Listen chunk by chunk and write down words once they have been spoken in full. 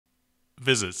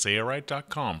Visit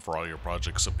Sailrite.com for all your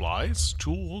project supplies,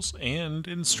 tools, and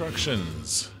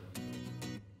instructions.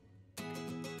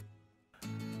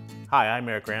 Hi, I'm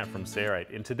Eric Grant from Sailrite.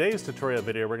 In today's tutorial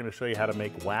video, we're going to show you how to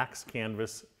make wax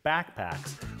canvas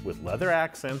backpacks with leather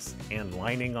accents and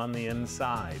lining on the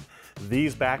inside.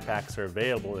 These backpacks are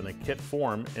available in a kit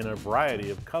form in a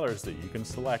variety of colors that you can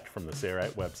select from the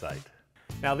Sailrite website.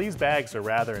 Now, these bags are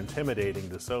rather intimidating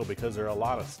to sew because there are a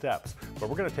lot of steps, but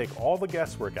we're going to take all the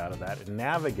guesswork out of that and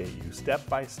navigate you step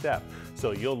by step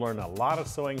so you'll learn a lot of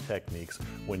sewing techniques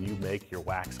when you make your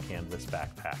wax canvas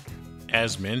backpack.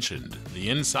 As mentioned, the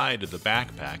inside of the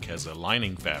backpack has a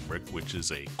lining fabric which is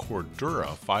a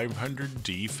Cordura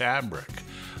 500D fabric.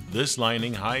 This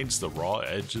lining hides the raw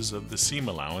edges of the seam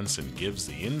allowance and gives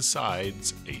the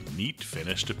insides a neat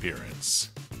finished appearance.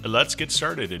 Let's get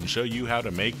started and show you how to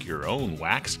make your own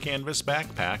wax canvas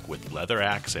backpack with leather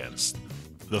accents.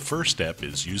 The first step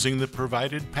is using the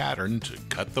provided pattern to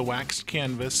cut the waxed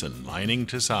canvas and lining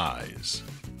to size.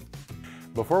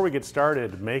 Before we get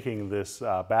started making this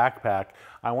backpack,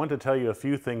 I want to tell you a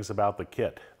few things about the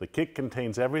kit. The kit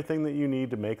contains everything that you need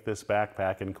to make this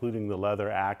backpack, including the leather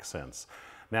accents.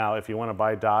 Now, if you want to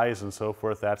buy dies and so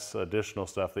forth, that's additional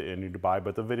stuff that you need to buy,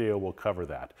 but the video will cover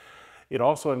that. It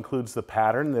also includes the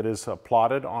pattern that is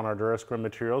plotted on our Durascreen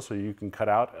material, so you can cut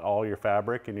out all your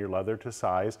fabric and your leather to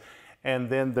size. And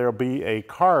then there'll be a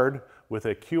card with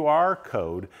a QR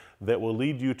code that will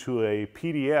lead you to a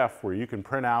PDF where you can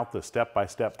print out the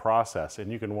step-by-step process,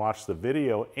 and you can watch the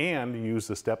video and use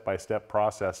the step-by-step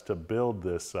process to build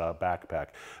this backpack,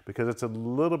 because it's a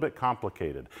little bit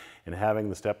complicated, and having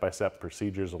the step-by-step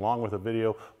procedures along with a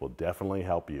video will definitely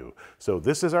help you. So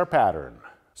this is our pattern.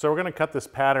 So we're going to cut this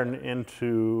pattern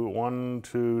into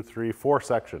 4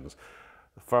 sections.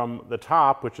 From the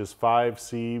top, which is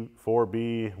 5C,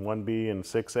 4B, 1B, and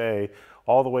 6A,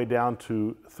 all the way down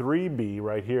to 3B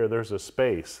right here, there's a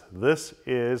space. This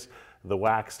is the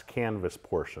waxed canvas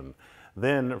portion.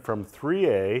 Then from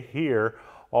 3A here,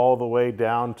 all the way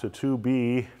down to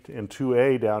 2B and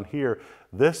 2A down here,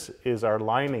 this is our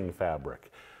lining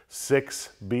fabric.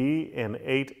 6B and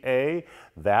 8A,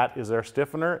 that is our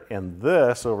stiffener, and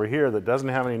this over here that doesn't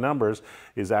have any numbers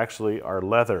is actually our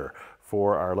leather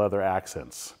for our leather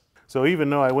accents. So even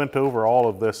though I went over all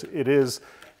of this, it is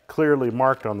clearly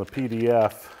marked on the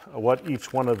PDF what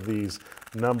each one of these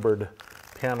numbered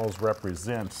panels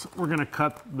represents. We're going to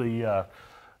cut the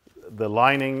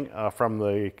lining from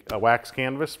the wax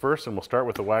canvas first, and we'll start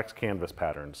with the wax canvas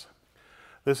patterns.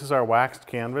 This is our waxed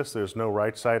canvas. There's no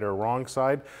right side or wrong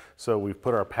side, so we've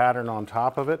put our pattern on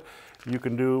top of it. You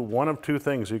can do one of two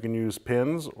things. You can use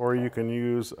pins, or you can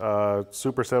use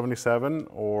Super 77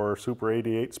 or Super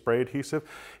 88 spray adhesive.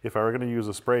 If I were going to use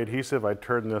a spray adhesive, I'd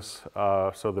turn this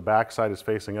so the back side is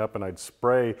facing up, and I'd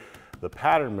spray the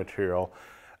pattern material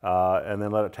and then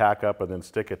let it tack up and then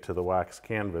stick it to the wax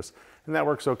canvas. And that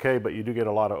works okay, but you do get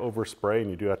a lot of overspray,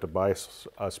 and you do have to buy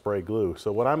spray glue.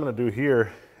 So what I'm going to do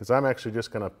here is I'm actually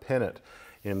just going to pin it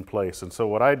in place. And so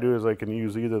what I do is I can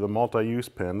use either the multi-use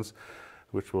pins,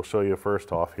 which we'll show you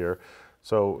first off here.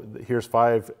 So here's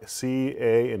 5C,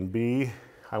 A, and B.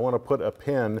 I want to put a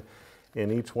pin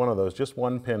in each one of those. Just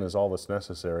one pin is all that's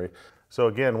necessary. So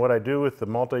again, what I do with the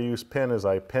multi-use pin is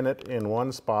I pin it in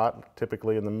one spot,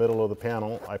 typically in the middle of the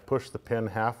panel. I push the pin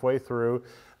halfway through,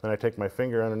 then I take my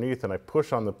finger underneath and I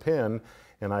push on the pin,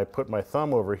 and I put my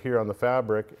thumb over here on the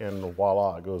fabric, and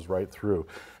voila, it goes right through.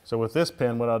 So with this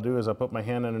pin, what I'll do is I'll put my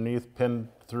hand underneath, pin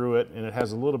through it, and it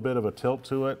has a little bit of a tilt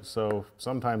to it, so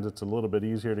sometimes it's a little bit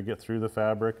easier to get through the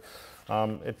fabric.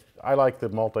 I like the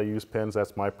multi-use pins,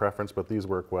 that's my preference, but these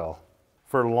work well.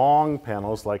 For long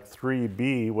panels like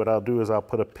 3B, what I'll do is I'll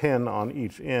put a pin on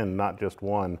each end, not just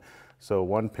one. So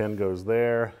one pin goes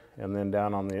there, and then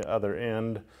down on the other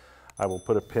end, I will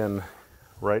put a pin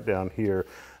right down here.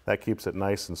 That keeps it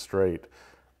nice and straight.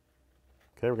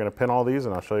 Okay, we're going to pin all these,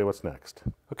 and I'll show you what's next.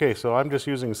 Okay, so I'm just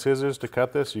using scissors to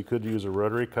cut this. You could use a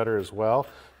rotary cutter as well.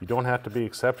 You don't have to be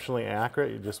exceptionally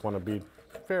accurate. You just want to be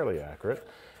fairly accurate.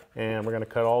 And we're going to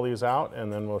cut all these out,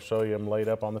 and then we'll show you them laid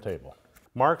up on the table.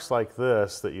 Marks like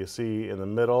this that you see in the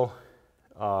middle,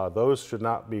 those should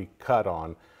not be cut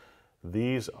on.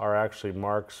 These are actually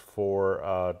marks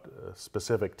for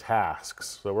specific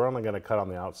tasks. So we're only going to cut on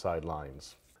the outside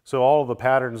lines. So all of the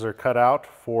patterns are cut out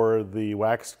for the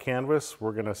waxed canvas.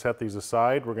 We're going to set these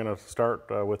aside. We're going to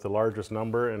start with the largest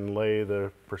number and lay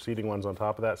the preceding ones on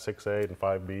top of that, 6A and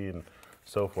 5B and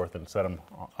so forth, and set them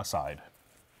aside.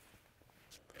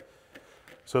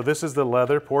 So this is the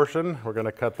leather portion. We're going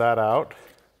to cut that out.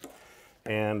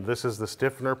 And this is the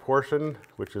stiffener portion,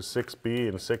 which is 6B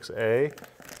and 6A.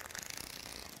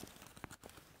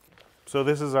 So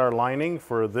this is our lining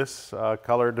for this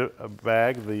colored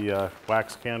bag, the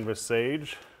wax canvas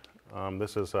sage.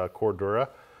 This is Cordura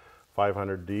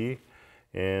 500D,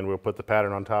 and we'll put the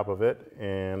pattern on top of it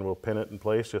and we'll pin it in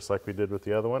place just like we did with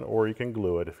the other one, or you can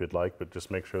glue it if you'd like, but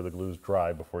just make sure the glue's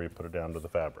dry before you put it down to the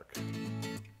fabric.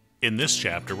 In this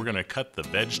chapter, we're going to cut the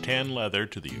veg tan leather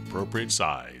to the appropriate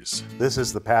size. This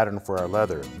is the pattern for our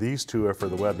leather. These two are for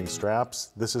the webbing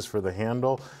straps. This is for the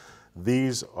handle.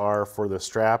 These are for the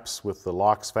straps with the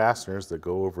locks fasteners that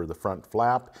go over the front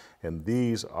flap, and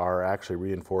these are actually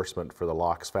reinforcement for the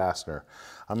locks fastener.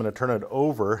 I'm going to turn it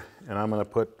over and I'm going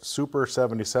to put Super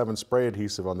 77 spray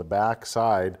adhesive on the back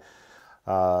side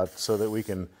so that we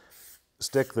can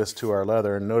stick this to our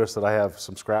leather. And notice that I have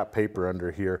some scrap paper under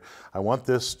here. I want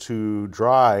this to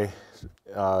dry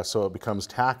so it becomes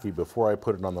tacky before I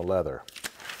put it on the leather.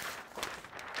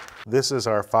 This is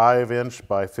our 5-inch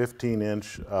by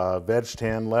 15-inch veg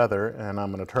tan leather, and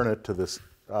I'm going to turn it to this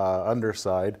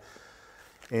underside,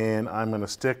 and I'm going to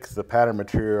stick the pattern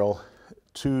material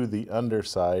to the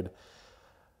underside,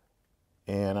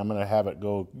 and I'm going to have it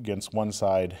go against one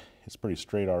side. It's pretty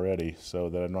straight already,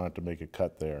 so that I don't have to make a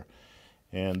cut there.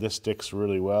 And this sticks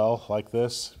really well like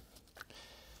this,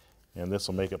 and this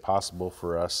will make it possible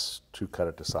for us to cut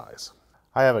it to size.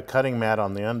 I have a cutting mat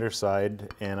on the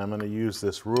underside, and I'm going to use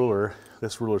this ruler.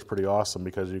 This ruler is pretty awesome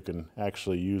because you can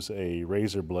actually use a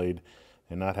razor blade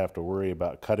and not have to worry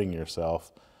about cutting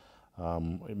yourself.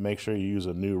 Make sure you use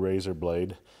a new razor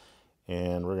blade,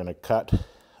 and we're going to cut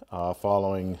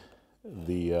following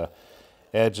the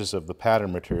edges of the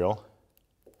pattern material.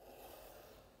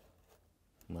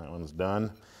 And that one's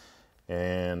done,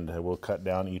 and we'll cut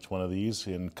down each one of these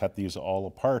and cut these all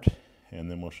apart,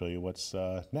 and then we'll show you what's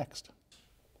next.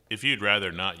 If you'd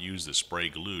rather not use the spray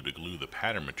glue to glue the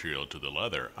pattern material to the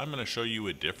leather, I'm going to show you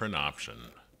a different option.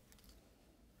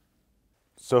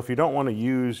 So if you don't want to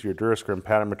use your Durascrim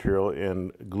pattern material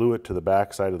and glue it to the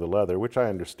back side of the leather, which I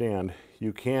understand,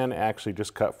 you can actually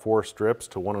just cut 4 strips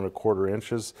to 1 1/4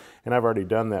 inches, and I've already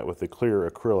done that with the clear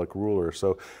acrylic ruler,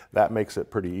 so that makes it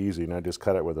pretty easy, and I just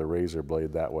cut it with a razor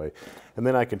blade that way. And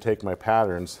then I can take my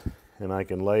patterns and I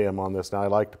can lay them on this. Now I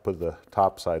like to put the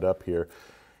top side up here,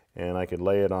 and I can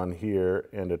lay it on here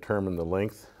and determine the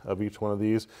length of each one of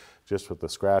these just with the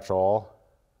scratch awl.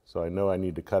 So I know I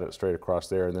need to cut it straight across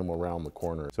there, and then we'll round the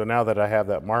corner. So now that I have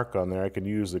that mark on there, I can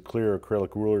use the clear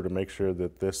acrylic ruler to make sure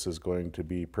that this is going to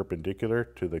be perpendicular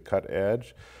to the cut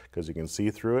edge, because you can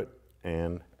see through it,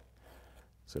 and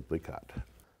simply cut.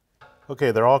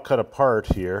 Okay, they're all cut apart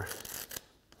here,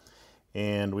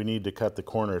 and we need to cut the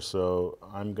corners, so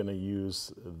I'm going to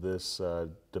use this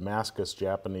Damascus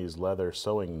Japanese leather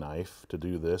sewing knife to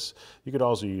do this. You could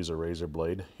also use a razor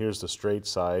blade. Here's the straight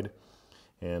side,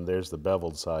 and there's the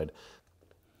beveled side.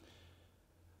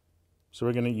 So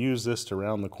we're going to use this to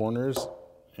round the corners,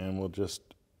 and we'll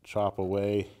just chop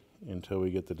away until we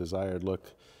get the desired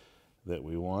look that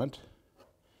we want.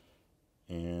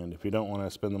 And if you don't want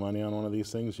to spend the money on one of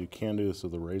these things, you can do this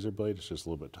with a razor blade. It's just a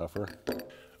little bit tougher.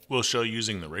 We'll show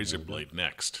using the razor blade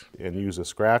next. And use a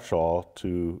scratch awl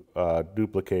to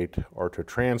duplicate or to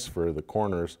transfer the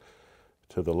corners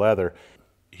to the leather.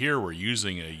 Here we're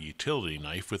using a utility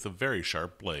knife with a very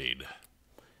sharp blade.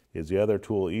 Is the other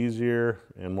tool easier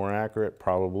and more accurate?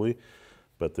 Probably,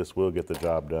 but this will get the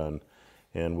job done,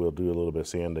 and we'll do a little bit of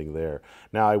sanding there.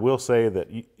 Now I will say that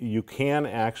you can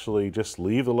actually just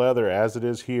leave the leather as it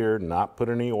is here, not put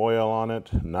any oil on it,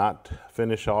 not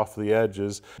finish off the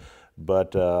edges,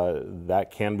 but that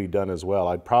can be done as well.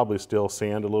 I'd probably still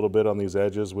sand a little bit on these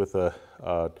edges with a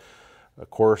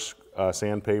coarse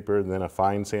sandpaper and then a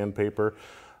fine sandpaper.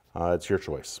 It's your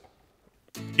choice.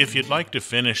 If you'd like to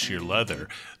finish your leather,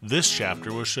 this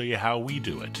chapter will show you how we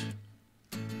do it.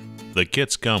 The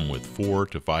kits come with 4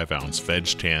 to 5 ounce veg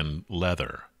tan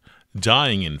leather.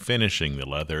 Dyeing and finishing the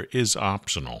leather is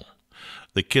optional.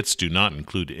 The kits do not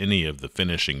include any of the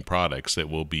finishing products that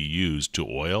will be used to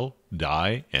oil,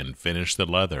 dye, and finish the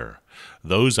leather.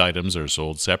 Those items are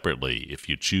sold separately if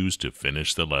you choose to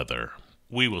finish the leather.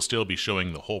 We will still be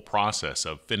showing the whole process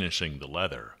of finishing the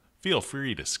leather. Feel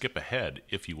free to skip ahead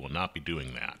if you will not be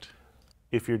doing that.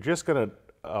 If you're just going to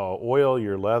oil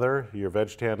your leather, your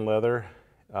veg tan leather,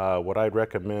 what I'd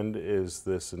recommend is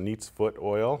this neat's foot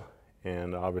oil,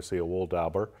 and obviously a wool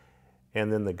dauber,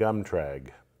 and then the gum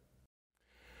trag.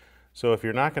 So if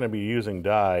you're not going to be using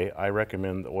dye, I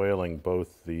recommend oiling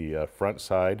both the front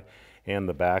side and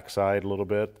the back side a little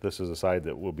bit. This is the side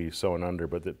that will be sewn under,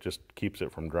 but that just keeps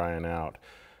it from drying out.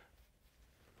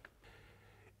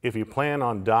 If you plan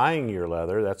on dyeing your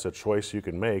leather, that's a choice you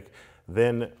can make,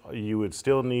 then you would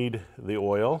still need the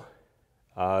oil,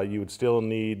 you would still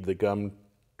need the gum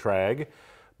trag,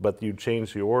 but you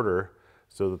change the order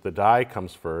so that the dye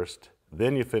comes first,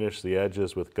 then you finish the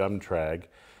edges with gum trag,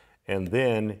 and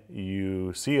then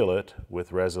you seal it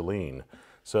with Resolene.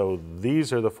 So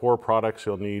these are the 4 products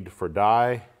you'll need for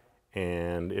dye,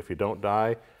 and if you don't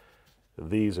dye,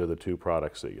 these are the 2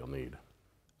 products that you'll need.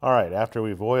 All right, after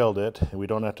we've oiled it, we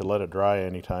don't have to let it dry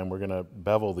anytime. We're gonna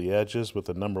bevel the edges with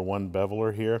the number 1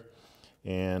 beveler here,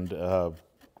 and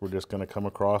we're just gonna come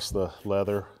across the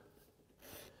leather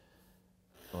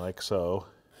like so.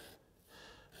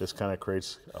 This kind of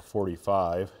creates a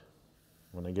 45.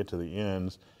 When I get to the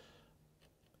ends,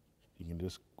 you can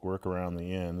just work around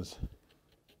the ends.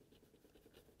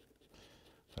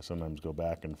 I sometimes go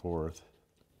back and forth.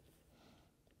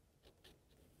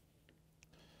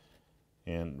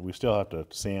 And we still have to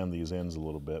sand these ends a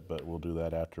little bit, but we'll do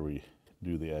that after we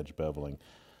do the edge beveling.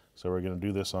 So we're going to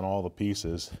do this on all the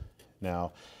pieces.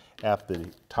 Now, at the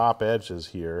top edges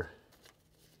here,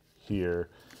 here,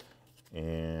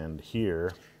 and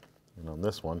here, and on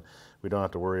this one, we don't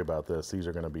have to worry about this. These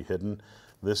are going to be hidden.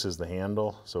 This is the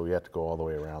handle, so we have to go all the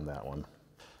way around that one.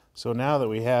 So now that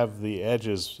we have the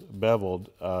edges beveled,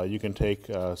 you can take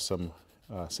some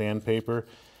sandpaper,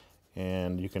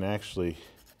 and you can actually,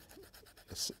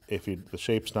 if the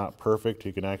shape's not perfect,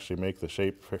 you can actually make the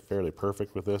shape fairly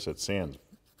perfect with this. It sands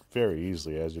very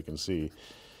easily, as you can see.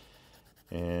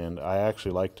 And I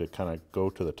actually like to kind of go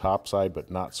to the top side but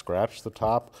not scratch the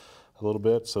top a little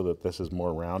bit so that this is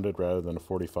more rounded rather than a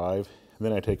 45. And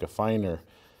then I take a finer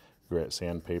grit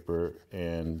sandpaper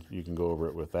and you can go over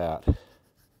it with that.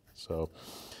 So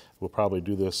we'll probably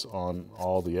do this on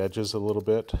all the edges a little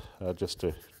bit just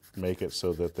to make it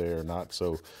so that they're not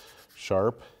so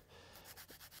sharp,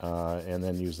 and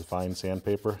then use the fine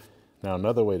sandpaper. Now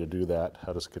another way to do that,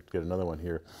 I'll just get another one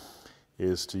here,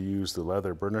 is to use the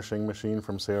leather burnishing machine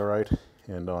from Sailrite.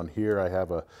 And on here I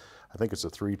have I think it's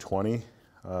a 320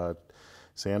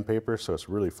 sandpaper, so it's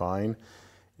really fine.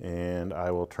 And I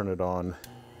will turn it on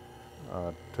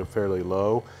to fairly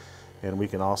low, and we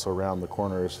can also round the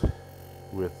corners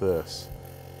with this.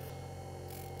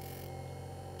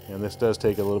 And this does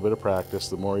take a little bit of practice.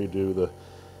 The more you do,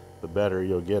 the better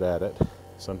you'll get at it.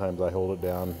 Sometimes I hold it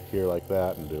down here like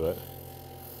that and do it.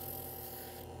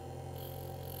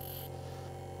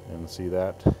 And see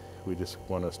that? We just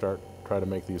want to try to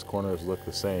make these corners look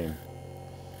the same.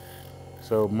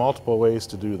 So multiple ways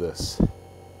to do this.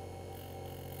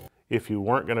 If you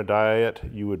weren't going to dye it,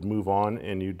 you would move on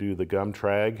and you do the gum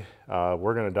trag.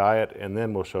 We're going to dye it and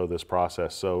then we'll show this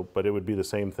process. But it would be the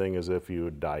same thing as if you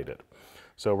had dyed it.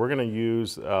 So we're going to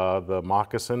use the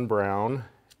moccasin brown,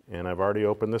 and I've already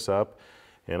opened this up,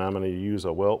 and I'm going to use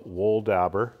a wool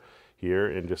dabber here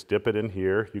and just dip it in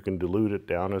here. You can dilute it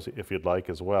down if you'd like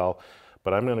as well,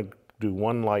 but I'm going to do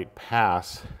one light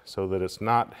pass so that it's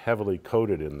not heavily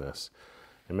coated in this.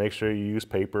 And make sure you use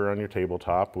paper on your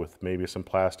tabletop with maybe some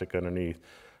plastic underneath.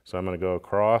 So I'm going to go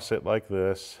across it like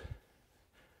this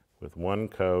with one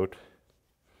coat,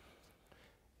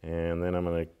 and then I'm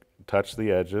going to touch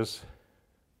the edges.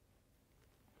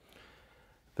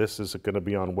 This is going to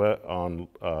be on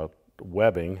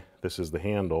webbing. This is the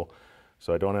handle,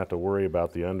 so I don't have to worry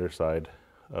about the underside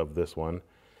of this one.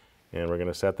 And we're going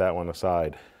to set that one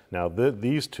aside. Now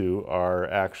these two are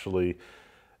actually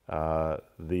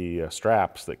the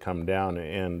straps that come down,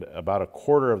 and about a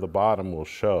quarter of the bottom will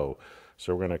show.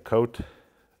 So we're going to coat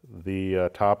the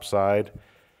top side,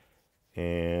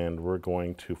 and we're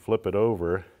going to flip it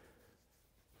over,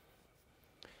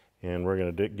 and we're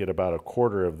going to get about a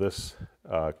quarter of this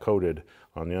coated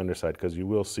on the underside, because you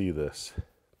will see this.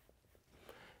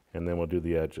 And then we'll do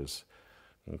the edges.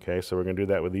 Okay, so we're going to do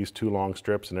that with these two long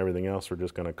strips, and everything else we're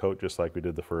just going to coat just like we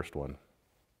did the first one.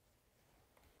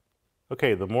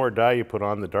 Okay, the more dye you put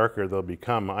on, the darker they'll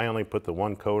become. I only put the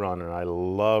one coat on, and I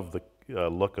love the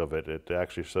look of it. It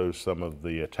actually shows some of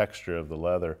the texture of the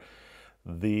leather.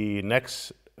 The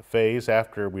next phase,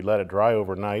 after we let it dry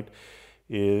overnight,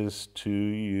 is to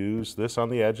use this on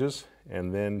the edges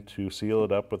and then to seal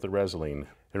it up with the Resolene.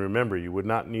 And remember, you would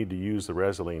not need to use the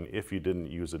Resolene if you didn't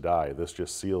use a dye. This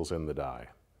just seals in the dye.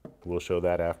 We'll show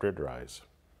that after it dries.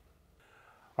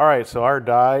 All right, so our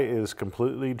dye is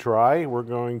completely dry. We're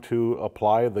going to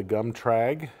apply the gum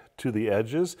trag to the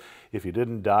edges. If you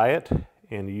didn't dye it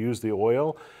and you use the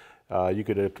oil, you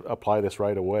could apply this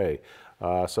right away.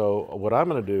 So what I'm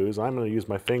going to do is I'm going to use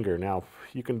my finger. Now,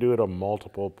 you can do it on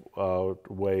multiple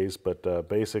ways, but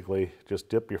basically just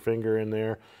dip your finger in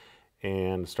there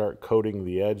and start coating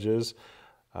the edges,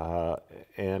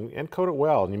 and coat it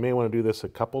well. And you may want to do this a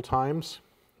couple times.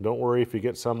 Don't worry if you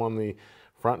get some on the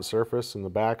front surface and the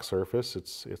back surface.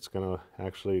 It's going to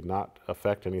actually not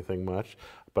affect anything much.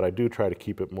 but I do try to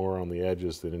keep it more on the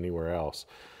edges than anywhere else.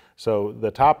 So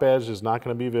the top edge is not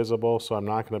going to be visible, so I'm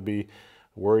not going to be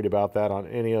worried about that on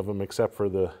any of them except for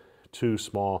the two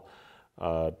small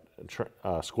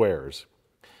squares.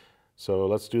 So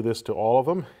let's do this to all of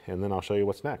them, and then I'll show you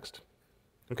what's next.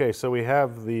 Okay, so we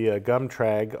have the gum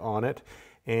trag on it,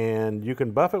 and you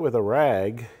can buff it with a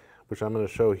rag, which I'm going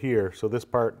to show here. So this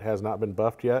part has not been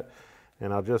buffed yet,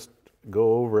 and I'll just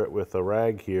go over it with a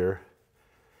rag here.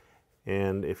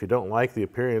 And if you don't like the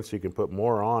appearance, you can put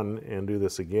more on and do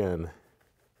this again.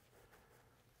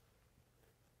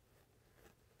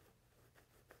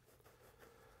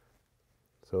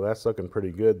 So that's looking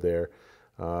pretty good there.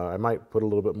 I might put a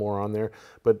little bit more on there,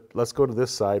 but let's go to this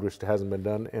side, which hasn't been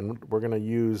done, and we're going to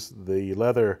use the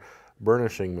leather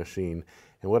burnishing machine.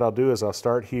 And what I'll do is I'll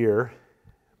start here,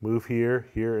 move here,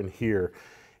 here, and here.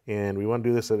 And we want to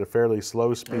do this at a fairly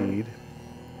slow speed.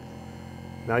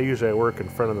 Now usually I work in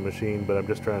front of the machine, but I'm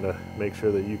just trying to make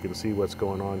sure that you can see what's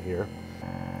going on here.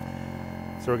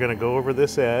 So we're going to go over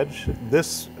this edge.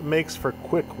 This makes for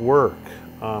quick work,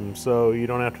 so you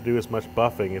don't have to do as much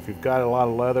buffing. If you've got a lot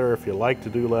of leather, if you like to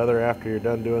do leather after you're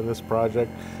done doing this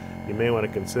project, you may want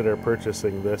to consider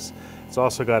purchasing this. It's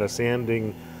also got a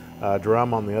sanding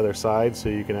drum on the other side, so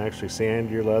you can actually sand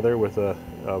your leather with a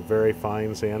very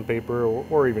fine sandpaper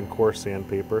or even coarse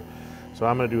sandpaper. So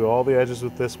I'm going to do all the edges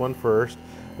with this one first,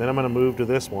 then I'm going to move to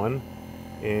this one,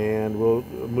 and we'll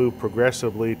move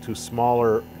progressively to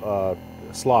smaller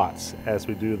slots as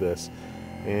we do this.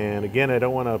 And again, I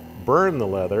don't want to burn the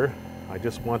leather, I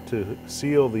just want to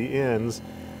seal the ends,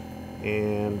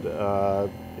 and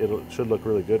it should look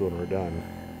really good when we're done.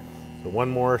 So one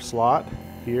more slot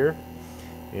here,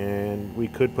 and we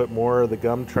could put more of the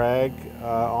gum trag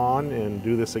on and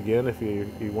do this again if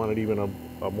you wanted even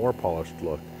a more polished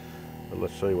look. But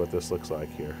let's show you what this looks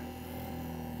like here.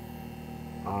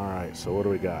 All right, so what do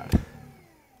we got?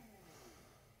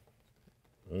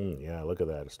 Yeah, look at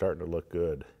that. It's starting to look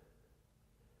good.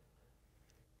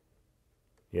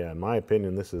 Yeah, in my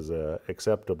opinion, this is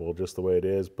acceptable just the way it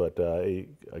is, but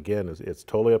again, it's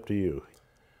totally up to you.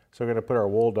 So we're going to put our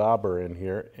wool dauber in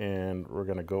here, and we're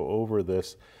going to go over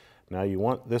this.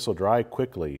 Now this will dry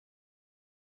quickly.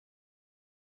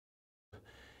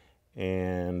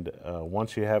 And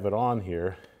once you have it on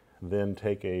here, then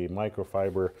take a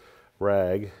microfiber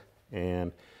rag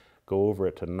and go over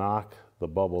it to knock the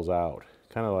bubbles out.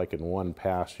 Kind of like in one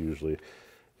pass usually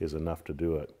is enough to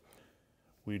do it.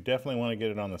 We definitely want to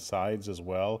get it on the sides as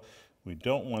well. We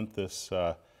don't want this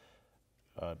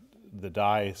the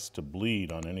dyes to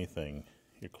bleed on anything,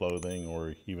 your clothing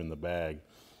or even the bag.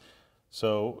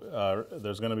 So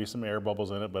there's going to be some air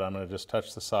bubbles in it, but I'm going to just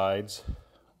touch the sides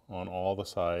on all the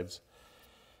sides,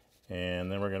 and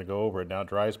then we're going to go over it. Now it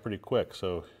dries pretty quick,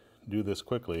 so do this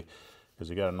quickly because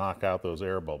you got to knock out those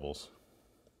air bubbles.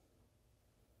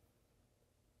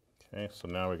 Okay, so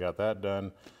now we got that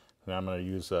done. Now I'm going to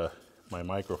use my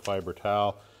microfiber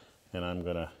towel, and I'm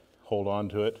going to hold on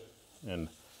to it and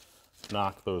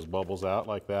knock those bubbles out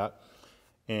like that.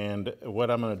 And what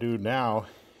I'm going to do now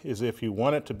is, if you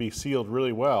want it to be sealed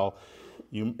really well,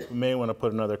 you may want to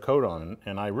put another coat on,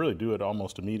 and I really do it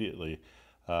almost immediately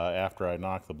after I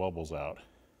knock the bubbles out.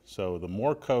 So the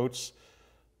more coats,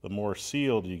 the more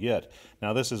sealed you get.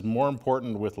 Now this is more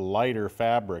important with lighter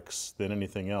fabrics than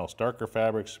anything else. Darker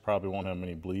fabrics probably won't have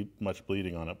much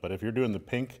bleeding on it, but if you're doing the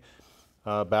pink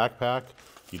backpack,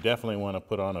 you definitely want to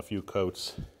put on a few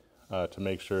coats to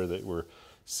make sure that we're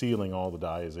sealing all the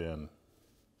dyes in.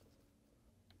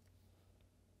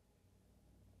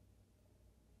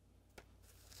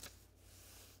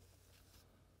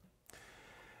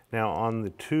 Now on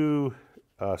the two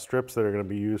strips that are going to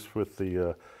be used with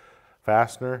the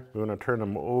fastener, we want to turn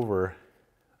them over.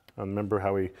 Remember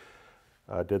how we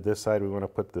did this side? We want to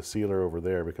put the sealer over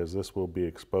there because this will be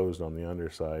exposed on the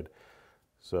underside.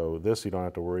 So this you don't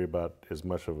have to worry about as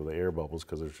much of the air bubbles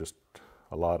because there's just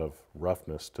a lot of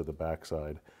roughness to the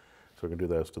backside. So we're going to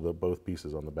do those to both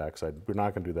pieces on the backside. We're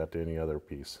not going to do that to any other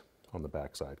piece on the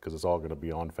backside because it's all going to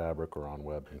be on fabric or on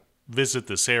webbing. Visit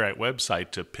the Sailrite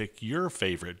website to pick your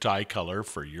favorite dye color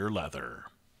for your leather.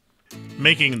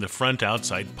 Making the front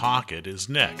outside pocket is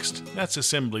next. That's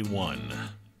assembly 1.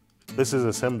 This is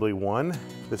assembly 1.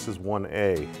 This is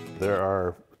 1A. There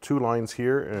are 2 lines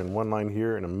here and 1 line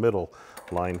here and a middle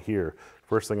line here.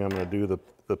 First thing I'm going to do,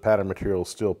 the pattern material is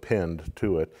still pinned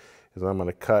to it, is I'm going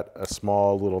to cut a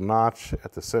small little notch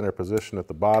at the center position at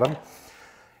the bottom,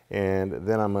 and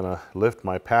then I'm going to lift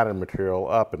my pattern material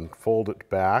up and fold it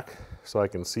back so I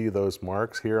can see those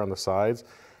marks here on the sides,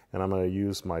 and I'm going to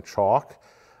use my chalk,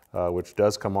 which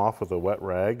does come off with a wet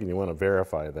rag, and you want to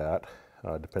verify that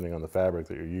depending on the fabric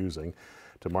that you're using,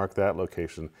 to mark that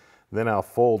location. Then I'll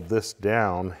fold this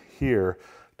down here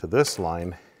to this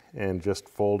line and just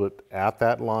fold it at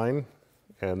that line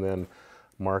and then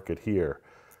mark it here.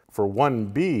 For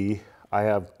 1B, I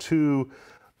have two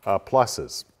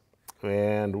pluses,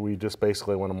 and we just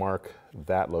basically want to mark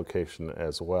that location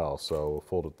as well. So we'll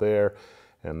fold it there,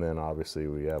 and then obviously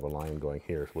we have a line going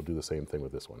here. We'll do the same thing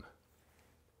with this one.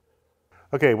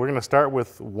 Okay, we're going to start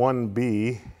with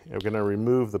 1B. We're going to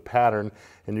remove the pattern,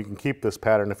 and you can keep this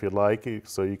pattern if you'd like,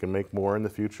 so you can make more in the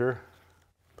future.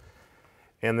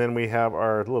 And then we have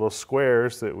our little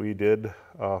squares that we did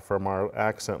from our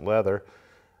accent leather,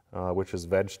 which is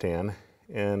veg tan,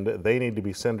 and they need to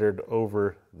be centered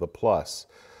over the plus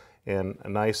and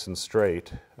nice and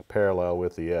straight, parallel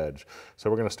with the edge.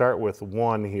 So we're going to start with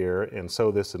one here and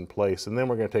sew this in place, and then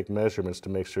we're going to take measurements to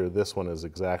make sure this one is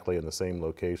exactly in the same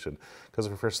location. Because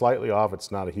if we're slightly off,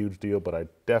 it's not a huge deal, but I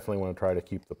definitely want to try to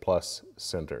keep the plus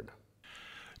centered.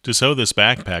 To sew this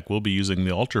backpack, we'll be using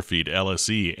the Ultrafeed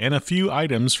LSE and a few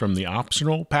items from the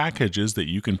optional packages that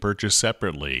you can purchase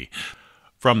separately.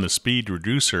 From the Speed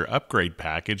Reducer upgrade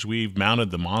package, we've mounted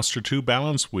the Monster 2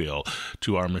 balance wheel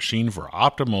to our machine for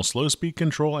optimal slow speed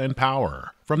control and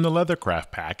power. From the Leathercraft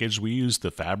package, we used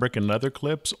the fabric and leather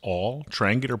clips, awl,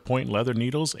 triangular point leather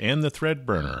needles, and the thread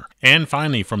burner. And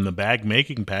finally, from the bag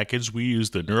making package, we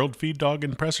used the knurled feed dog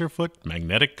and presser foot,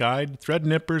 magnetic guide, thread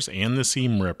nippers, and the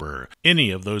seam ripper.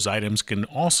 Any of those items can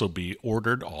also be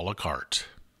ordered a la carte.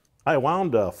 I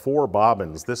wound 4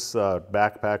 bobbins. This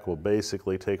backpack will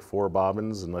basically take 4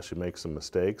 bobbins unless you make some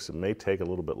mistakes. It may take a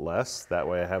little bit less. That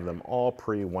way I have them all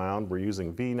pre-wound. We're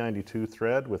using V92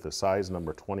 thread with a size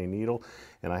number 20 needle,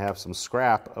 and I have some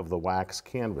scrap of the wax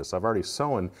canvas. I've already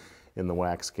sewn in the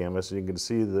wax canvas, and you can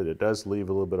see that it does leave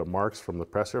a little bit of marks from the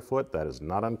presser foot. That is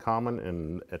not uncommon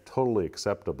and totally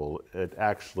acceptable. It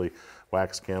actually,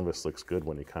 wax canvas looks good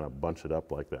when you kind of bunch it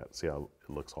up like that. See how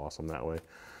it looks awesome that way?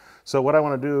 So what I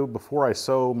want to do before I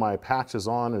sew my patches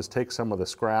on is take some of the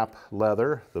scrap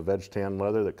leather, the veg tan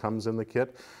leather that comes in the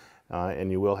kit,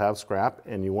 and you will have scrap,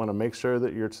 and you want to make sure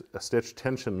that your stitch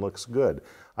tension looks good.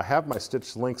 I have my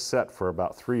stitch length set for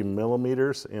about 3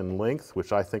 millimeters in length,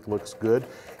 which I think looks good,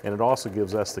 and it also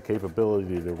gives us the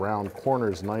capability to round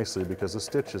corners nicely because the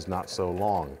stitch is not so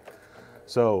long.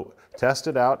 So test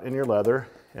it out in your leather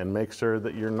and make sure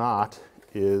that your knot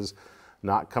is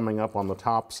not coming up on the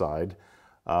top side.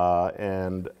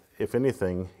 And if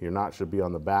anything, your knot should be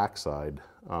on the back side,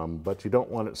 but you don't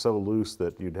want it so loose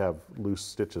that you'd have loose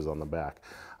stitches on the back.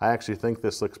 I actually think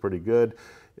this looks pretty good.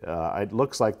 It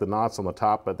looks like the knot's on the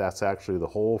top, but that's actually the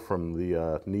hole from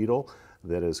the needle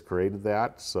that has created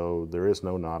that, so there is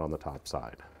no knot on the top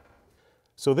side.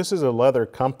 So this is a leather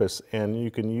compass, and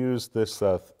you can use this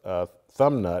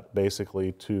thumb nut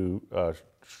basically to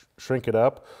shrink it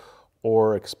up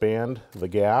or expand the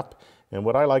gap. And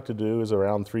what I like to do is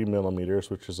around 3 millimeters,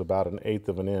 which is about 1/8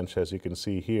 of an inch, as you can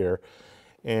see here.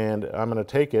 And I'm going to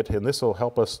take it, and this will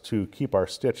help us to keep our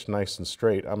stitch nice and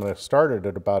straight. I'm going to start it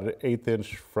at about 1/8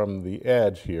 inch from the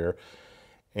edge here,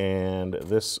 and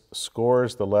this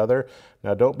scores the leather.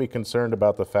 Now don't be concerned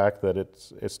about the fact that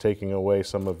it's taking away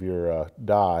some of your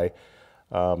dye,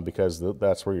 because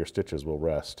that's where your stitches will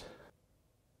rest.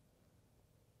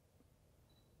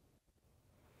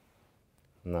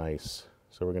 Nice.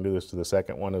 So we're going to do this to the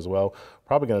second one as well.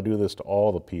 Probably going to do this to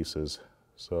all the pieces.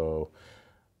 So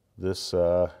this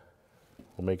will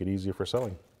make it easier for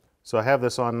sewing. So I have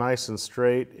this on nice and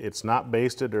straight. It's not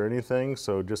basted or anything,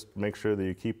 so just make sure that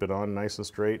you keep it on nice and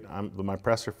straight. My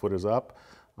presser foot is up.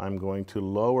 I'm going to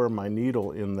lower my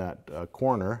needle in that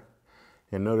corner,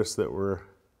 and notice that we're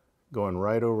going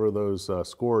right over those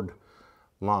scored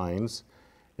lines,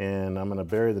 and I'm going to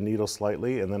bury the needle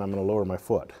slightly, and then I'm going to lower my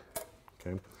foot.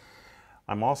 Okay.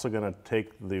 I'm also going to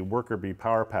take the Worker Bee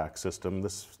Power Pack system.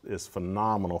 This is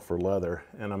phenomenal for leather,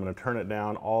 and I'm going to turn it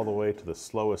down all the way to the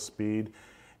slowest speed,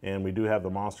 and we do have the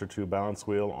Monster 2 balance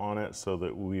wheel on it so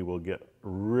that we will get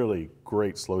really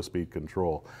great slow speed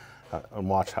control, and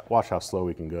watch how slow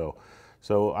we can go.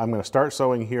 So I'm going to start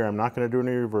sewing here. I'm not going to do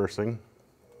any reversing,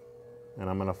 and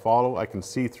I'm going to follow. I can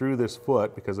see through this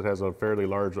foot because it has a fairly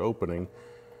large opening.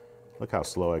 Look how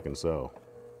slow I can sew.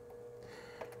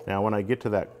 Now when I get to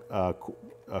that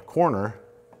corner,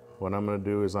 what I'm going to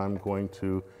do is I'm going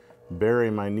to bury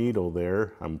my needle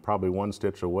there. I'm probably 1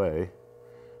 stitch away.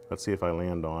 Let's see if I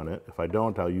land on it. If I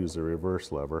don't, I'll use the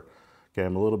reverse lever. Okay,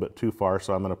 I'm a little bit too far,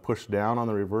 so I'm going to push down on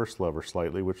the reverse lever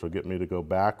slightly, which will get me to go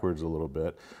backwards a little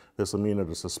bit. This will mean that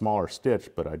it's a smaller stitch,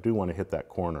 but I do want to hit that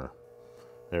corner.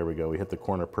 There we go, we hit the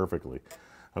corner perfectly.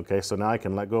 Okay, so now I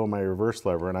can let go of my reverse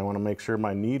lever, and I want to make sure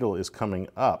my needle is coming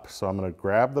up. So I'm going to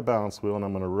grab the balance wheel and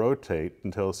I'm going to rotate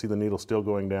until, see the needle still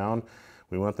going down?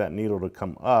 We want that needle to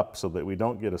come up so that we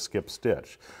don't get a skip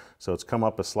stitch. So it's come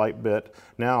up a slight bit.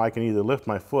 Now I can either lift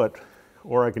my foot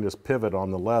or I can just pivot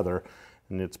on the leather,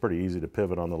 and it's pretty easy to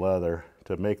pivot on the leather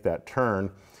to make that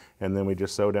turn, and then we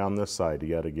just sew down this side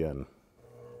yet again.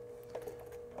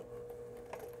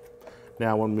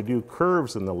 Now when we do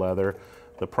curves in the leather,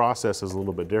 the process is a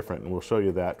little bit different, and we'll show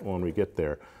you that when we get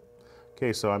there.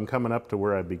 Okay, so I'm coming up to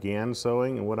where I began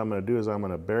sewing, and what I'm going to do is I'm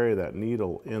going to bury that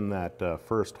needle in that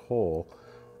first hole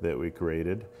that we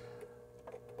created.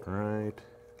 Right,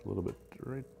 a little bit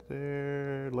right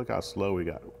there. Look how slow we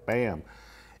got. Bam!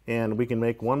 And we can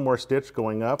make one more stitch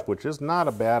going up, which is not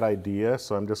a bad idea.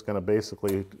 So I'm just going to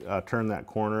basically turn that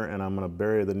corner, and I'm going to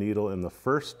bury the needle in the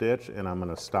first stitch, and I'm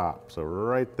going to stop. So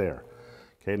right there.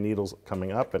 Okay, needle's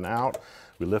coming up and out.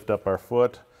 We lift up our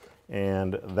foot,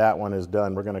 and that one is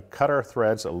done. We're going to cut our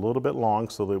threads a little bit long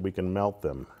so that we can melt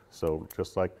them. So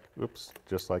just like, oops,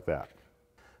 just like that.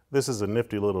 This is a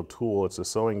nifty little tool. It's a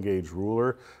sewing gauge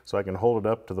ruler, so I can hold it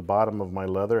up to the bottom of my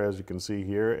leather, as you can see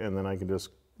here, and then I can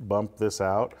just bump this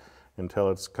out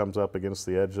until it comes up against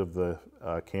the edge of the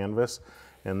canvas.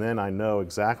 And then I know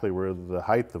exactly where the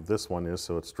height of this one is,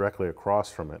 so it's directly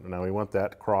across from it. Now we want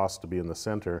that cross to be in the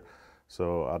center,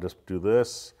 so I'll just do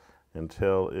this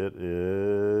until it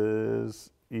is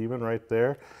even right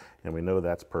there, and we know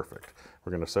that's perfect.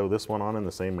 We're going to sew this one on in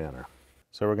the same manner.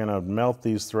 So we're going to melt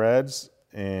these threads,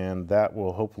 and that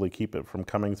will hopefully keep it from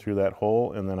coming through that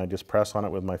hole, and then I just press on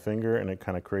it with my finger and it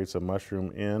kind of creates a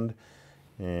mushroom end,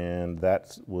 and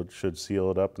that should seal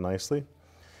it up nicely.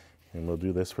 And we'll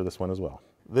do this for this one as well.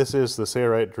 This is the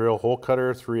Sailrite drill hole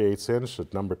cutter, 3/8 inch,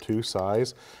 at number 2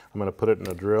 size. I'm going to put it in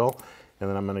a drill, and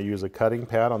then I'm going to use a cutting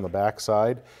pad on the back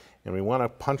side, and we want to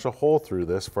punch a hole through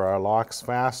this for our locks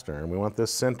faster, and we want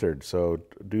this centered, so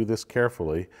do this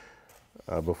carefully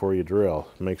before you drill.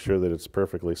 Make sure that it's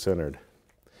perfectly centered.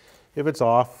 If it's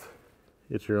off,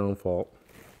 it's your own fault.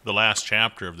 The last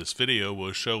chapter of this video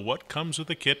will show what comes with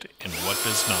the kit and what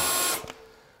does not.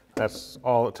 That's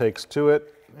all it takes to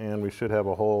it, and we should have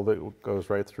a hole that goes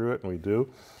right through it, and we do.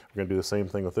 We're going to do the same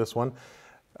thing with this one.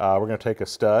 We're going to take a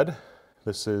stud.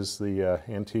 This is the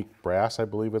antique brass, I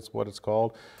believe it's what it's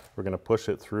called. We're going to push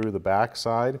it through the back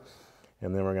side,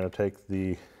 and then we're going to take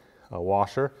the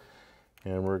washer,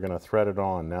 and we're going to thread it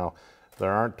on. Now,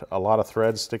 there aren't a lot of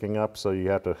threads sticking up, so you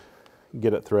have to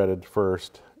get it threaded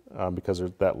first because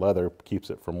that leather keeps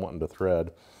it from wanting to thread.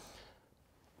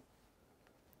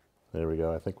 There we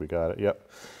go, I think we got it, yep.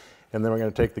 And then we're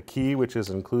going to take the key, which is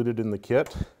included in the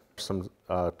kit. Some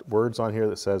words on here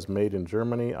that says made in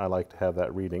Germany. I like to have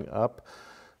that reading up,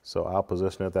 so I'll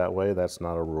position it that way. That's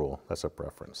not a rule, that's a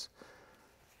preference.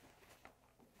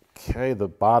 Okay, the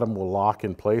bottom will lock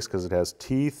in place because it has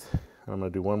teeth. I'm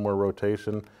going to do one more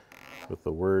rotation with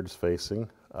the words facing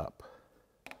up.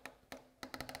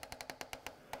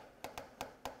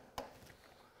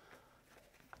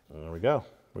 There we go.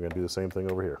 We're going to do the same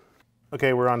thing over here.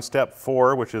 Okay, we're on step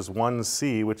 4, which is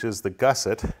 1C, which is the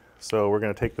gusset. So we're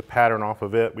going to take the pattern off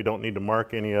of it. We don't need to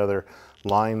mark any other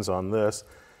lines on this.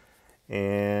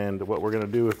 And what we're going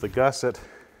to do with the gusset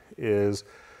is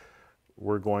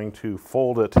we're going to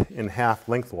fold it in half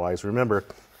lengthwise. Remember,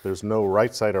 there's no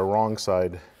right side or wrong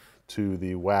side to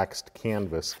the waxed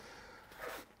canvas.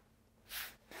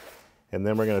 And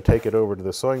then we're going to take it over to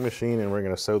the sewing machine, and we're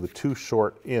going to sew the 2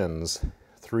 short ends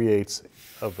 3/8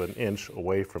 of an inch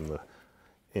away from the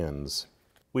ends.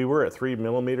 We were at 3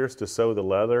 millimeters to sew the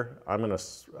leather. I'm going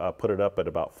to put it up at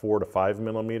about 4 to 5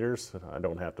 millimeters. I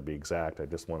don't have to be exact. I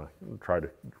just want to try to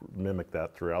mimic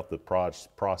that throughout the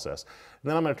process. And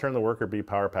then I'm going to turn the Worker Bee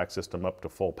Power Pack system up to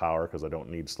full power because I don't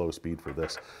need slow speed for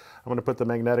this. I'm going to put the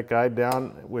magnetic guide down,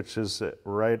 which is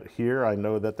right here. I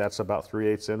know that that's about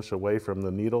 3/8 inch away from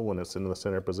the needle when it's in the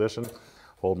center position.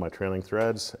 Hold my trailing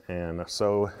threads and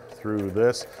sew through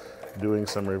this, doing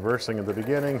some reversing at the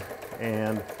beginning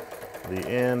and the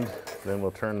end. Then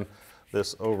we'll turn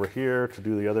this over here to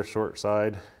do the other short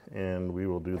side, and we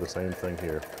will do the same thing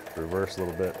here. Reverse a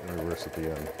little bit and reverse at the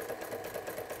end.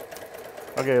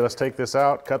 Okay, let's take this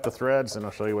out, cut the threads, and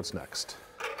I'll show you what's next.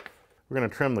 We're going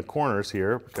to trim the corners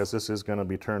here because this is going to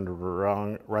be turned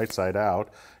right side out,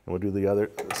 and we'll do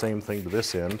the same thing to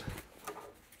this end.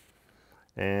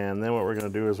 And then what we're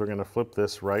going to do is we're going to flip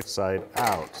this right side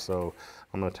out. So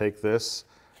I'm going to take this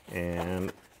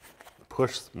and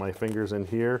push my fingers in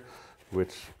here,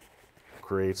 which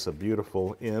creates a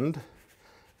beautiful end.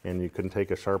 And you can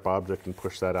take a sharp object and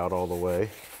push that out all the way.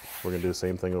 We're gonna do the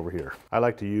same thing over here. I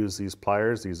like to use these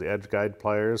pliers, these edge guide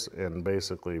pliers, and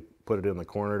basically put it in the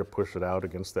corner to push it out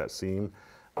against that seam.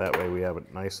 That way we have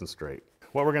it nice and straight.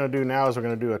 What we're going to do now is we're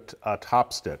going to do a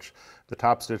top stitch. The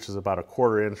top stitch is about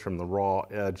 1/4 inch from the raw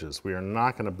edges. We are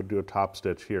not going to do a top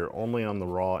stitch here, only on the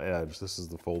raw edge. This is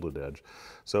the folded edge.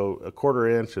 So 1/4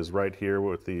 inch is right here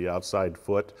with the outside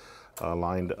foot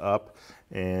lined up.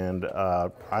 And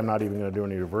I'm not even going to do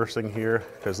any reversing here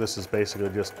because this is basically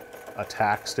just a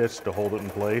tack stitch to hold it in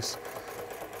place.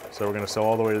 So we're going to sew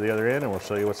all the way to the other end and we'll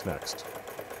show you what's next.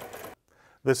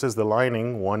 This is the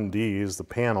lining, 1D is the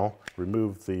panel.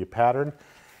 Remove the pattern,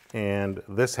 and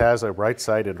this has a right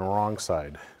side and a wrong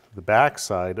side. The back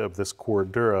side of this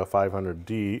Cordura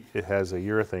 500D, it has a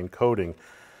urethane coating.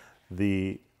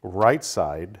 The right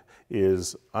side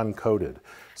is uncoated.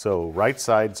 So right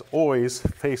sides always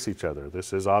face each other.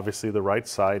 This is obviously the right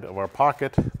side of our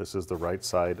pocket. This is the right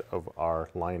side of our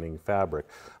lining fabric.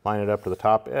 Line it up to the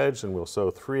top edge and we'll sew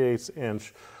 3/8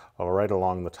 inch right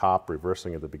along the top,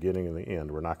 reversing at the beginning and the end.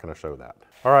 We're not going to show that.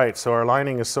 All right, so our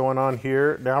lining is sewn on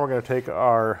here. Now we're going to take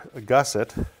our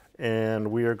gusset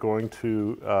and we are going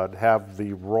to have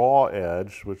the raw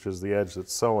edge, which is the edge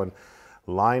that's sewn,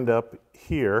 lined up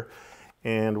here.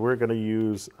 And we're going to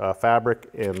use fabric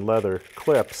and leather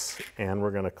clips, and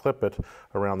we're going to clip it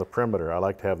around the perimeter. I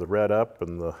like to have the red up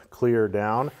and the clear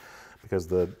down because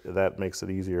that makes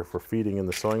it easier for feeding in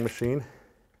the sewing machine.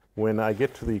 When I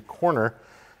get to the corner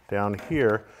down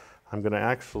here, I'm going to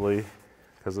actually,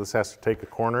 because this has to take a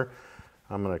corner,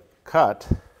 I'm going to cut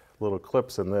little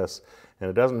clips in this. And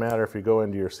it doesn't matter if you go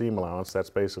into your seam allowance, that's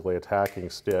basically a tacking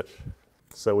stitch.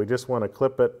 So we just want to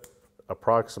clip it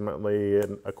approximately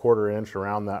 1/4 inch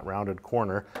around that rounded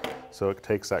corner so it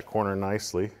takes that corner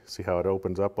nicely. See how it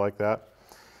opens up like that?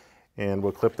 And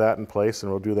we'll clip that in place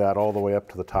and we'll do that all the way up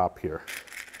to the top here.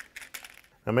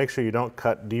 Now make sure you don't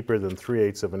cut deeper than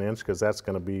 3/8 of an inch because that's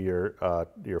going to be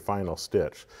your final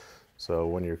stitch. So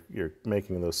when you're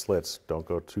making those slits, don't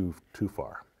go too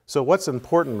far. So what's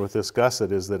important with this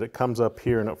gusset is that it comes up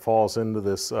here and it falls into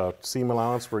this seam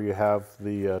allowance where you have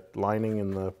the lining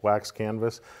in the wax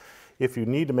canvas. If you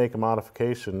need to make a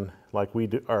modification like we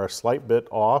do, are a slight bit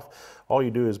off, all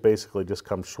you do is basically just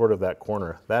come short of that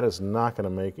corner. That is not going to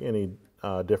make any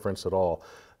difference at all.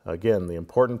 Again, the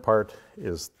important part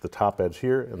is the top edge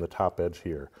here and the top edge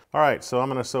here. All right, so I'm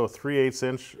going to sew 3/8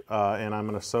 inch and I'm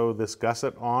going to sew this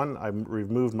gusset on. I've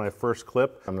removed my first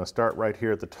clip. I'm going to start right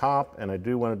here at the top, and I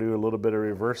do want to do a little bit of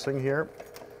reversing here.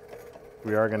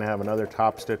 We are going to have another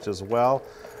top stitch as well.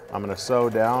 I'm going to sew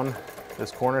down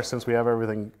this corner. Since we have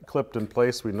everything clipped in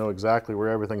place, we know exactly where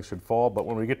everything should fall, but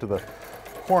when we get to the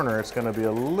corner, it's going to be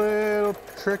a little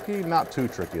tricky, not too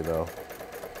tricky though.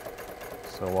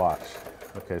 So watch.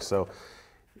 Okay, so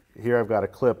here I've got a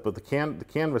clip, but the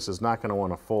canvas is not going to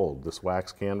want to fold, this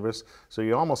wax canvas, so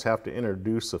you almost have to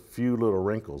introduce a few little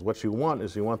wrinkles. What you want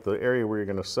is you want the area where you're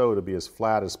going to sew to be as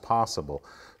flat as possible.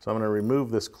 So I'm going to remove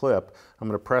this clip. I'm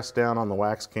going to press down on the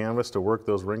wax canvas to work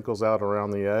those wrinkles out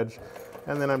around the edge,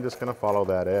 and then I'm just going to follow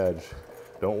that edge.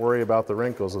 Don't worry about the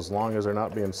wrinkles as long as they're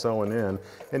not being sewn in,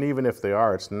 and even if they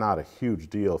are, it's not a huge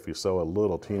deal if you sew a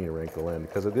little teeny wrinkle in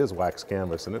because it is wax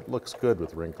canvas and it looks good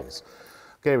with wrinkles.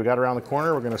 Okay, we got around the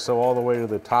corner. We're going to sew all the way to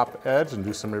the top edge and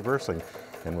do some reversing,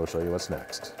 and we'll show you what's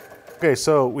next. Okay,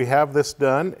 so we have this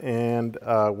done, and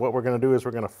what we're going to do is we're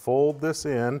going to fold this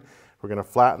in. We're going to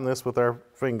flatten this with our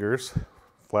fingers.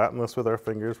 Flatten this with our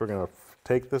fingers. We're going to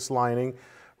take this lining.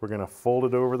 We're going to fold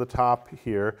it over the top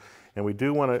here, and we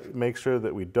do want to make sure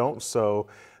that we don't sew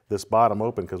this bottom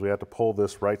open because we have to pull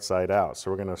this right side out.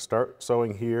 So we're going to start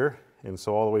sewing here and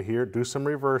sew all the way here. Do some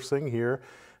reversing here.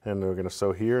 And we're going to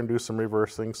sew here and do some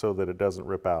reversing so that it doesn't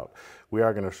rip out. We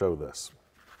are going to show this.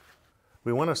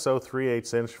 We want to sew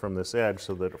 3/8 inch from this edge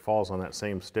so that it falls on that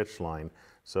same stitch line.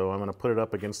 So I'm going to put it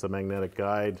up against the magnetic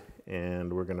guide,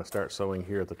 and we're going to start sewing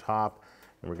here at the top,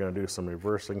 and we're going to do some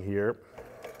reversing here.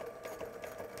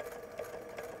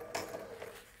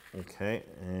 Okay,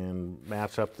 and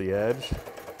match up the edge.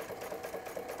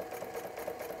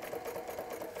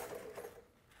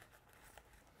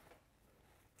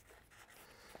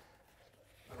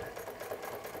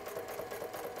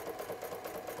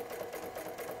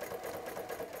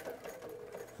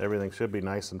 Everything should be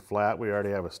nice and flat. We already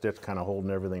have a stitch kind of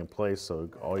holding everything in place, so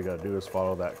all you got to do is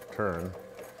follow that turn.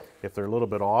 If they're a little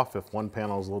bit off, if one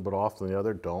panel is a little bit off than the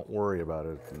other, don't worry about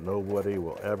it. Nobody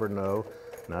will ever know,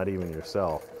 not even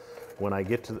yourself. When I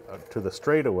get to the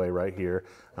straightaway right here,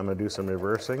 I'm going to do some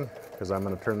reversing because I'm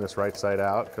going to turn this right side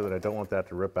out because I don't want that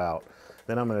to rip out.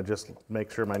 Then I'm going to just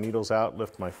make sure my needle's out,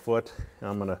 lift my foot, and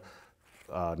I'm going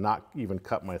to not even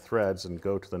cut my threads and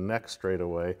go to the next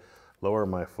straightaway lower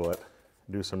my foot,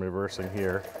 do some reversing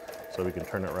here so we can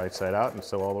turn it right side out and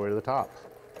sew all the way to the top.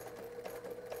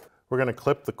 We're going to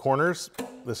clip the corners.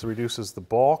 This reduces the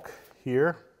bulk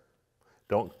here.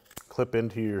 Don't clip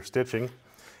into your stitching.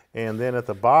 And then at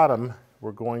the bottom,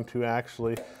 we're going to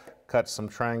actually cut some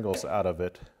triangles out of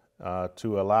it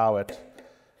to allow it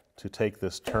to take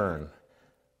this turn.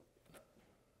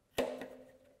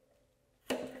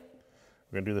 We're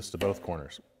going to do this to both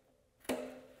corners.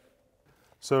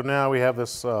 So now we have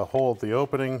this hole at the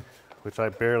opening, which I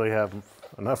barely have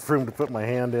enough room to put my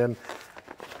hand in,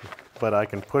 but I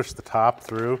can push the top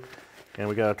through, and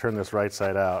we got to turn this right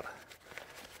side out.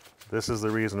 This is the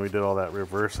reason we did all that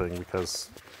reversing, because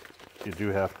you do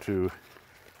have to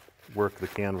work the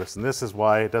canvas. And this is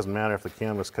why it doesn't matter if the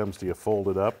canvas comes to you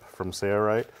folded up from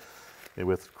Sailrite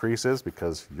with creases,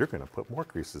 because you're going to put more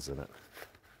creases in it.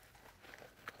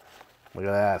 Look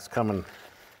at that, it's coming.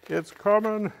 It's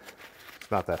coming. It's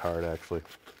not that hard, actually.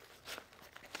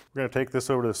 We're going to take this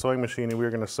over to the sewing machine, and we're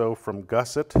going to sew from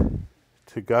gusset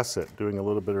to gusset, doing a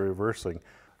little bit of reversing.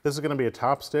 This is going to be a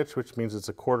top stitch, which means it's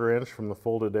a 1/4 inch from the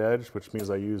folded edge, which means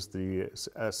I use the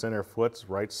center foot's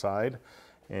right side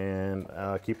and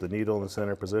keep the needle in the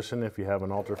center position. If you have an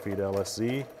Ultrafeed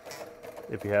LSZ,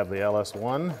 if you have the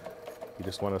LS1, you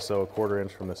just want to sew a 1/4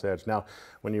 inch from this edge. Now,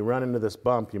 when you run into this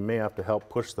bump, you may have to help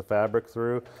push the fabric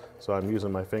through, so I'm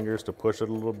using my fingers to push it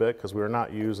a little bit because we're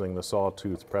not using the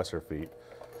sawtooth presser feet.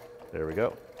 There we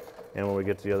go. And when we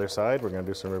get to the other side, we're going to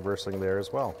do some reversing there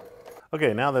as well.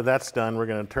 Okay, now that that's done, we're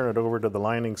going to turn it over to the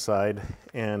lining side,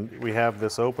 and we have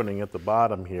this opening at the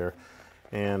bottom here.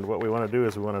 And what we want to do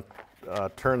is we want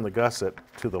to turn the gusset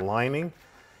to the lining,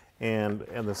 and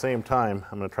at the same time,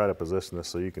 I'm going to try to position this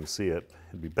so you can see it.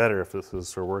 It'd be better if this was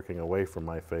sort of working away from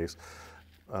my face,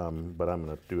 but I'm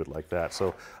going to do it like that.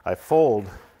 So I fold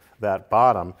that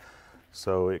bottom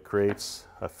so it creates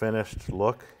a finished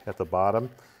look at the bottom.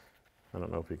 I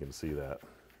don't know if you can see that.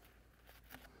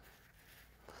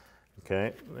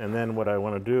 Okay, and then what I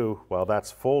want to do while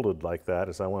that's folded like that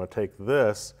is I want to take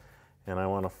this and I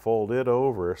want to fold it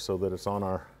over so that it's on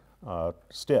our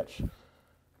stitch.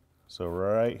 So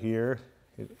right here,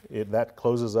 that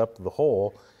closes up the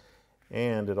hole,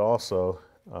 and it also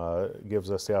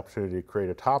gives us the opportunity to create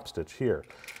a top stitch here.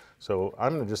 So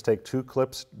I'm going to just take 2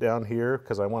 clips down here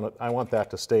because I want that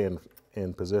to stay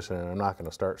in position, and I'm not going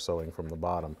to start sewing from the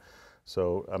bottom.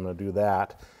 So I'm going to do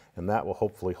that, and that will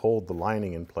hopefully hold the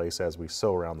lining in place as we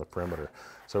sew around the perimeter.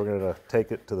 So we're going to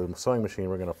take it to the sewing machine.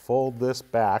 We're going to fold this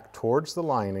back towards the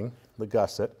lining, the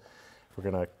gusset. We're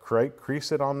going to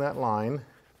crease it on that line.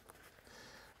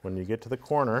 When you get to the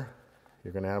corner,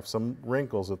 you're going to have some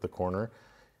wrinkles at the corner,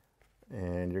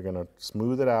 and you're going to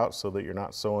smooth it out so that you're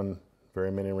not sewing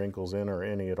very many wrinkles in or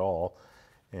any at all,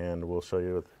 and we'll show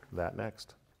you that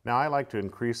next. Now I like to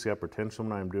increase the upper tension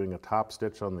when I'm doing a top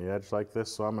stitch on the edge like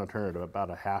this, so I'm going to turn it to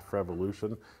about a 1/2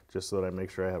 revolution just so that I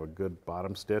make sure I have a good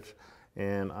bottom stitch.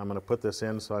 And I'm going to put this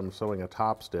in so I'm sewing a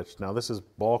top stitch. Now this is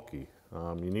bulky.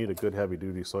 You need a good heavy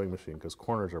duty sewing machine because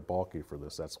corners are bulky for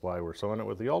this. That's why we're sewing it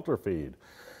with the Ultrafeed.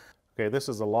 Okay, this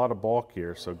is a lot of bulk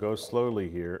here, so go slowly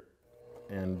here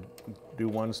and do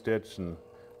 1 stitch and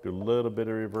do a little bit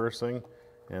of reversing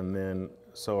and then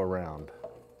sew around.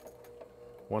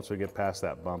 Once we get past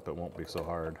that bump, it won't be so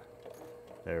hard.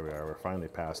 There we are, we're finally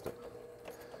past it.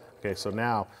 Okay, so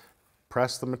now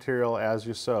press the material as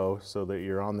you sew so that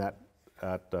you're on that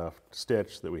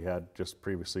stitch that we had just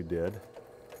previously did.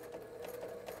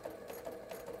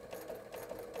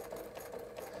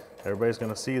 Everybody's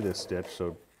going to see this stitch,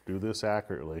 so do this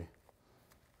accurately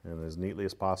and as neatly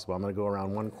as possible. I'm going to go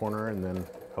around 1 corner and then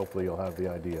hopefully you'll have the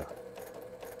idea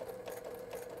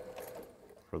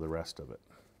for the rest of it.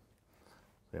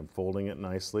 I'm folding it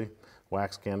nicely.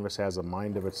 Wax canvas has a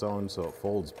mind of its own, so it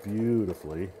folds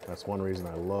beautifully. That's one reason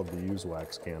I love to use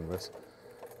wax canvas.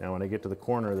 Now when I get to the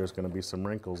corner, there's going to be some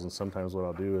wrinkles, and sometimes what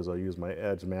I'll do is I'll use my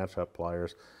edge match-up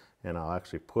pliers, and I'll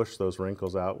actually push those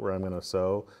wrinkles out where I'm going to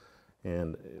sew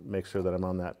and make sure that I'm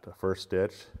on that first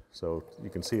stitch. So you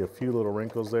can see a few little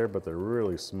wrinkles there, but they're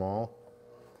really small,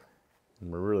 and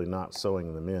we're really not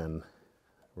sewing them in.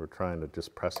 We're trying to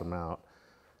just press them out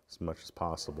as much as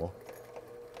possible.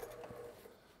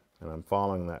 And I'm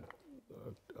following that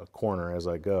corner as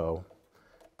I go,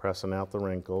 pressing out the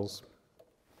wrinkles.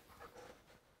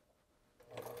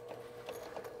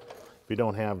 If you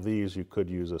don't have these, you could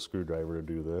use a screwdriver to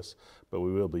do this, but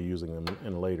we will be using them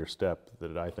in a later step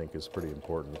that I think is pretty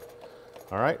important.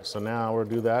 All right, so now we'll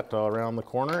do that all around the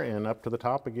corner and up to the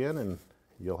top again, and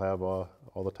you'll have all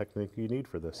the technique you need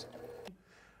for this.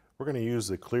 We're going to use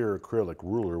the clear acrylic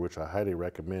ruler, which I highly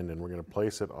recommend, and we're going to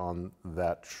place it on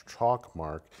that chalk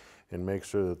mark. and make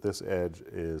sure that this edge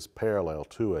is parallel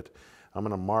to it. I'm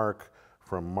going to mark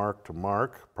from mark to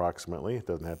mark approximately. It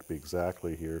doesn't have to be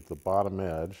exactly here at the bottom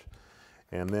edge.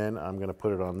 And then I'm going to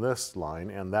put it on this line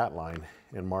and that line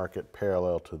and mark it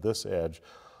parallel to this edge,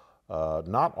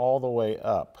 not all the way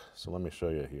up. So let me show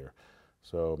you here.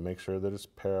 So make sure that it's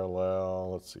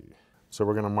parallel. Let's see. So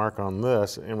we're going to mark on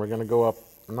this and we're going to go up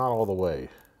not all the way,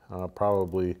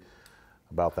 probably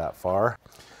about that far.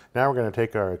 Now we're going to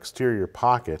take our exterior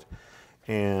pocket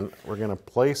and we're going to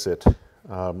place it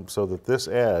so that this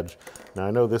edge, now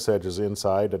I know this edge is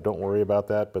inside, don't worry about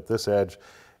that, but this edge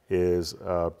is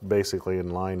basically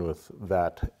in line with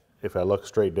that. If I look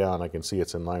straight down, I can see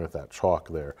it's in line with that chalk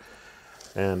there.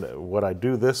 And what I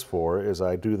do this for is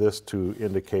I do this to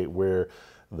indicate where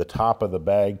the top of the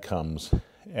bag comes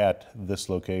at this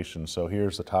location. So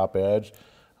here's the top edge.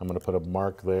 I'm going to put a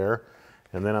mark there,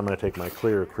 and then I'm going to take my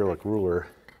clear acrylic ruler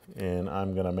and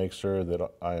I'm going to make sure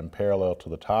that I am parallel to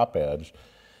the top edge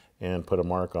and put a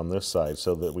mark on this side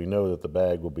so that we know that the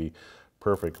bag will be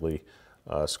perfectly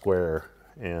square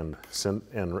and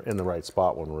in the right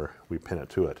spot when we pin it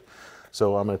to it.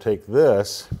 So I'm going to take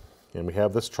this, and we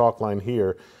have this chalk line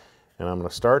here, and I'm going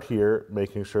to start here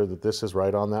making sure that this is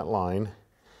right on that line.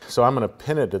 So I'm going to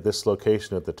pin it at this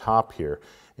location at the top here.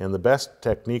 And the best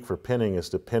technique for pinning is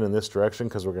to pin in this direction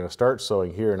because we're going to start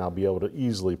sewing here and I'll be able to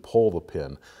easily pull the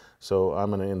pin. So I'm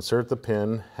going to insert the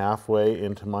pin halfway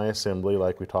into my assembly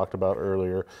like we talked about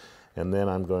earlier, and then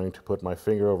I'm going to put my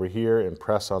finger over here and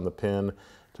press on the pin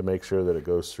to make sure that it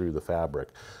goes through the fabric.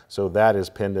 So that is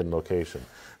pinned in location.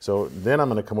 So then I'm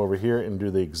going to come over here and do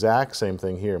the exact same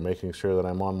thing here, making sure that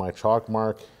I'm on my chalk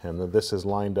mark and that this is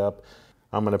lined up.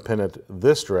 I'm going to pin it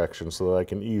this direction so that I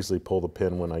can easily pull the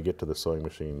pin when I get to the sewing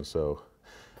machine. So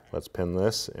let's pin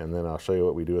this, and then I'll show you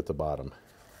what we do at the bottom.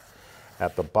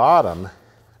 At the bottom,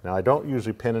 now I don't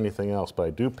usually pin anything else, but I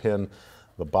do pin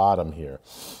the bottom here.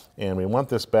 And we want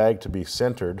this bag to be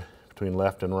centered between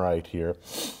left and right here.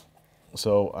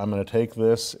 So I'm going to take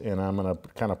this and I'm going to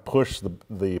kind of push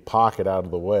the pocket out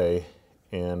of the way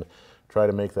and try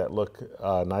to make that look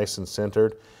nice and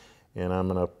centered. And I'm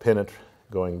going to pin it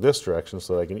going this direction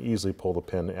so that I can easily pull the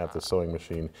pin at the sewing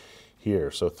machine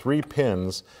here. So 3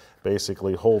 pins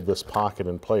basically hold this pocket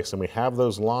in place, and we have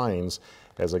those lines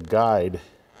as a guide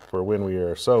for when we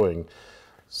are sewing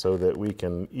so that we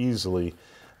can easily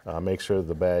make sure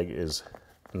the bag is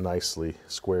nicely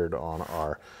squared on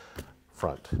our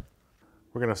front.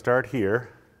 We're going to start here,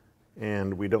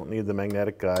 and we don't need the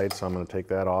magnetic guide, so I'm going to take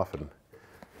that off and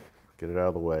get it out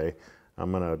of the way.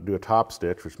 I'm going to do a top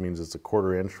stitch, which means it's a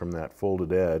 1/4 inch from that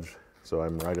folded edge, so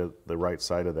I'm right at the right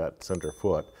side of that center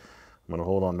foot. I'm going to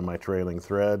hold on to my trailing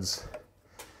threads,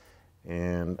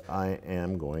 and I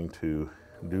am going to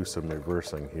do some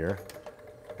reversing here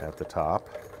at the top.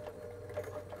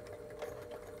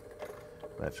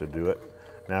 That should do it.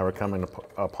 Now we're coming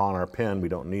upon our pin. We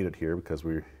don't need it here because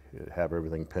we have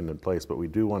everything pinned in place, but we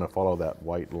do want to follow that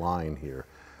white line here.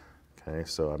 Okay,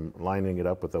 so I'm lining it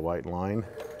up with the white line.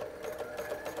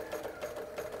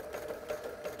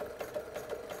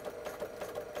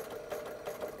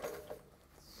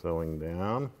 Sewing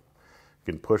down.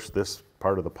 You can push this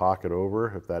part of the pocket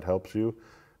over if that helps you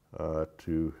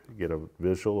to get a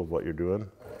visual of what you're doing.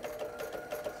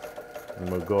 And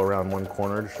we'll go around one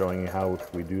corner showing you how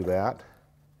we do that,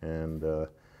 and then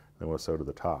we'll sew to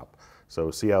the top. So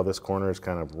see how this corner is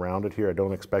kind of rounded here? I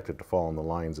don't expect it to fall on the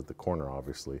lines at the corner,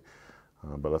 obviously,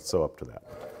 but let's sew up to that.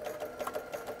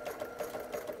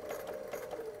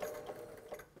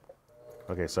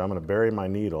 Okay, so I'm going to bury my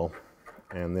needle,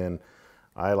 and then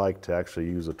I like to actually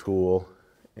use a tool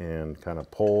and kind of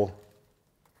pull.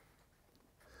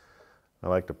 I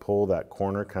like to pull that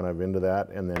corner kind of into that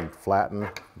and then flatten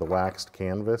the waxed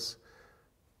canvas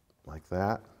like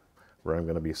that where I'm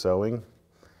going to be sewing.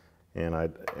 And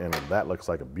that looks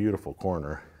like a beautiful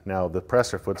corner. Now the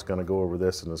presser foot's going to go over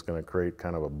this and it's going to create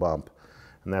kind of a bump,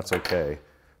 and that's okay.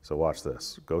 So watch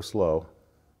this. Go slow.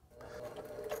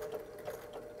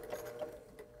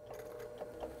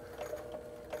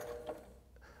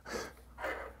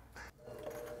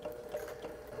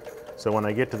 So when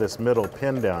I get to this middle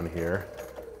pin down here,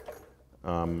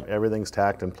 everything's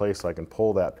tacked in place so I can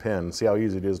pull that pin. See how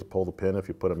easy it is to pull the pin if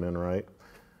you put them in right?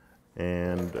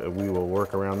 And we will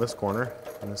work around this corner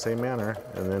in the same manner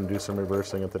and then do some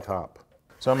reversing at the top.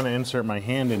 So I'm going to insert my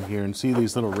hand in here and see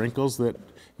these little wrinkles that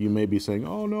you may be saying,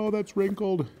 oh no, that's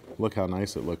wrinkled. Look how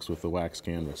nice it looks with the wax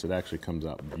canvas. It actually comes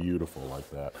out beautiful like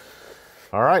that.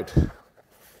 All right,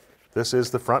 this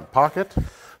is the front pocket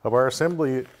of our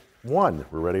assembly 1.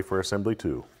 We're ready for assembly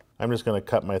 2. I'm just going to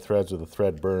cut my threads with a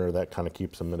thread burner. That kind of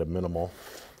keeps them at a minimal.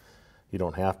 You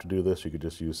don't have to do this, you could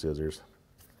just use scissors.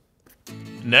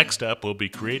 Next up, we'll be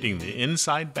creating the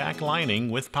inside back lining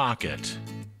with pocket.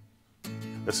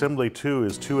 Assembly 2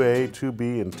 is 2A,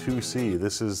 2B, and 2C.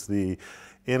 This is the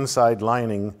inside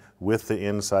lining with the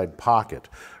inside pocket.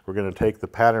 We're going to take the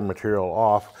pattern material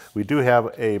off. We do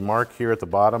have a mark here at the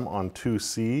bottom on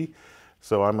 2C,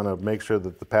 so I'm going to make sure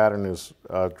that the pattern is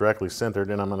directly centered,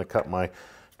 and I'm going to cut my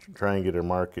triangular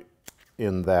mark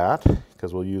in that,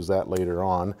 because we'll use that later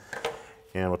on,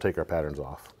 and we'll take our patterns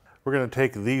off. We're going to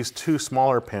take these two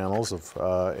smaller panels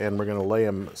and we're going to lay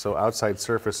them so outside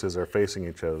surfaces are facing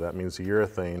each other. That means the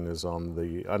urethane is on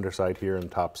the underside here and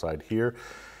top side here.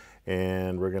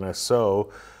 And we're going to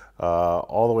sew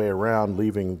all the way around,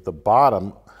 leaving the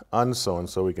bottom unsewn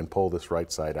so we can pull this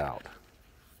right side out.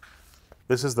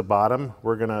 This is the bottom.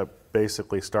 We're going to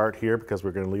basically start here because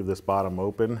we're going to leave this bottom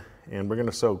open, and we're going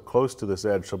to sew close to this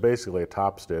edge, so basically a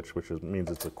top stitch, which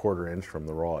means it's 1/4 inch from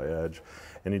the raw edge.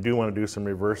 And you do want to do some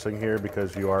reversing here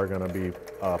because you are going to be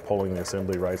pulling the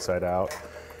assembly right side out.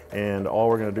 And all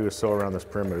we're going to do is sew around this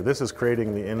perimeter. This is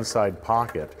creating the inside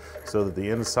pocket so that the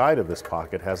inside of this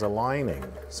pocket has a lining,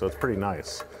 so it's pretty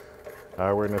nice.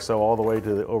 We're going to sew all the way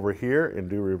to over here and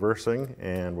do reversing,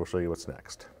 and we'll show you what's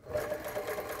next.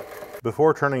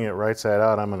 Before turning it right side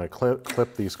out, I'm going to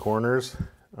clip these corners.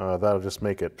 That'll just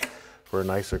make it for a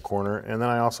nicer corner. And then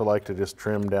I also like to just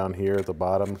trim down here at the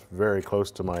bottom, very close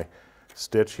to my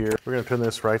stitch here. We're going to turn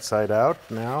this right side out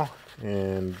now,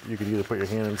 and you can either put your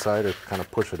hand inside or kind of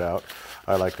push it out.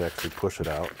 I like to actually push it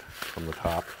out from the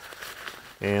top.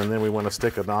 And then we want to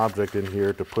stick an object in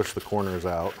here to push the corners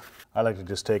out. I like to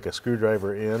just take a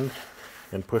screwdriver in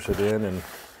and push it in and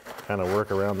kind of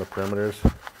work around the perimeters.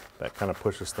 That kind of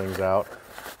pushes things out.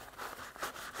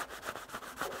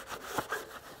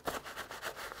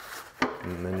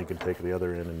 And then you can take the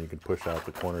other end and you can push out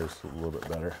the corners a little bit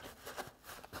better.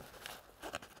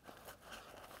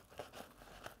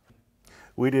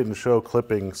 We didn't show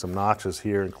clipping some notches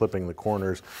here and clipping the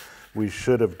corners. We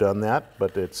should have done that,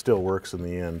 but it still works in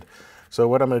the end. So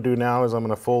what I'm going to do now is I'm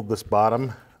going to fold this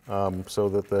bottom so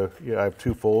that I have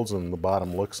two folds and the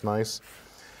bottom looks nice.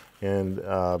 And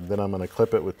then I'm going to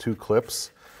clip it with two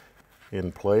clips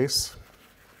in place.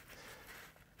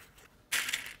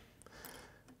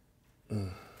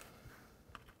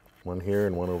 One here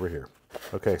and one over here.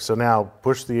 Okay, so now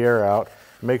push the air out.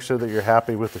 Make sure that you're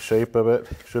happy with the shape of it.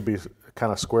 It should be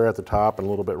kind of square at the top and a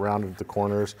little bit rounded at the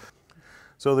corners.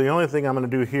 So the only thing I'm going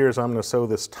to do here is I'm going to sew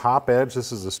this top edge.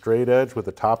 This is a straight edge with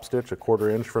a top stitch 1/4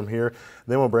 inch from here.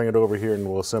 Then we'll bring it over here and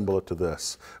we'll assemble it to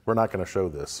this. We're not going to show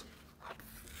this.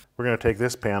 We're going to take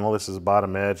this panel, this is the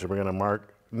bottom edge, and we're going to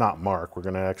we're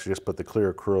going to actually just put the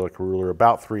clear acrylic ruler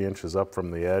about 3 inches up from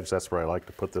the edge. That's where I like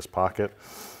to put this pocket.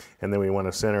 And then we want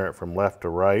to center it from left to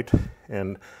right.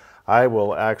 And I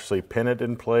will actually pin it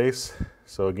in place.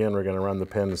 So again, we're going to run the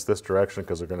pins this direction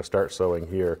because we're going to start sewing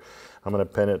here. I'm going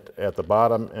to pin it at the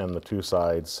bottom and the two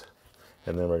sides,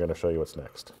 and then we're going to show you what's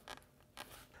next.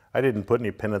 I didn't put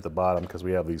any pin at the bottom because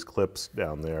we have these clips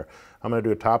down there. I'm going to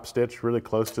do a top stitch really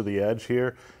close to the edge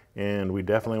here, and we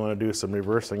definitely want to do some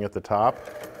reversing at the top,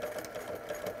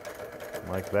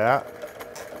 like that.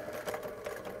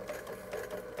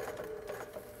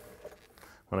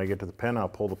 When I get to the pin, I'll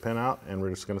pull the pin out, and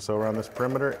we're just going to sew around this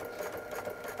perimeter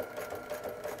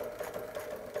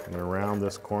and around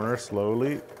this corner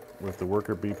slowly with the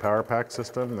Worker Bee Power Pack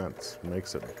system. That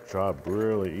makes the job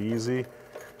really easy.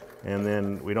 And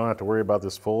then we don't have to worry about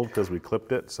this fold because we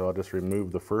clipped it, so I'll just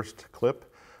remove the first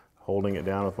clip, holding it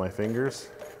down with my fingers.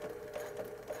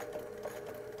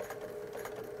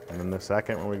 And then the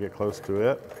second when we get close to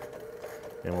it.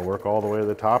 And we'll work all the way to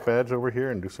the top edge over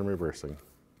here and do some reversing.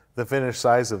 The finished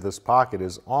size of this pocket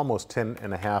is almost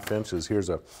 10.5 inches. Here's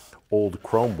an old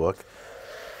Chromebook,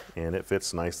 and it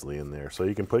fits nicely in there. So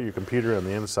you can put your computer on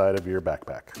the inside of your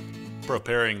backpack.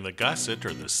 Preparing the gusset,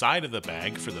 or the side of the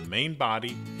bag, for the main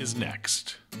body is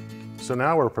next. So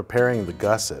now we're preparing the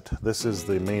gusset. This is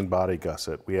the main body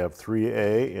gusset. We have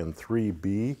 3A and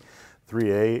 3B.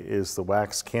 3A is the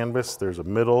wax canvas. There's a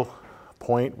middle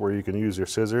point where you can use your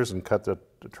scissors and cut the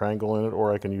triangle in it,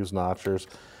 or I can use notchers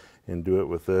and do it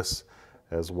with this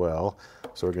as well.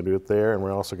 So we're going to do it there, and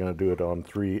we're also going to do it on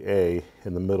 3A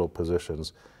in the middle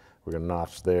positions. We're going to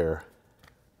notch there,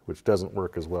 which doesn't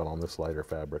work as well on this lighter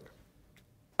fabric.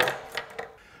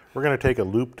 We're going to take a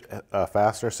looped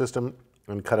fastener system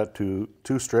and cut it to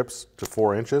 2 strips to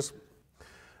 4 inches.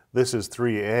 This is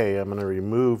 3A. I'm going to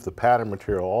remove the pattern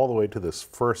material all the way to this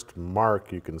first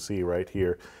mark you can see right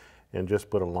here and just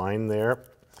put a line there.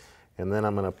 And then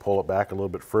I'm going to pull it back a little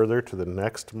bit further to the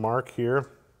next mark here,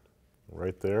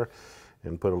 right there,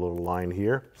 and put a little line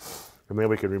here. And then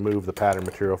we can remove the pattern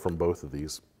material from both of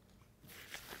these.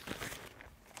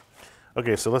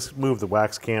 Okay, so let's move the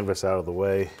wax canvas out of the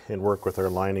way and work with our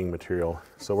lining material.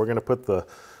 So we're going to put the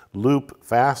loop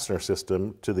fastener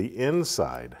system to the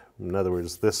inside, in other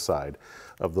words this side,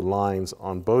 of the lines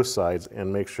on both sides,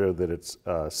 and make sure that it's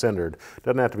centered.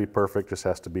 Doesn't have to be perfect, just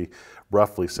has to be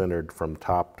roughly centered from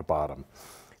top to bottom.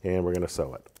 And we're going to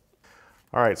sew it.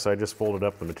 All right, so I just folded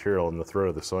up the material in the throat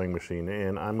of the sewing machine,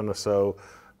 and I'm going to sew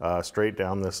straight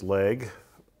down this leg,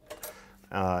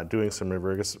 doing some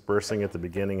reversing at the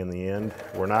beginning and the end.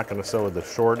 We're not going to sew at the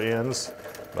short ends,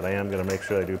 but I am going to make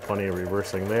sure I do plenty of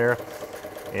reversing there.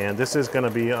 And this is going to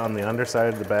be on the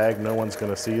underside of the bag. No one's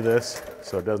going to see this,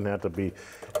 so it doesn't have to be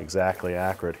exactly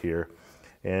accurate here.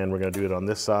 And we're going to do it on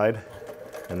this side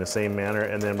in the same manner,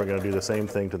 and then we're going to do the same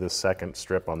thing to this second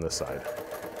strip on this side.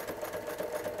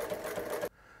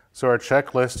 So our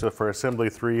checklist for assembly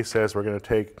 3 says we're going to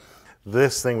take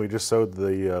this thing we just sewed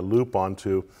the loop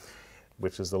onto,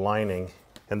 which is the lining,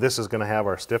 and this is going to have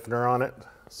our stiffener on it,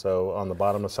 so on the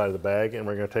bottom side of the bag, and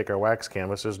we're going to take our wax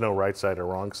canvas, there's no right side or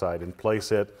wrong side, and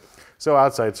place it so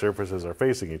outside surfaces are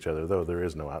facing each other, though there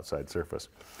is no outside surface.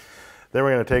 Then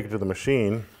we're going to take it to the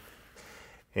machine,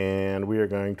 and we are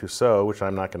going to sew, which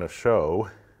I'm not going to show.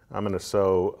 I'm going to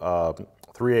sew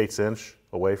 3/8 inch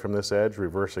away from this edge,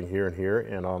 reversing here and here,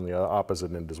 and on the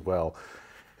opposite end as well,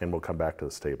 and we'll come back to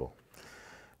this table.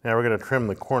 Now we're going to trim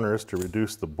the corners to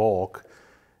reduce the bulk,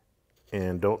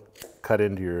 and don't cut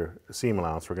into your seam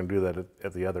allowance. We're going to do that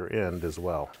at the other end as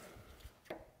well.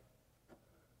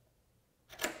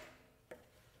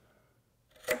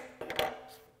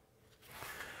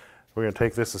 We're going to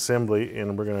take this assembly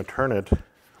and we're going to turn it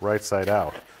right side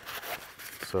out.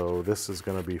 So this is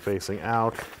going to be facing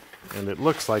out, and it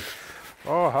looks like,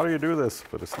 oh, how do you do this?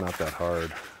 But it's not that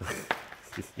hard.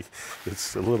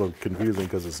 It's a little confusing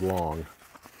because it's long.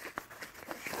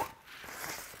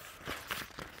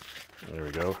 There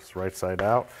we go, it's right side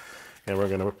out. And we're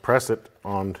going to press it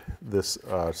on this,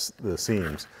 the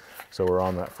seams. So we're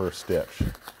on that first stitch.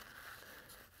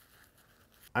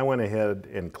 I went ahead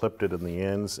and clipped it in the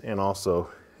ends and also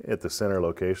at the center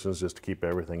locations just to keep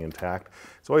everything intact.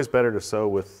 It's always better to sew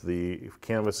with the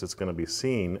canvas that's going to be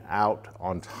seen out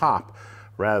on top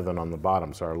rather than on the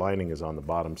bottom. So our lining is on the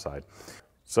bottom side.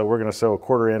 So we're going to sew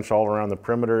 1/4 inch all around the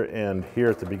perimeter, and here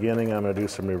at the beginning I'm going to do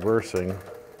some reversing.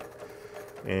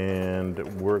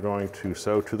 And we're going to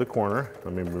sew to the corner.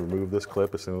 Let me remove this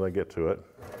clip as soon as I get to it.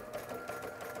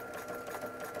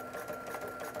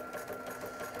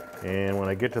 And when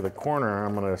I get to the corner,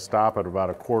 I'm going to stop at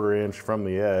about 1/4 inch from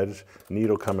the edge,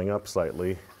 needle coming up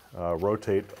slightly,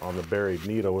 rotate on the buried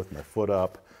needle with my foot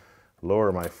up,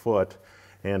 lower my foot,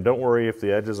 and don't worry if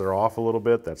the edges are off a little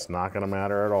bit, that's not going to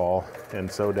matter at all,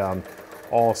 and sew down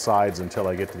all sides until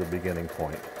I get to the beginning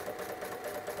point.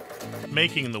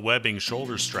 Making the webbing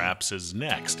shoulder straps is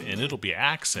next, and it'll be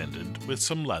accented with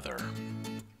some leather.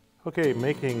 Okay,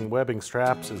 making webbing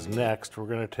straps is next. We're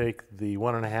going to take the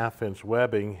 1.5 inch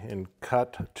webbing and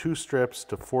cut 2 strips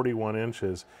to 41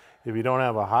 inches. If you don't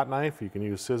have a hot knife, you can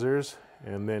use scissors,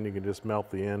 and then you can just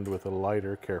melt the end with a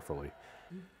lighter carefully.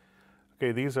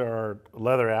 Okay, these are our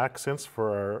leather accents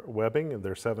for our webbing, and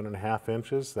they're 7.5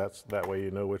 inches. That way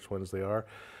you know which ones they are.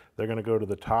 They're going to go to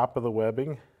the top of the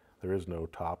webbing. There is no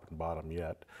top and bottom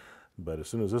yet, but as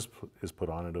soon as this is put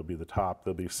on, it'll be the top.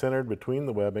 They'll be centered between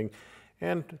the webbing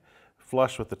and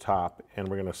flush with the top, and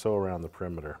we're going to sew around the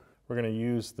perimeter. We're going to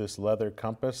use this leather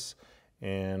compass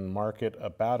and mark it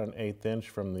about 1/8 inch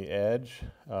from the edge,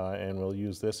 and we'll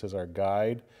use this as our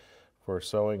guide for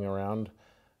sewing around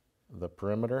the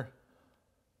perimeter.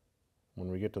 When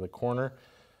we get to the corner,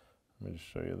 let me just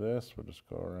show you this. We'll just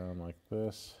go around like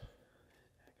this.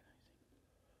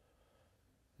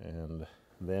 And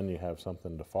then you have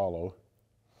something to follow,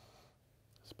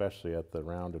 especially at the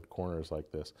rounded corners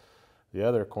like this. The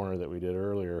other corner that we did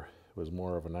earlier was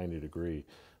more of a 90-degree.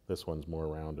 This one's more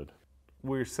rounded.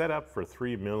 We're set up for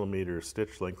 3mm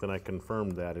stitch length, and I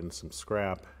confirmed that in some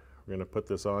scrap. We're going to put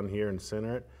this on here and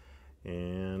center it,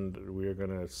 and we're going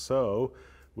to sew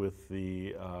with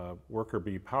the worker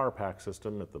bee power pack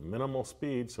system at the minimal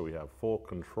speed so we have full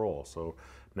control. So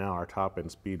now our top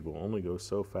end speed will only go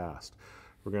so fast.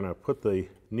 We're going to put the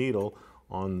needle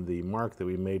on the mark that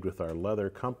we made with our leather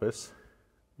compass.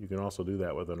 You can also do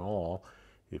that with an awl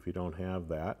if you don't have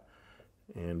that,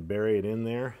 and bury it in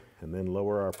there, and then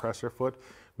lower our presser foot.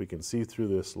 We can see through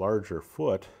this larger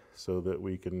foot so that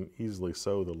we can easily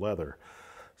sew the leather.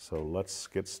 So let's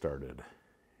get started.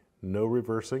 No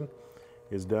reversing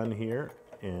is done here,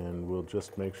 and we'll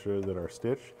just make sure that our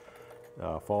stitch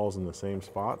falls in the same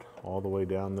spot all the way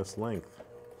down this length.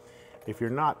 If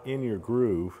you're not in your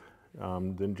groove,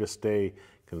 then just stay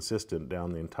consistent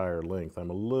down the entire length. I'm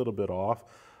a little bit off,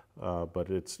 but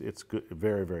it's good,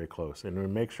 very, very close.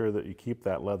 And make sure that you keep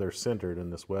that leather centered in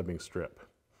this webbing strip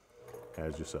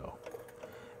as you sew.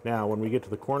 Now, when we get to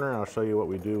the corner, I'll show you what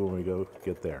we do when we go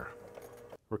get there.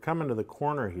 We're coming to the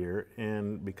corner here,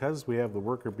 and because we have the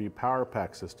worker bee power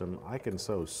pack system, I can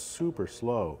sew super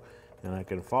slow, and I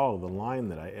can follow the line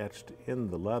that I etched in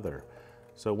the leather.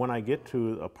 So when I get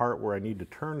to a part where I need to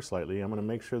turn slightly, I'm going to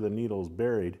make sure the needle is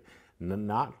buried,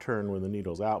 not turn when the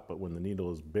needle's out, but when the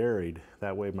needle is buried.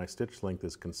 That way my stitch length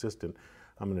is consistent.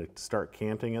 I'm going to start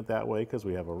canting it that way because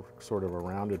we have a sort of a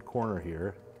rounded corner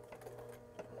here.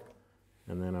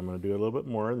 And then I'm going to do a little bit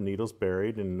more. The needle's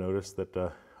buried, and notice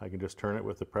that I can just turn it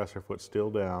with the presser foot still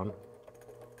down.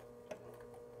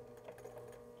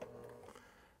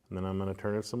 And then I'm going to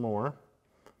turn it some more.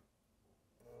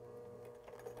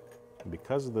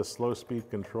 Because of the slow speed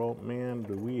control, man,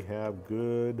 do we have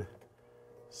good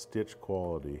stitch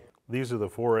quality. These are the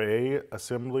 4A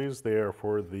assemblies. They are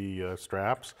for the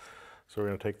straps. So we're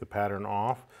going to take the pattern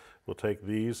off. We'll take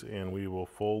these and we will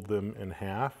fold them in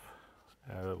half,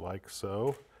 like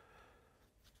so.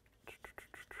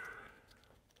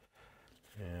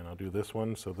 And I'll do this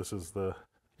one. So this is the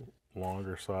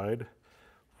longer side.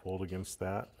 Fold against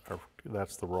that. Or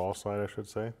that's the raw side, I should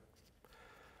say.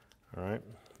 All right.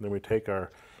 Then we take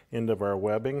our end of our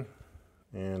webbing,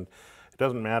 and it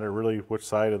doesn't matter really which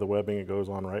side of the webbing it goes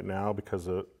on right now, because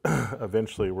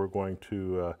eventually we're going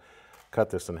to cut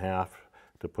this in half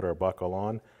to put our buckle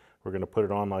on. We're going to put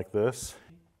it on like this.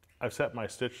 I've set my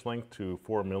stitch length to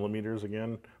 4 millimeters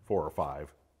again, 4 or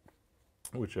 5,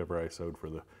 whichever I sewed for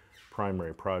the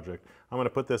primary project. I'm going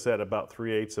to put this at about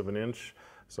 3/8 of an inch.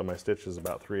 So my stitch is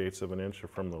about 3/8 of an inch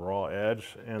from the raw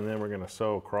edge, and then we're going to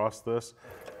sew across this.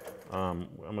 I'm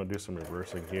going to do some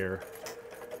reversing here.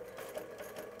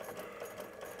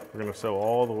 We're going to sew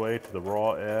all the way to the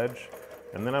raw edge,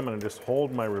 and then I'm going to just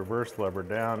hold my reverse lever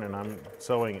down, and I'm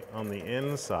sewing on the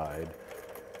inside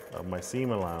of my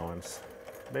seam allowance,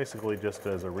 basically just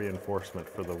as a reinforcement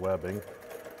for the webbing.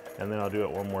 And then I'll do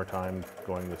it one more time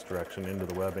going this direction into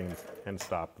the webbing and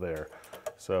stop there.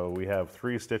 So we have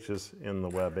 3 stitches in the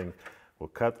webbing. We'll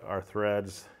cut our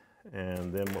threads,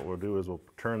 and then what we'll do is we'll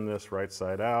turn this right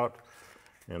side out,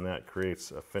 and that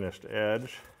creates a finished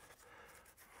edge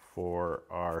for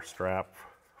our strap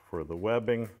for the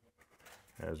webbing.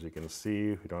 As you can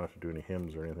see, we don't have to do any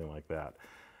hems or anything like that.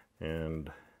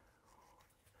 And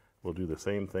we'll do the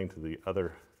same thing to the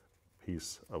other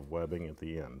piece of webbing at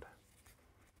the end.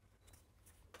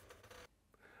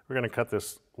 We're going to cut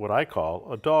this, what I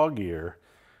call a dog ear,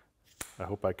 I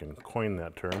hope I can coin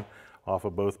that term, off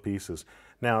of both pieces.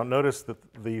 Now notice that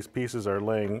these pieces are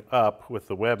laying up with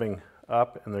the webbing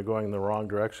up, and they're going in the wrong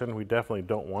direction. We definitely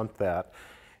don't want that,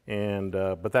 and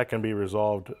but that can be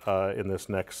resolved in this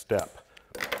next step.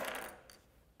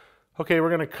 Okay, we're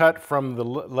going to cut from the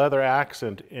leather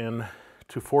accent in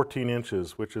to 14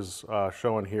 inches, which is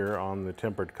shown here on the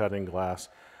tempered cutting glass.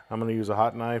 I'm going to use a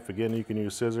hot knife. Again, you can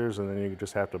use scissors, and then you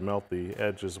just have to melt the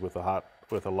edges with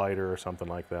a lighter or something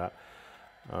like that.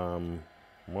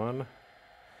 1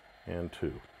 and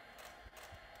 2.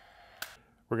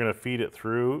 We're going to feed it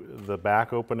through the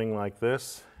back opening like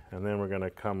this, and then we're going to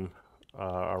come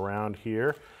around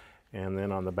here, and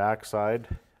then on the back side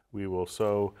we will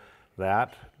sew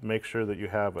that. Make sure that you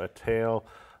have a tail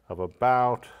of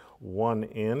about 1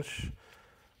 inch.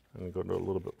 I'm going to go a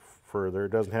little bit further.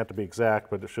 It doesn't have to be exact,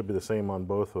 but it should be the same on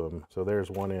both of them. So there's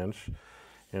 1 inch,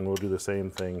 and we'll do the same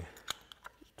thing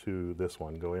to this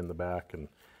one. Go in the back and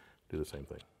do the same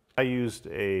thing. I used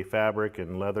a fabric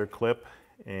and leather clip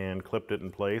and clipped it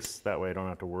in place. That way I don't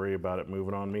have to worry about it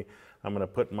moving on me. I'm going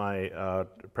to put my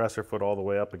presser foot all the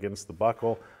way up against the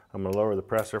buckle. I'm going to lower the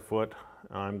presser foot.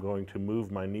 I'm going to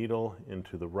move my needle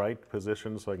into the right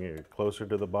position so I can get closer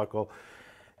to the buckle.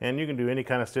 And you can do any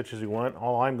kind of stitches you want.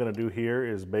 All I'm going to do here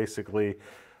is basically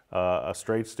a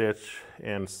straight stitch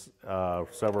and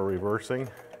several reversing.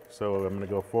 So I'm going to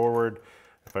go forward.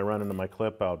 If I run into my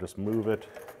clip, I'll just move it.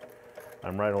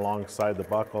 I'm right alongside the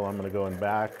buckle. I'm going to go in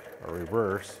back or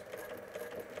reverse,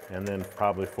 and then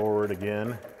probably forward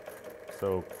again.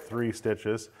 So 3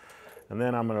 stitches. And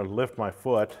then I'm going to lift my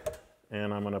foot,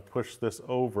 and I'm going to push this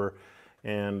over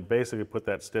and basically put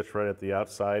that stitch right at the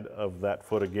outside of that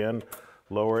foot again,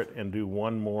 lower it, and do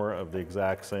 1 more of the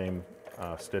exact same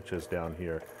stitches down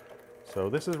here. So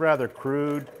this is rather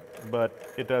crude,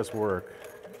 but it does work,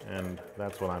 and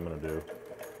that's what I'm going to do.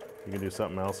 You can do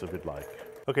something else if you'd like.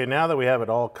 Okay, now that we have it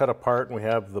all cut apart and we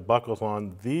have the buckles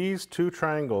on, these 2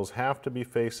 triangles have to be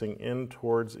facing in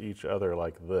towards each other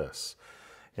like this.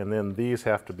 And then these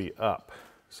have to be up.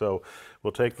 So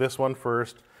we'll take this one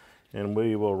first and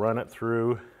we will run it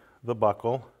through the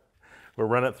buckle. We'll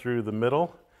run it through the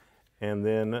middle and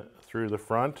then through the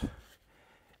front,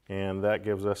 and that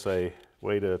gives us a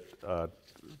way to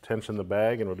tension the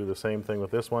bag, and we'll do the same thing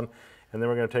with this one. And then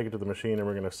we're going to take it to the machine and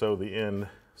we're going to sew the end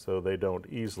so they don't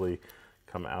easily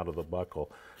come out of the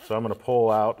buckle. So I'm going to pull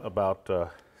out about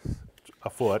a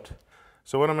foot.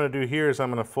 So what I'm going to do here is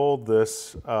I'm going to fold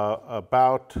this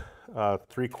about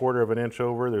 3/4 of an inch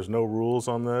over. There's no rules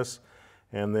on this.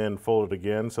 And then fold it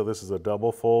again. So this is a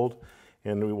double fold.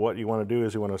 And what you want to do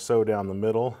is you want to sew down the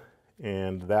middle,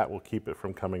 and that will keep it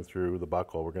from coming through the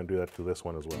buckle. We're going to do that to this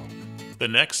one as well. The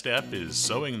next step is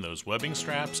sewing those webbing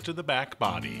straps to the back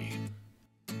body.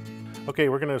 Okay,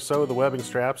 we're going to sew the webbing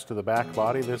straps to the back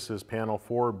body. This is panel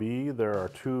 4B. There are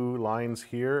 2 lines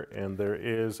here, and there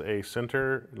is a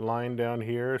center line down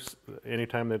here.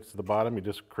 Anytime that's at the bottom, you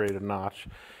just create a notch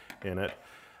in it.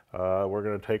 We're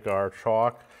going to take our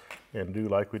chalk and do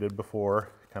like we did before,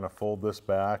 kind of fold this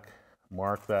back,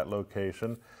 mark that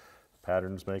location.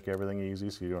 Patterns make everything easy,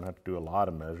 so you don't have to do a lot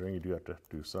of measuring. You do have to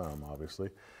do some, obviously.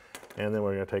 And then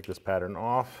we're going to take this pattern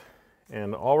off,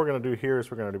 and all we're going to do here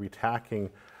is we're going to be tacking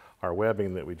our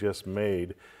webbing that we just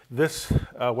made. This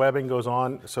webbing goes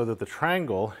on so that the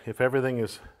triangle, if everything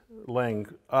is laying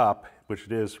up, which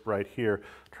it is right here,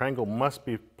 triangle must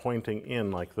be pointing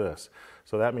in like this.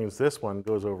 So that means this one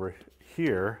goes over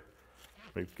here.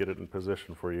 Let me get it in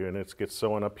position for you, and it gets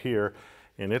sewn up here,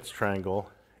 and its triangle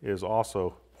is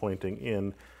also pointing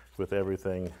in with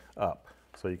everything up.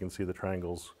 So you can see the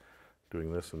triangles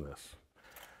doing this and this.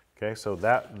 Okay, so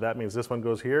that means this one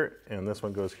goes here and this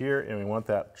one goes here, and we want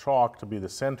that chalk to be the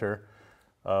center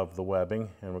of the webbing,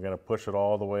 and we're going to push it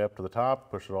all the way up to the top,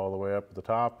 push it all the way up to the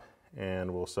top,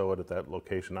 and we'll sew it at that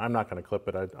location. I'm not going to clip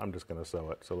it, I'm just going to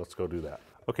sew it, so let's go do that.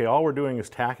 Okay, all we're doing is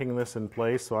tacking this in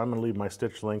place, so I'm going to leave my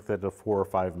stitch length at a 4 or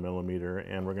 5 millimeter,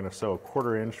 and we're going to sew a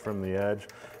 1/4 inch from the edge.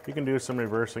 You can do some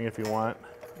reversing if you want.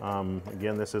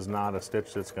 Again, this is not a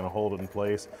stitch that's going to hold it in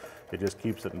place. It just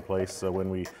keeps it in place, so when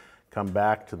we come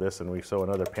back to this and we sew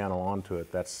another panel onto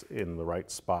it, that's in the right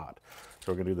spot.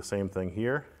 So we're going to do the same thing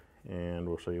here, and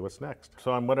we'll show you what's next.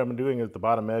 So what I'm doing is the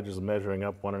bottom edge is measuring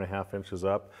up 1.5 inches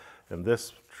up, and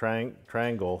this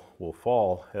triangle will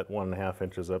fall at 1.5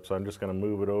 inches up, so I'm just going to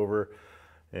move it over,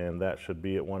 and that should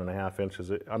be at 1.5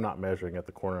 inches. I'm not measuring at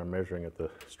the corner, I'm measuring at the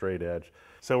straight edge.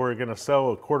 So we're going to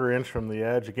sew a 1/4 inch from the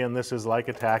edge. Again, this is like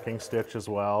a tacking stitch as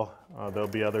well. There'll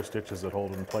be other stitches that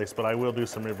hold it in place, but I will do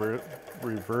some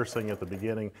reversing at the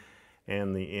beginning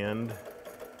and the end.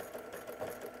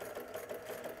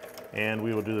 And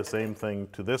we will do the same thing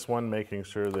to this one, making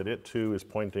sure that it too is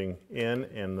pointing in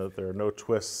and that there are no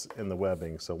twists in the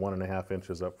webbing, so 1.5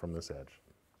 inches up from this edge.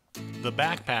 The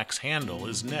backpack's handle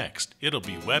is next. It'll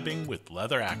be webbing with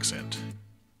leather accent.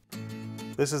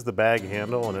 This is the bag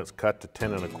handle, and it's cut to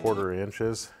 10.25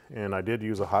 inches, and I did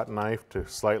use a hot knife to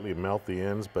slightly melt the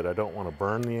ends, but I don't want to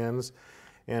burn the ends.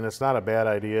 And it's not a bad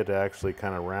idea to actually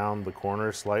kind of round the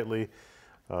corners slightly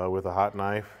with a hot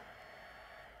knife.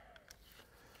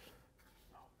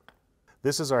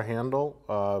 This is our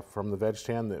handle from the veg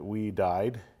tan that we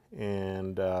dyed,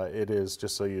 and it is,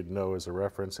 just so you know as a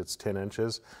reference, it's 10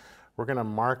 inches. We're going to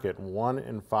mark it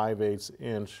 1 5/8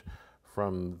 inch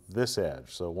from this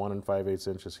edge. So 1 5/8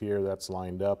 inches here, that's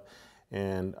lined up.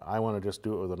 And I want to just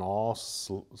do it with an awl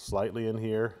slightly in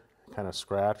here, kind of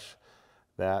scratch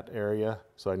that area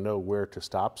so I know where to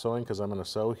stop sewing, because I'm going to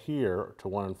sew here to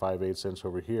 1 5/8 inch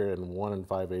over here and 1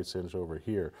 5/8 inch over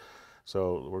here.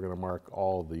 So we're going to mark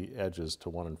all the edges to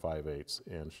 1 5/8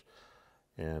 inch,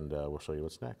 and we'll show you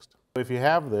what's next. If you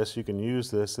have this, you can use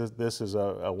this. This is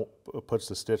puts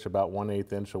the stitch about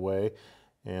 1/8 inch away,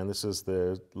 and this is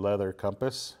the leather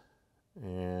compass,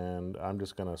 and I'm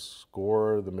just going to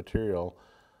score the material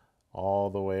all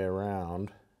the way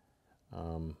around.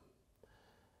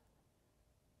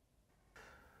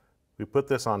 We put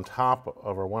this on top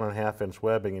of our 1.5 inch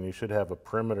webbing, and you should have a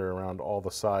perimeter around all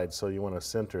the sides, so you want to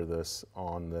center this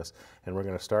on this. And we're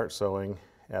going to start sewing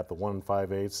at the 1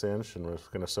 5/8 inch, and we're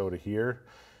going to sew to here,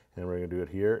 and we're going to do it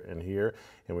here, and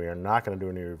we are not going to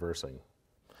do any reversing.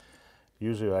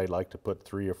 Usually I like to put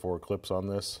 3 or 4 clips on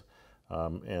this,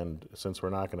 and since we're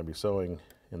not going to be sewing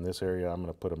in this area, I'm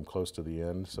going to put them close to the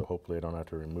end, so hopefully I don't have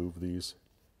to remove these.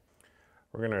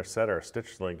 We're going to set our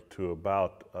stitch length to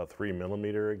about 3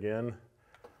 millimeter again,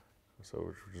 so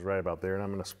which is right about there, and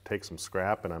I'm going to take some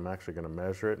scrap and I'm actually going to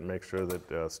measure it and make sure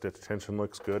that stitch tension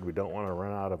looks good. We don't want to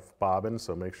run out of bobbin,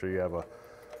 so make sure you have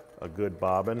a good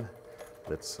bobbin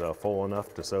that's full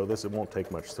enough to sew this. It won't take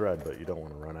much thread, but you don't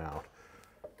want to run out.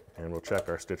 And we'll check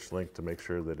our stitch length to make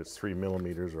sure that it's 3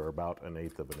 millimeters or about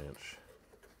 1/8 of an inch.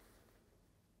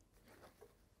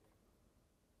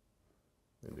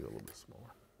 Maybe a little bit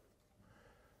smaller.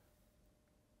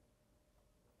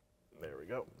 There we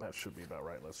go. That should be about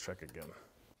right. Let's check again.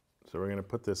 So we're going to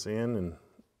put this in, and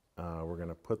we're going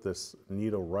to put this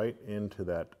needle right into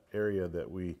that area that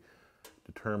we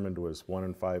determined was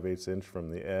 1 5/8 inch from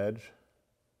the edge,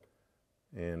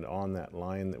 and on that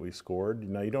line that we scored.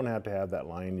 Now you don't have to have that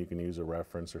line. You can use a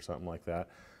reference or something like that.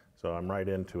 So I'm right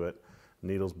into it.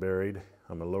 Needle's buried.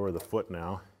 I'm going to lower the foot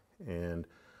now, and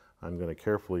I'm going to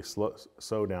carefully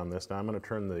sew down this. Now I'm going to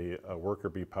turn the Worker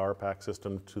Bee Power Pack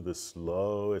system to the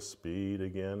slowest speed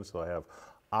again, so I have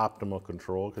optimal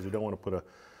control, because you don't want to put an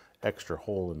extra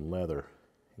hole in leather.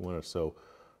 You want to sew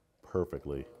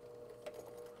perfectly.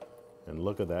 And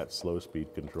look at that slow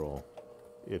speed control.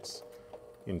 It's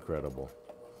incredible.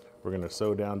 We're going to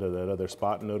sew down to that other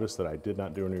spot. Notice that I did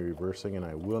not do any reversing, and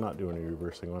I will not do any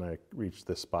reversing when I reach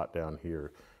this spot down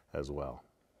here as well.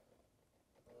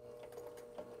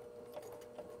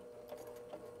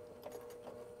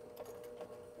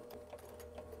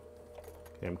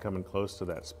 Okay, I'm coming close to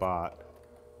that spot.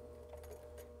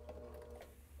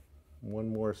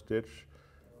 One more stitch,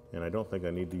 and I don't think I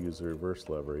need to use the reverse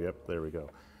lever. Yep, there we go.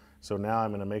 So now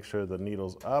I'm going to make sure the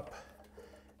needle's up,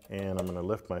 and I'm going to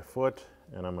lift my foot,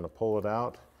 and I'm going to pull it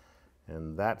out,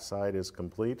 and that side is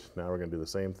complete. Now we're going to do the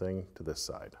same thing to this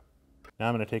side. Now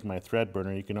I'm going to take my thread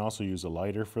burner. You can also use a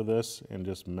lighter for this and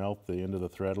just melt the end of the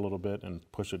thread a little bit and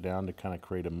push it down to kind of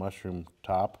create a mushroom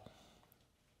top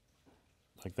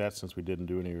like that, since we didn't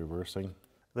do any reversing.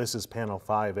 This is panel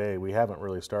 5A. We haven't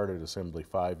really started assembly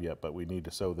 5 yet, but we need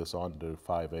to sew this onto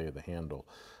 5A, the handle.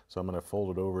 So I'm going to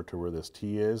fold it over to where this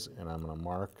T is, and I'm going to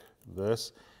mark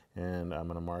this, and I'm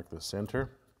going to mark the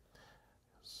center.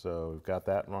 So we've got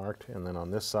that marked, and then on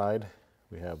this side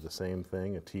we have the same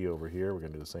thing, a T over here. We're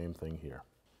going to do the same thing here.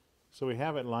 So we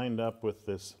have it lined up with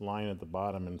this line at the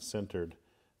bottom and centered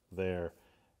there,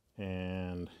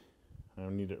 and I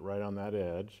need it right on that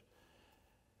edge.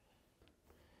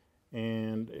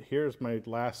 And here's my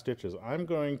last stitches. I'm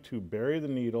going to bury the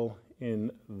needle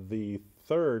in the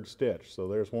 3rd stitch. So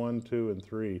there's 1, 2, and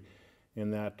 3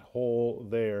 in that hole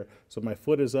there. So my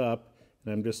foot is up,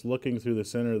 and I'm just looking through the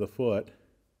center of the foot,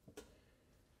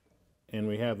 and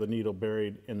we have the needle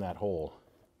buried in that hole.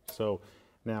 So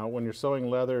now when you're sewing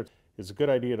leather, it's a good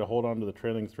idea to hold on to the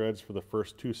trailing threads for the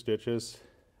first 2 stitches,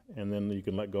 and then you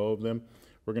can let go of them.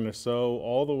 We're going to sew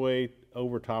all the way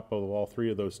over top of all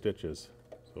 3 of those stitches.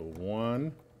 So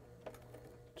 1,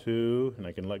 2, and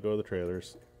I can let go of the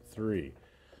trailers, 3.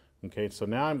 Okay, so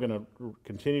now I'm going to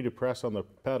continue to press on the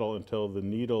pedal until the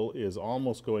needle is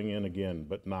almost going in again,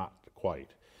 but not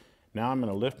quite. Now I'm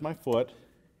going to lift my foot,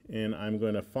 and I'm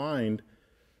going to find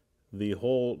the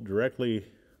hole directly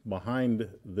behind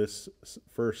this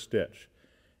first stitch,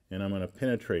 and I'm going to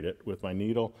penetrate it with my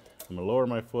needle. I'm going to lower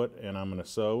my foot, and I'm going to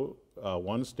sew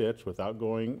 1 stitch without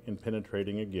going and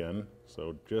penetrating again,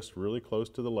 so just really close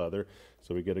to the leather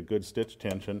so we get a good stitch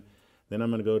tension. Then I'm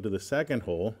going to go to the second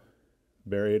hole,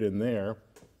 bury it in there,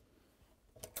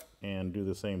 and do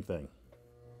the same thing.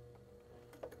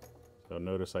 So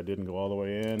notice I didn't go all the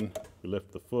way in. We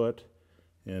lift the foot,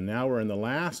 and now we're in the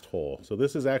last hole. So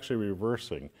this is actually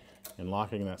reversing and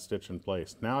locking that stitch in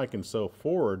place. Now I can sew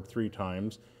forward 3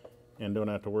 times and don't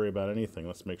have to worry about anything.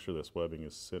 Let's make sure this webbing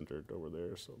is centered over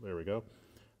there. So there we go.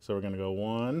 So we're going to go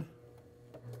 1,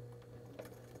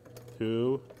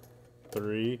 2,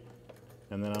 3,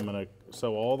 and then I'm going to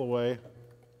sew all the way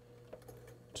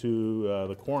to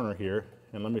the corner here.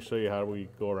 And let me show you how we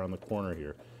go around the corner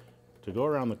here. To go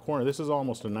around the corner, this is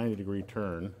almost a 90-degree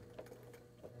turn.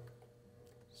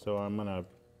 So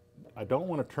I don't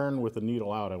want to turn with the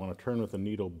needle out. I want to turn with the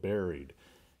needle buried.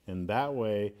 And that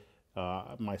way,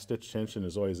 my stitch tension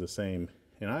is always the same.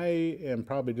 And I am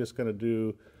probably just going to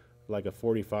do like a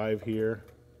 45 here.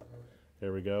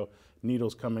 There we go.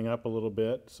 Needle's coming up a little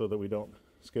bit so that we don't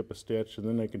skip a stitch, and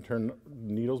then I can turn,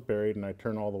 needle's buried, and I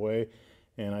turn all the way,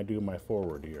 and I do my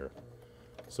forward here.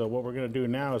 So what we're going to do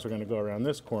now is we're going to go around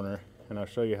this corner, and I'll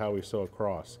show you how we sew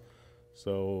across.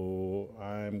 So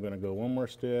I'm going to go 1 more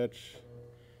stitch.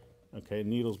 Okay,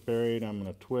 needle's buried. I'm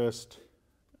going to twist.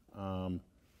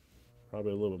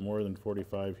 Probably a little bit more than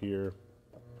 45 here.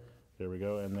 There we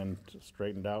go, and then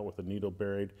straightened out with the needle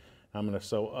buried. I'm going to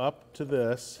sew up to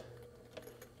this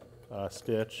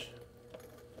stitch,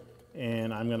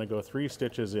 and I'm going to go 3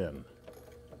 stitches in.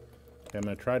 Okay, I'm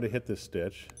going to try to hit this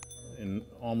stitch in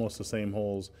almost the same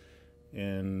holes,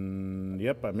 and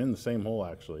yep, I'm in the same hole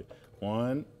actually.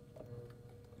 1,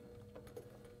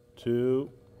 2,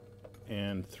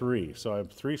 and 3. So I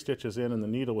have 3 stitches in, and the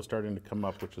needle was starting to come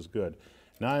up, which is good.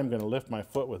 Now I'm going to lift my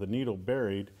foot with the needle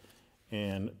buried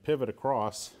and pivot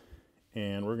across,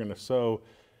 and we're going to sew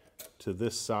to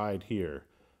this side here.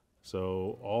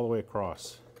 So all the way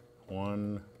across.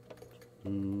 1,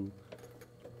 2.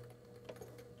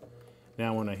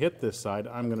 Now when I hit this side,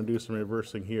 I'm going to do some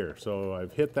reversing here. So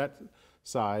I've hit that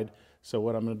side. So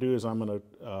what I'm going to do is I'm going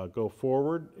to go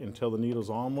forward until the needle's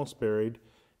almost buried,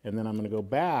 and then I'm going to go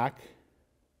back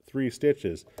 3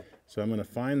 stitches. So I'm going to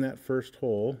find that first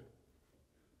hole,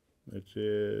 which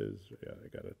is, yeah, I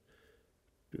got to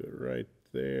do it right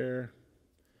there.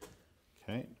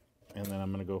 Okay, and then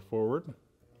I'm going to go forward,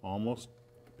 almost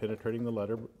penetrating the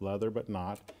leather, but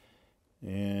not.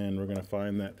 And we're going to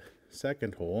find that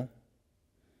second hole,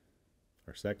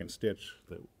 or second stitch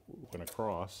that we're going to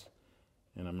cross.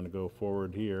 And I'm going to go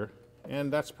forward here.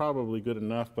 And that's probably good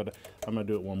enough, but I'm going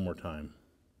to do it one more time.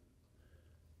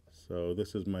 So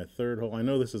this is my third hole. I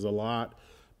know this is a lot,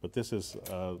 but this is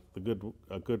a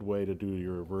good way to do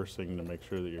your reversing to make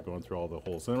sure that you're going through all the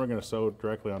holes. Then we're going to sew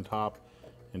directly on top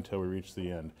until we reach the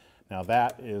end. Now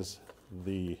that is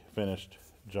the finished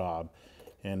job.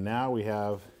 And now we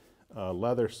have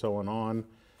leather sewn on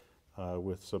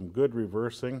with some good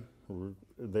reversing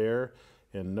there,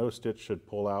 and no stitch should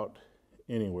pull out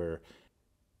anywhere.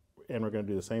 And we're going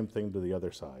to do the same thing to the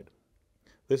other side.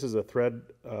 This is a thread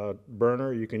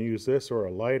burner. You can use this or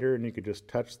a lighter, and you could just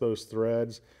touch those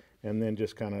threads and then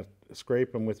just kind of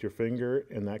scrape them with your finger,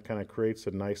 and that kind of creates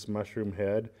a nice mushroom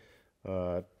head.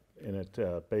 And it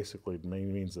basically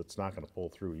means it's not going to pull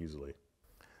through easily.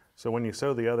 So when you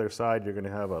sew the other side, you're going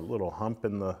to have a little hump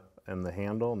in the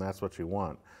handle, and that's what you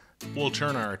want. We'll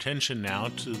turn our attention now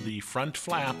to the front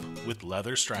flap with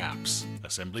leather straps,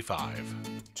 assembly 5.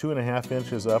 2.5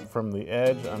 inches up from the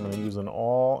edge, I'm going to use an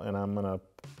awl, and I'm going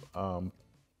to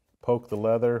poke the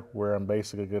leather where I'm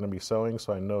basically going to be sewing,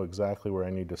 so I know exactly where I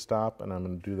need to stop, and I'm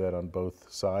going to do that on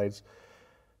both sides.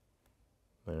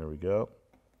 There we go.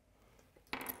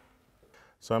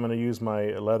 So I'm going to use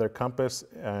my leather compass,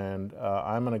 and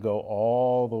I'm going to go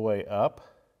all the way up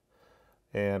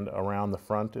and around the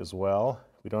front as well.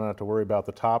 We don't have to worry about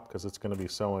the top because it's going to be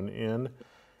sewn in.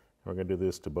 We're going to do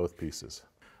this to both pieces.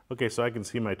 Okay, so I can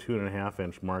see my 2.5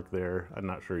 inch mark there. I'm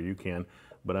not sure you can,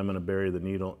 but I'm going to bury the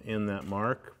needle in that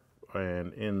mark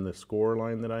and in the score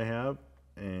line that I have.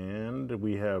 And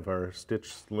we have our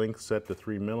stitch length set to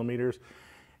 3 millimeters.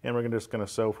 And we're just going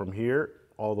to sew from here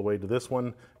all the way to this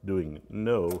one, doing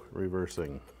no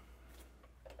reversing.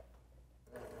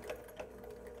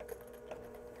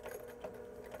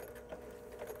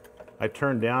 I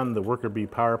turned down the Worker Bee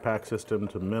Power Pack system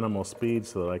to minimal speed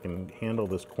so that I can handle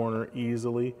this corner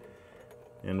easily.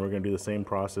 And we're going to do the same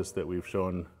process that we've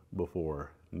shown before.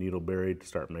 Needle buried to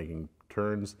start making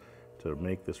turns to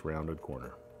make this rounded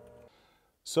corner.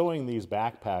 Sewing these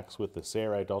backpacks with the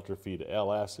Sailrite Ultrafeed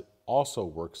LS also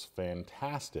works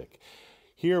fantastic.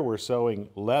 Here we're sewing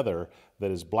leather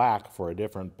that is black for a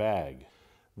different bag.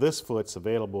 This foot's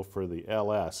available for the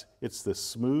LS. It's the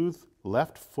smooth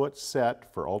left foot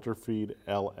set for Ultrafeed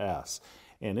LS,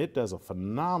 and it does a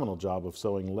phenomenal job of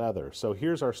sewing leather. So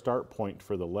here's our start point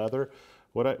for the leather.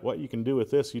 What you can do with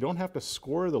this, you don't have to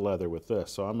score the leather with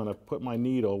this. So I'm going to put my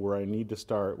needle where I need to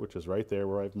start, which is right there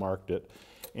where I've marked it.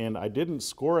 And I didn't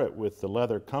score it with the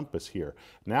leather compass here.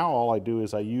 Now all I do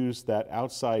is I use that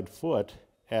outside foot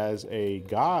as a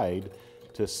guide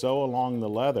to sew along the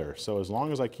leather. So as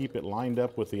long as I keep it lined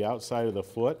up with the outside of the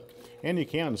foot, and you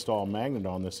can install a magnet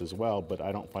on this as well, but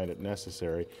I don't find it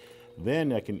necessary,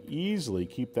 then I can easily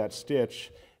keep that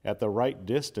stitch at the right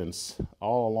distance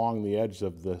all along the edge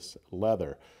of this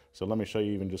leather. So let me show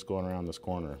you even just going around this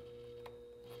corner.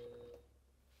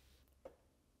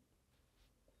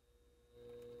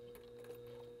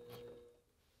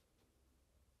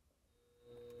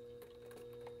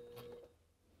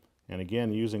 And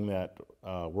again, using that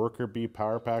Worker Bee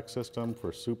Power Pack system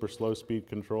for super slow speed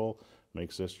control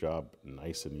makes this job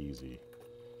nice and easy.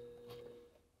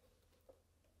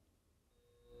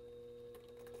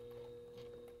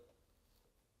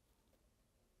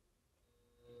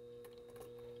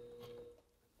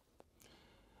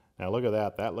 Now look at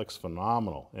that, that looks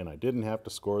phenomenal, and I didn't have to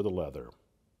score the leather.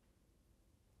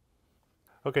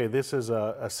 Okay, this is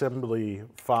assembly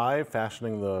 5,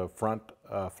 fashioning the front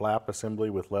flap assembly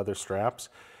with leather straps.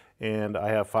 And I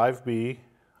have 5B,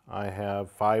 I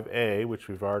have 5A, which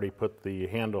we've already put the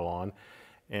handle on,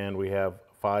 and we have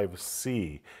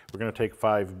 5C. We're going to take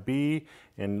 5B,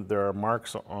 and there are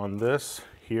marks on this,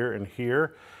 here and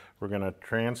here. We're going to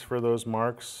transfer those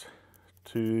marks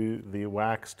to the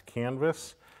waxed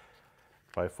canvas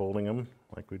by folding them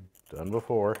like we've done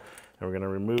before, and we're going to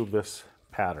remove this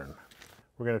pattern.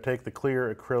 We're going to take the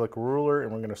clear acrylic ruler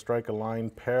and we're going to strike a line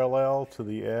parallel to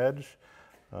the edge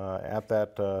at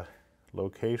that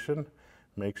location.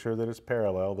 make sure that it's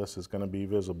parallel. This is going to be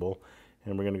visible,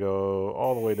 and we're going to go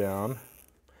all the way down,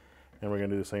 and we're going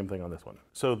to do the same thing on this one.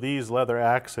 So these leather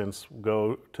accents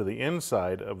go to the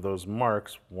inside of those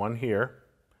marks, one here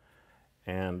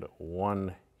and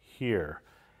one here,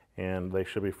 and they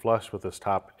should be flush with this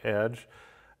top edge.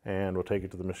 And we'll take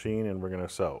it to the machine and we're going to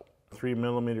sew.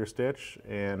 3mm stitch,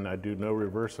 and I do no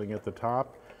reversing at the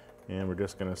top, and we're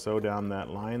just going to sew down that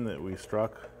line that we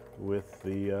struck with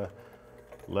the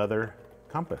leather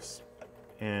compass.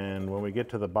 And when we get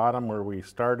to the bottom where we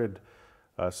started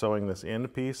sewing this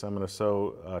end piece, I'm going to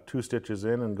sew 2 stitches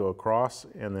in and go across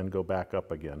and then go back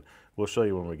up again. We'll show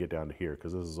you when we get down to here,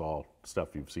 because this is all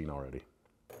stuff you've seen already.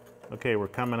 Okay, we're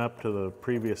coming up to the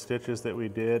previous stitches that we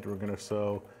did. We're going to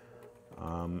sew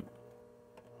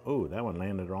oh, that one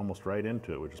landed almost right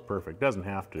into it, which is perfect. Doesn't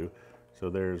have to. So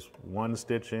there's 1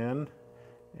 stitch in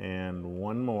and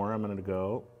 1 more. I'm going to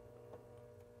go.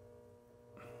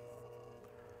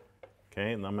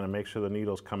 Okay, and I'm going to make sure the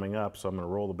needle's coming up, so I'm going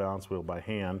to roll the balance wheel by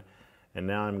hand. And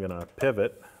now I'm going to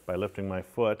pivot by lifting my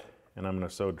foot, and I'm going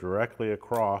to sew directly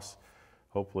across,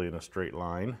 hopefully in a straight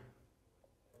line.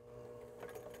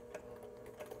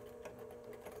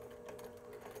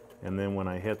 And then when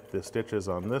I hit the stitches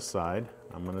on this side,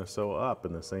 I'm going to sew up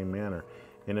in the same manner.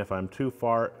 And if I'm too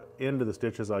far into the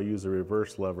stitches, I'll use the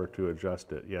reverse lever to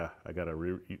adjust it. Yeah, I got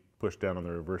to push down on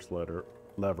the reverse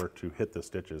lever to hit the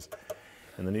stitches.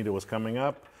 And the needle was coming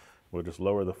up, we'll just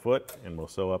lower the foot and we'll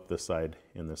sew up this side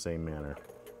in the same manner.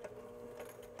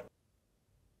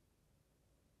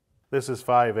 This is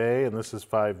 5A and this is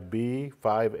 5B.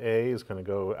 5A is going to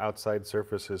go outside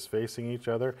surfaces facing each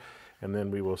other, and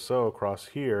then we will sew across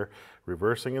here,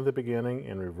 reversing in the beginning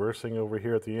and reversing over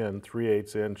here at the end,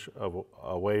 3/8 inch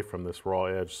away from this raw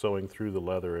edge, sewing through the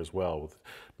leather as well.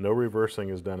 No reversing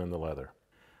is done in the leather.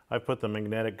 I've put the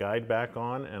magnetic guide back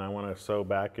on, and I want to sew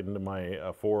back into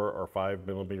my 4 or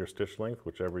 5mm stitch length,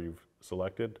 whichever you've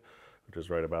selected, which is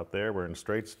right about there. We're in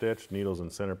straight stitch, needles in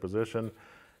center position,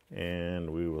 and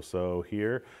we will sew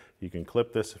here. You can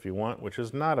clip this if you want, which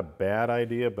is not a bad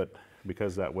idea, but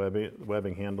because that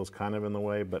webbing handle's kind of in the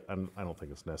way, but I don't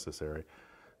think it's necessary.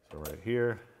 So right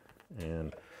here,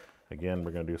 and again,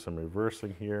 we're going to do some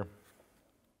reversing here.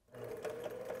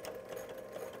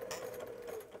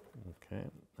 Okay,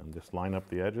 and just line up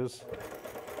the edges.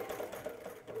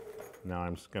 Now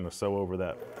I'm just going to sew over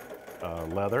that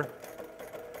leather.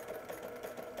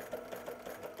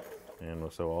 And we'll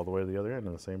sew all the way to the other end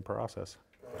in the same process.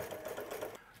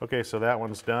 Okay, so that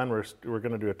one's done. We're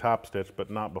going to do a top stitch,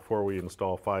 but not before we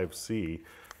install 5C.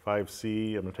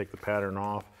 5C, I'm going to take the pattern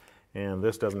off, and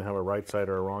this doesn't have a right side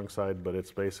or a wrong side, but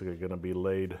it's basically going to be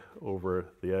laid over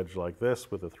the edge like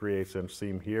this with a 3/8 inch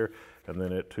seam here, and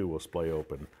then it too will splay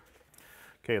open.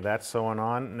 Okay, that's sewing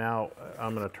on. Now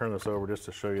I'm going to turn this over just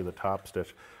to show you the top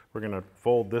stitch. We're going to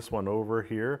fold this one over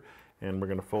here, and we're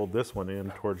going to fold this one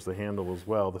in towards the handle as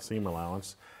well, the seam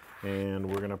allowance. And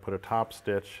we're going to put a top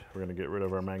stitch. We're going to get rid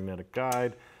of our magnetic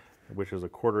guide, which is a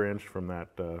 1/4 inch from that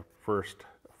first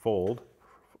fold,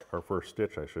 or first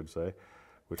stitch I should say,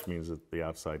 which means that the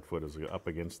outside foot is up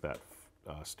against that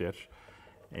stitch.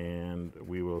 And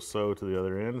we will sew to the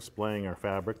other end, splaying our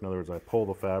fabric. In other words, I pull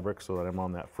the fabric so that I'm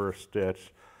on that first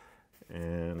stitch,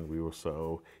 and we will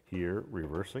sew here,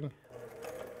 reversing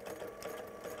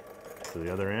to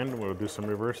the other end. We'll do some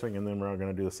reversing, and then we're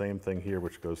going to do the same thing here,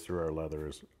 which goes through our leather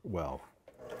as well.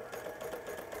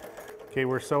 Okay,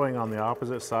 we're sewing on the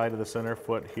opposite side of the center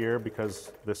foot here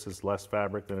because this is less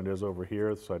fabric than it is over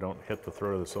here, so I don't hit the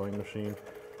throat of the sewing machine.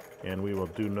 And we will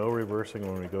do no reversing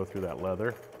when we go through that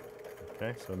leather.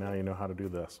 Okay, so now you know how to do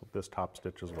this top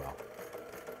stitch as well.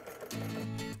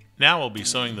 Now we'll be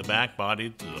sewing the back body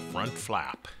to the front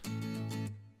flap.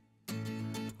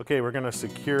 Okay, we're going to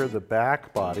secure the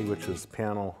back body, which is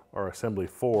panel or assembly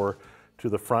 4, to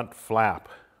the front flap,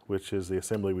 which is the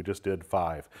assembly we just did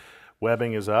 5.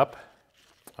 Webbing is up.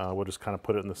 We'll just kind of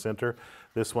put it in the center.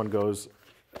 This one goes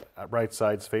right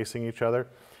sides facing each other,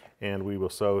 and we will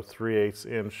sew 3/8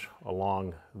 inch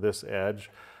along this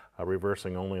edge,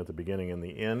 reversing only at the beginning and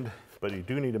the end. But you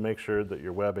do need to make sure that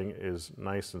your webbing is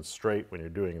nice and straight when you're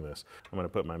doing this. I'm going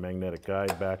to put my magnetic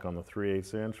guide back on the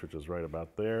 3/8 inch, which is right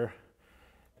about there.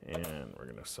 And we're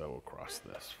going to sew across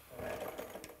this.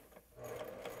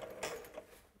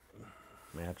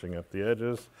 Matching up the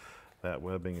edges. That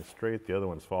webbing is straight. The other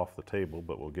one's off the table,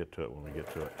 but we'll get to it when we get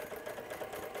to it.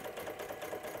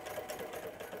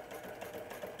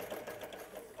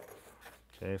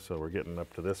 Okay, so we're getting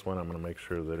up to this one. I'm going to make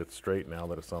sure that it's straight now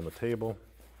that it's on the table.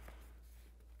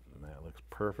 And that looks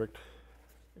perfect.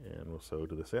 And we'll sew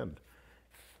to this end.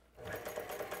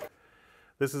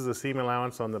 This is the seam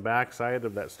allowance on the back side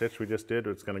of that stitch we just did.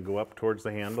 It's going to go up towards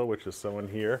the handle, which is sewn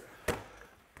here.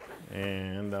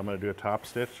 And I'm going to do a top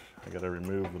stitch. I got to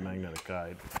remove the magnetic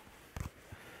guide.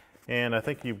 And I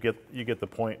think you get the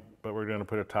point, but we're going to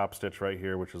put a top stitch right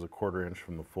here, which is a 1/4 inch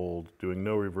from the fold, doing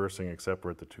no reversing except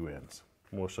for at the 2 ends.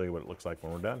 And we'll show you what it looks like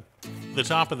when we're done. The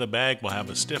top of the bag will have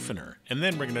a stiffener, and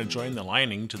then we're going to join the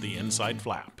lining to the inside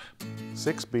flap.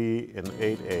 6B and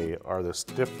 8A are the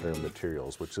stiffener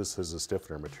materials, which this is a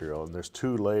stiffener material, and there's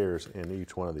 2 layers in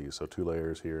each one of these, so 2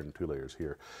 layers here and 2 layers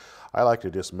here. I like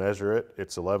to just measure it.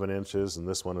 It's 11 inches, and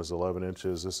this one is 11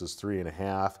 inches. This is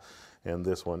 3.5, and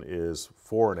this one is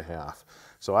 4.5.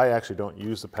 So I actually don't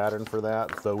use the pattern for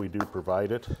that, though we do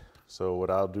provide it. So what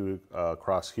I'll do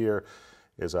across here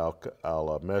is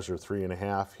I'll measure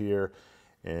 3.5 here,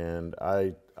 and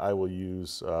I will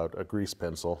use a grease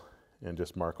pencil and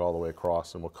just mark all the way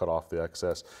across, and we'll cut off the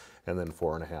excess, and then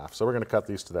 4.5. So we're going to cut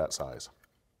these to that size.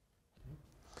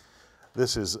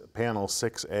 This is panel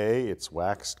 6A. It's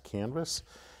waxed canvas,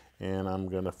 and I'm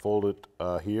going to fold it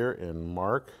here and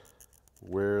mark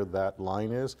where that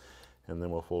line is, and then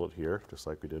we'll fold it here just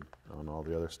like we did on all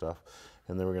the other stuff.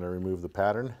 And then we're going to remove the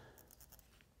pattern.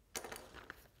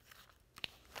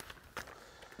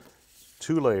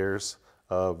 2 layers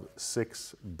of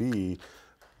 6B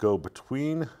go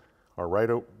between or right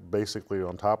basically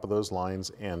on top of those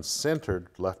lines and centered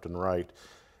left and right,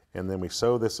 and then we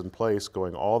sew this in place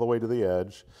going all the way to the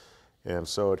edge and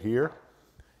sew it here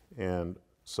and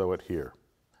sew it here.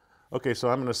 Okay, so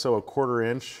I'm going to sew a 1/4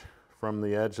 inch from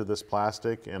the edge of this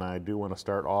plastic, and I do want to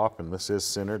start off, and this is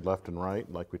centered left and right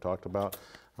like we talked about.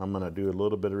 I'm going to do a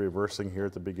little bit of reversing here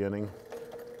at the beginning,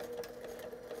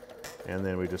 and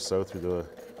then we just sew through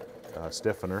the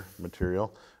stiffener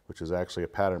material, which is actually a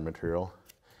pattern material,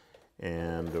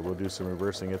 and we'll do some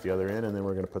reversing at the other end, and then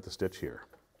we're going to put the stitch here.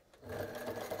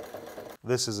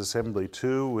 This is assembly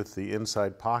 2 with the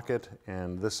inside pocket,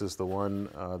 and this is the one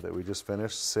that we just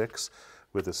finished, 6,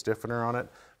 with a stiffener on it.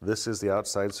 This is the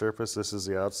outside surface. This is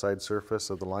the outside surface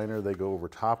of the liner. They go over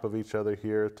top of each other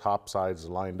here. Top sides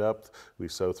lined up. We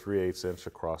sew 3/8 inch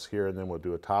across here, and then we'll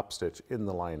do a top stitch in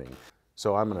the lining.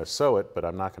 So I'm going to sew it, but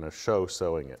I'm not going to show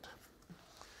sewing it.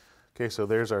 Okay, so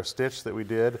there's our stitch that we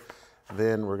did.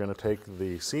 Then we're going to take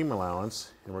the seam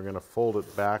allowance and we're going to fold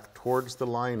it back towards the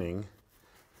lining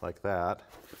like that,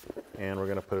 and we're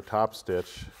going to put a top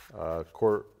stitch about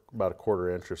a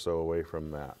 1/4 inch or so away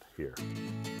from that here.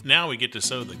 Now we get to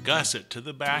sew the gusset to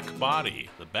the back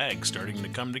body. The bag's starting to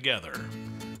come together.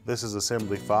 This is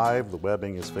assembly 5. The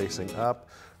webbing is facing up.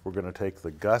 We're going to take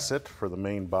the gusset for the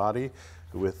main body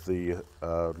with the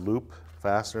loop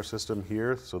fastener system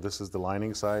here. So this is the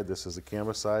lining side, this is the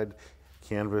canvas side.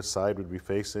 Canvas side would be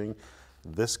facing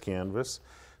this canvas.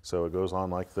 So it goes on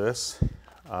like this.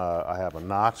 I have a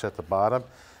notch at the bottom,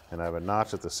 and I have a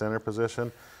notch at the center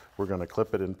position. We're going to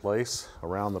clip it in place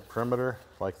around the perimeter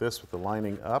like this with the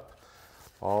lining up,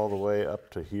 all the way up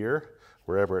to here.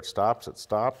 Wherever it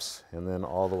stops, and then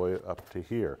all the way up to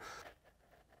here.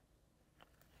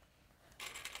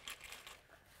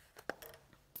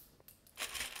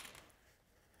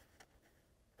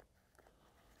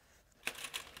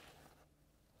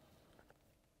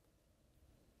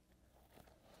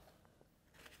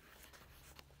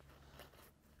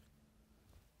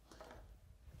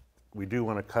 We do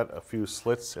want to cut a few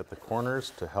slits at the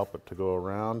corners to help it to go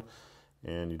around,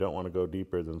 and you don't want to go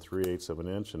deeper than 3/8 of an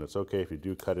inch, and it's okay if you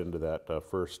do cut into that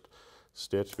first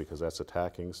stitch because that's a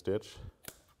tacking stitch.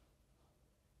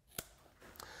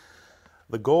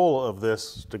 The goal of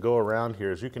this to go around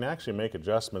here is you can actually make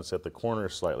adjustments at the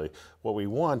corners slightly. What we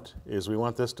want is we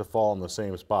want this to fall in the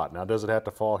same spot. Now, does it have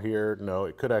to fall here? No,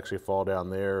 it could actually fall down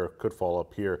there, or it could fall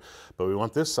up here, but we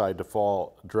want this side to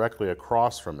fall directly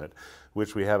across from it,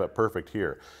 which we have it perfect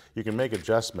here. You can make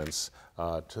adjustments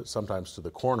sometimes to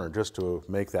the corner just to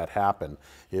make that happen.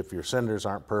 If your centers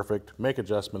aren't perfect, make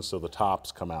adjustments so the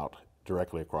tops come out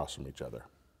directly across from each other.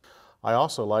 I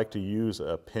also like to use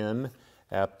a pin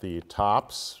at the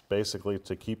tops, basically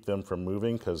to keep them from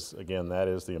moving, because again, that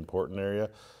is the important area.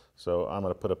 So I'm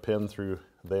going to put a pin through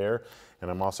there,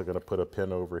 and I'm also going to put a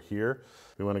pin over here.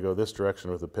 We want to go this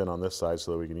direction with a pin on this side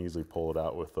so that we can easily pull it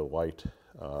out with the white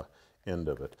end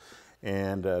of it.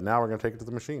 And now we're going to take it to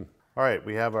the machine. All right,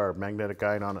 we have our magnetic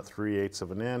guide on at 3/8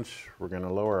 of an inch. We're going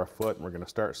to lower our foot, and we're going to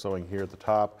start sewing here at the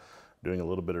top, doing a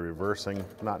little bit of reversing.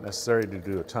 Not necessary to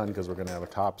do a ton because we're going to have a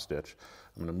top stitch.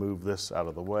 I'm going to move this out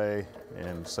of the way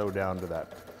and sew down to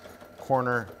that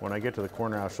corner. When I get to the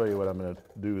corner, I'll show you what I'm going to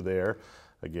do there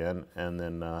again, and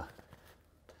then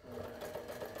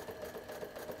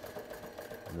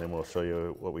we'll show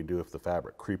you what we do if the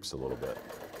fabric creeps a little bit.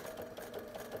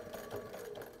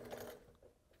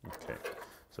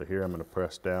 So here I'm going to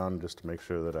press down just to make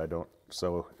sure that I don't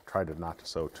try not to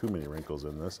sew too many wrinkles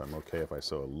in this. I'm okay if I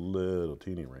sew a little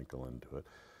teeny wrinkle into it.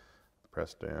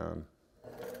 Press down.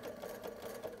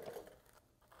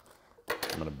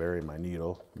 I'm going to bury my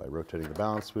needle by rotating the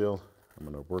balance wheel.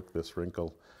 I'm going to work this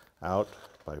wrinkle out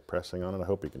by pressing on it. I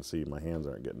hope you can see my hands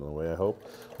aren't getting in the way, I hope.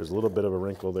 There's a little bit of a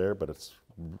wrinkle there, but it's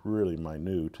really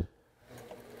minute.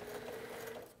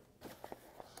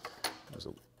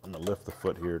 I'm going to lift the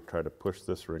foot here, try to push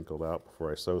this wrinkle out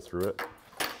before I sew through it.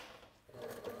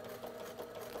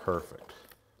 Perfect.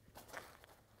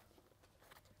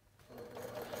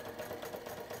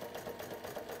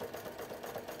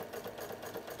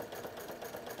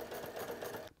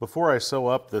 Before I sew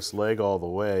up this leg all the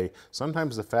way,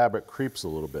 sometimes the fabric creeps a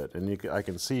little bit, and I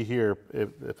can see here,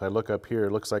 if I look up here,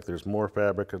 it looks like there's more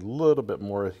fabric, a little bit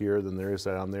more here than there is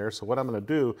down there. So what I'm going to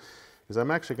do is I'm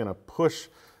actually going to push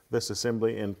this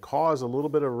assembly and cause a little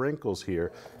bit of wrinkles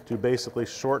here to basically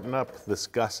shorten up this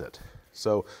gusset.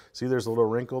 So see there's a little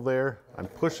wrinkle there? I'm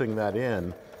pushing that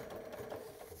in,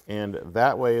 and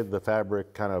that way the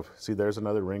fabric kind of, see there's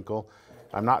another wrinkle.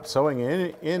 I'm not sewing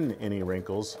in any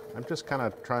wrinkles. I'm just kind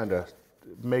of trying to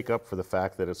make up for the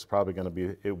fact that it's probably going to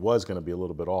be, it was going to be a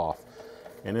little bit off.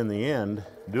 And in the end,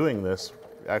 doing this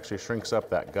actually shrinks up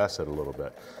that gusset a little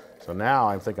bit. So now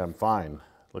I think I'm fine.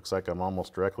 Looks like I'm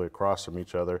almost directly across from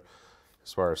each other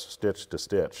as far as stitch to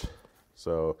stitch.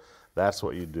 So that's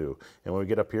what you do. And when we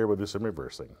get up here, we'll do some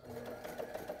reversing.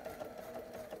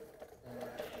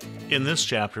 In this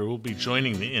chapter, we'll be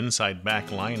joining the inside back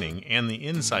lining and the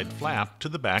inside flap to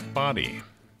the back body.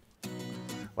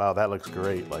 Wow, that looks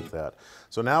great like that.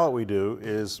 So now what we do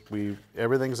is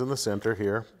everything's in the center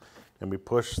here, and we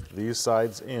push these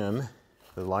sides in.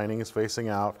 The lining is facing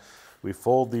out. We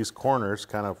fold these corners,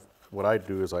 kind of what I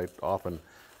do is I often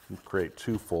create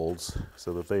two folds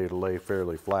so that they lay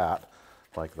fairly flat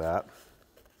like that.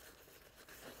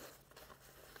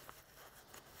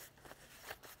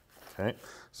 Okay,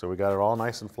 so we got it all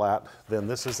nice and flat. Then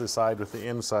this is the side with the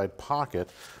inside pocket.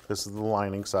 This is the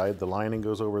lining side. The lining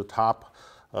goes over the top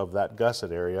of that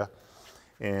gusset area,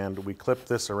 and we clip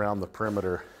this around the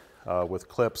perimeter with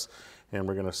clips, and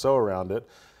we're going to sew around it,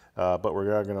 but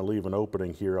we're going to leave an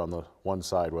opening here on the one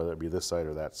side, whether it be this side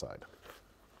or that side.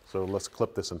 So let's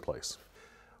clip this in place.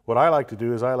 What I like to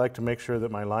do is I like to make sure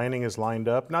that my lining is lined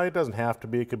up. Now it doesn't have to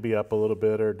be, it could be up a little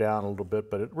bit or down a little bit,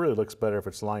 but it really looks better if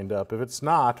it's lined up. If it's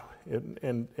not,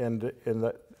 and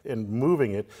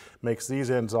moving it makes these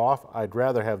ends off, I'd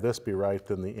rather have this be right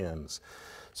than the ends.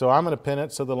 So I'm going to pin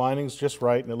it so the lining's just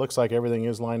right, and it looks like everything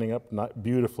is lining up not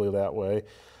beautifully that way.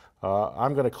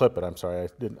 I'm going to clip it. I'm sorry,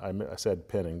 I said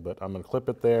pinning, but I'm going to clip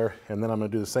it there, and then I'm going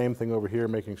to do the same thing over here,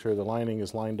 making sure the lining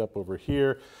is lined up over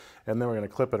here, and then we're going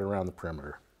to clip it around the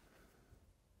perimeter.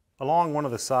 Along one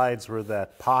of the sides where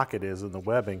that pocket is in the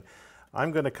webbing,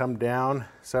 I'm going to come down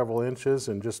several inches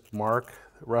and just mark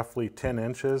roughly 10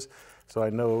 inches, so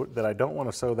I know that I don't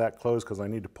want to sew that closed because I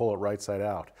need to pull it right side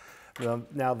out.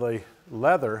 Now the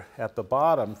leather at the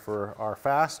bottom for our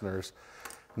fasteners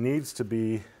needs to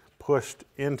be pushed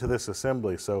into this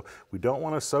assembly, so we don't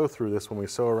want to sew through this when we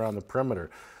sew around the perimeter.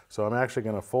 So I'm actually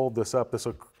going to fold this up. This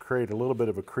will create a little bit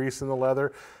of a crease in the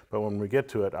leather, but when we get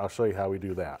to it, I'll show you how we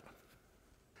do that.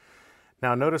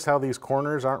 Now notice how these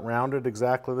corners aren't rounded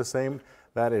exactly the same.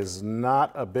 That is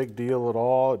not a big deal at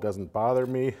all. It doesn't bother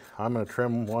me. I'm going to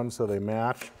trim one so they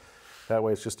match. That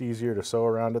way it's just easier to sew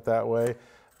around it that way.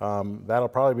 That'll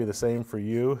probably be the same for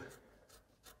you.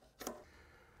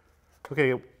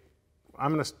 Okay,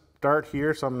 I'm going to start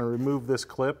here, so I'm going to remove this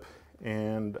clip,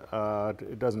 and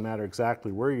it doesn't matter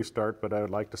exactly where you start, but I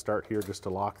would like to start here just to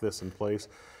lock this in place.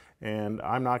 And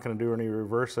I'm not going to do any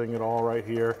reversing at all right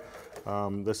here.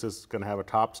 This is going to have a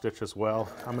top stitch as well.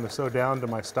 I'm going to sew down to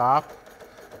my stop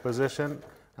position.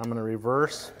 I'm going to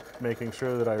reverse, making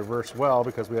sure that I reverse well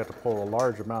because we have to pull a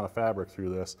large amount of fabric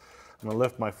through this. I'm going to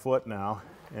lift my foot now,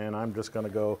 and I'm just going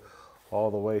to go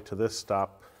all the way to this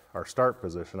stop, or start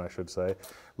position I should say,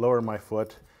 lower my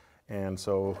foot, and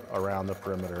sew around the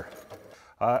perimeter.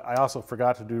 I also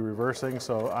forgot to do reversing,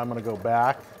 so I'm going to go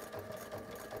back.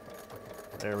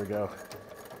 There we go.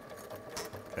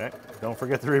 Okay, don't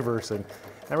forget the reversing.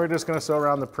 And we're just going to sew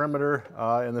around the perimeter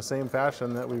in the same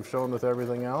fashion that we've shown with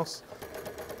everything else.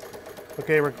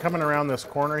 Okay, we're coming around this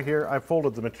corner here. I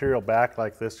folded the material back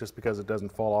like this just because it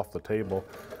doesn't fall off the table,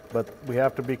 but we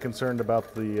have to be concerned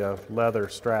about the leather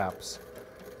straps.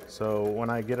 So when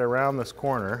I get around this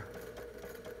corner,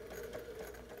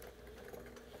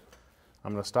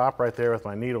 I'm going to stop right there with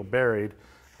my needle buried.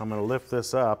 I'm going to lift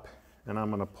this up, and I'm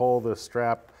going to pull this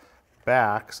strap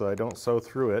back so I don't sew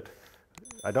through it.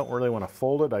 I don't really want to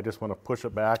fold it, I just want to push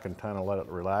it back and kind of let it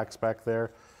relax back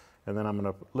there. And then I'm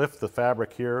going to lift the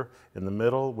fabric here in the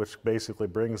middle, which basically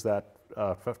brings that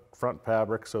front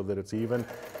fabric so that it's even,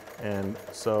 and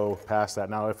so past that.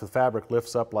 Now if the fabric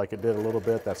lifts up like it did a little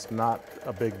bit, that's not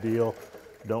a big deal.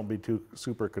 Don't be too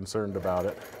super concerned about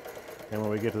it. And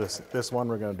when we get to this one,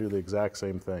 we're going to do the exact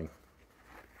same thing.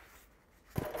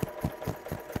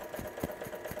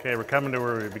 Okay, we're coming to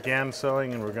where we began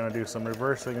sewing, and we're going to do some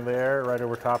reversing there right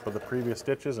over top of the previous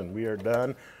stitches, and we are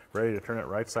done, ready to turn it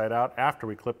right side out after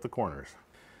we clip the corners.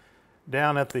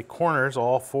 Down at the corners,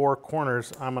 all 4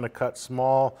 corners, I'm going to cut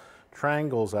small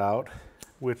triangles out,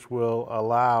 which will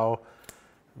allow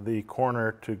the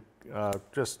corner to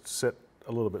just sit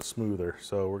a little bit smoother.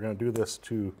 So we're going to do this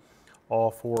to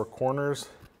all 4 corners,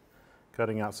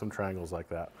 cutting out some triangles like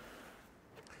that.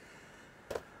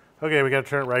 Okay, we got to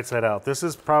turn it right side out. This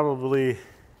is probably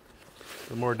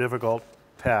the more difficult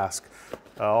task.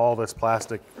 All this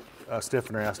plastic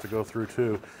stiffener has to go through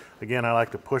too. Again, I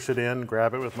like to push it in,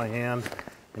 grab it with my hand,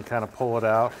 and kind of pull it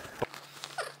out.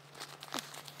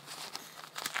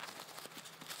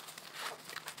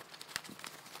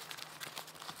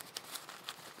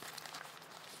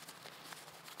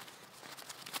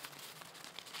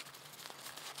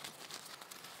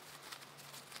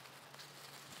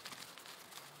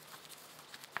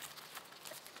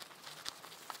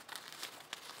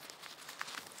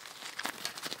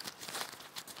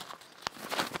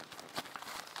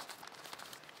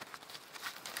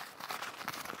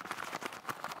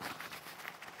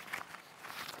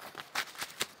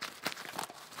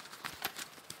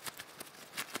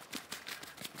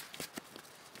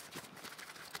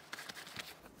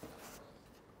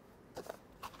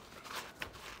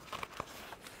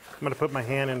 I'm going to put my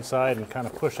hand inside and kind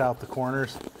of push out the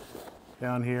corners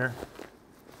down here.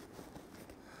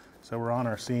 So we're on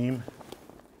our seam.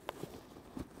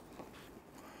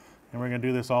 And we're going to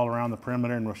do this all around the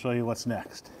perimeter, and we'll show you what's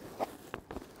next.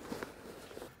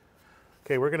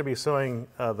 Okay, we're going to be sewing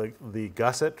the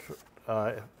gusset,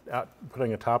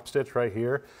 putting a top stitch right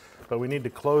here, but we need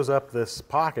to close up this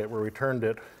pocket where we turned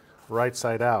it right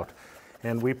side out.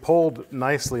 And we pulled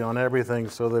nicely on everything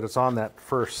so that it's on that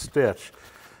first stitch.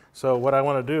 So what I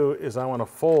want to do is I want to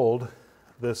fold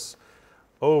this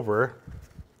over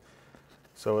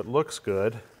so it looks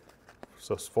good.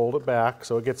 So fold it back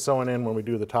so it gets sewn in when we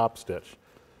do the top stitch.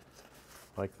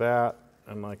 Like that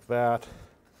and like that.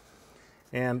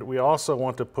 And we also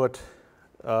want to put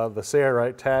the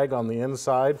Sailrite tag on the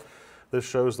inside. This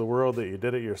shows the world that you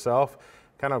did it yourself.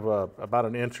 Kind of about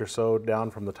an inch or so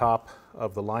down from the top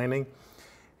of the lining.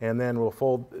 And then we'll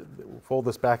fold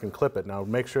this back and clip it. Now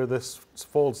make sure this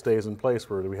fold stays in place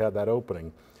where we had that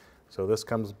opening. So this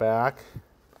comes back,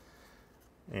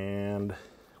 and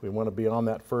we want to be on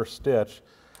that first stitch.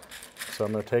 So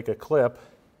I'm going to take a clip,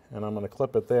 and I'm going to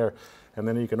clip it there. And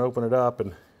then you can open it up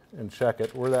and check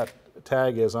it. Where that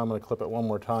tag is, I'm going to clip it one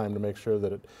more time to make sure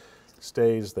that it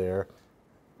stays there.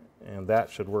 And that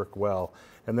should work well.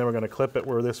 And then we're going to clip it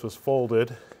where this was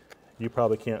folded. You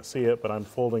probably can't see it, but I'm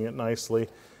folding it nicely.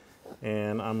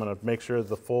 And I'm going to make sure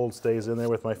the fold stays in there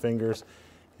with my fingers,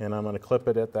 and I'm going to clip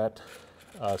it at that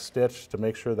stitch to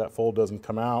make sure that fold doesn't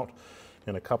come out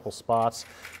in a couple spots.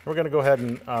 We're going to go ahead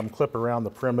and clip around the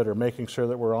perimeter, making sure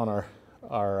that we're on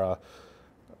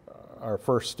our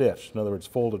first stitch. In other words,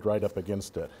 folded right up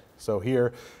against it. So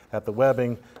here at the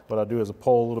webbing, what I'll do is I'll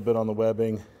pull a little bit on the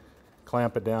webbing,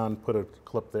 clamp it down, put a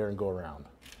clip there, and go around.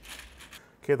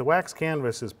 Okay, the wax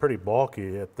canvas is pretty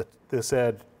bulky at this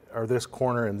edge, or this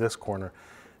corner and this corner.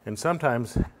 And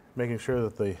sometimes, making sure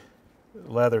that the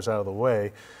leather's out of the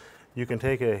way, you can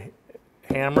take a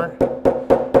hammer,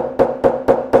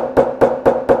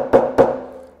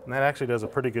 and that actually does a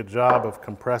pretty good job of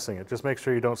compressing it. Just make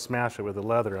sure you don't smash it with the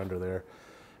leather under there.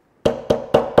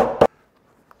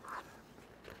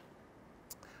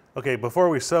 Okay, before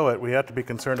we sew it, we have to be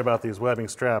concerned about these webbing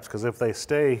straps, because if they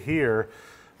stay here,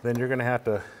 then you're going to have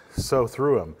to sew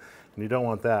through them, and you don't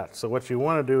want that. So what you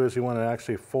want to do is you want to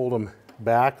actually fold them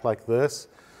back like this,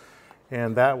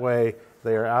 and that way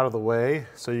they are out of the way,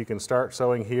 so you can start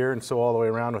sewing here and sew all the way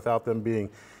around without them being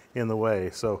in the way.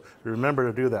 So remember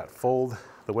to do that. Fold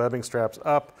the webbing straps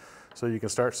up so you can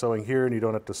start sewing here and you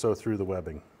don't have to sew through the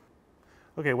webbing.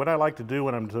 Okay, what I like to do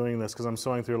when I'm doing this, because I'm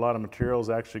sewing through a lot of materials,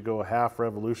 actually go a half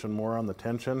revolution more on the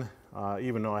tension.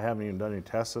 Even though I haven't even done any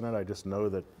tests in it, I just know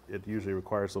that it usually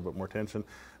requires a little bit more tension.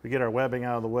 We get our webbing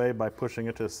out of the way by pushing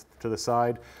it to the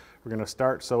side. We're going to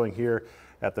start sewing here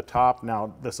at the top.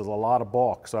 Now, this is a lot of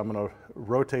bulk, so I'm going to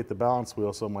rotate the balance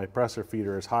wheel so my presser feet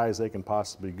are as high as they can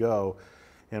possibly go.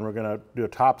 and we're going to do a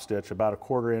top stitch about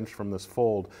 1/4 inch from this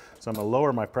fold. So I'm going to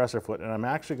lower my presser foot, and I'm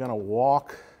actually going to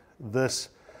walk this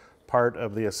part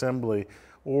of the assembly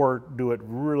or do it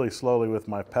really slowly with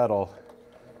my pedal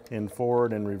in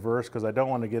forward and reverse, because I don't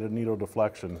want to get a needle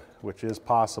deflection, which is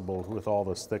possible with all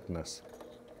this thickness.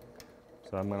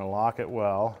 So I'm going to lock it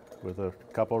well with a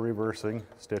couple reversing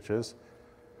stitches.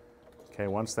 Okay,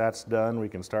 once that's done, we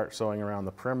can start sewing around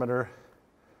the perimeter.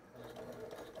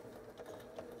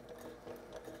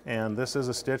 And this is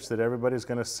a stitch that everybody's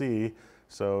going to see,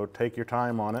 so take your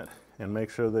time on it and make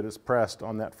sure that it's pressed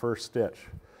on that first stitch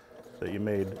that you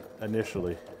made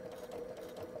initially.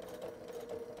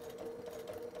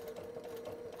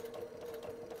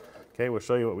 Okay, we'll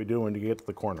show you what we do when you get to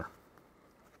the corner.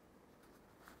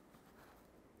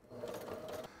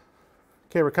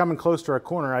 Okay, we're coming close to our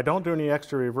corner. I don't do any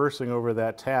extra reversing over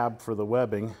that tab for the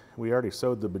webbing. We already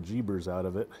sewed the bejeebers out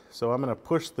of it. So I'm going to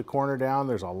push the corner down.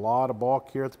 There's a lot of bulk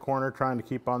here at the corner trying to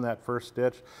keep on that first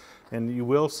stitch. And you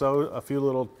will sew a few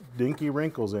little dinky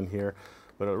wrinkles in here,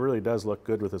 but it really does look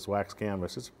good with this wax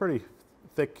canvas. It's a pretty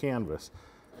thick canvas.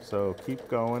 So keep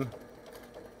going.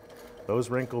 Those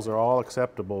wrinkles are all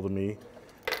acceptable to me.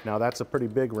 Now that's a pretty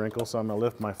big wrinkle, so I'm going to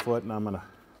lift my foot and I'm going to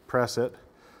press it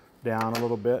down a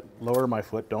little bit, lower my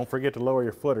foot. Don't forget to lower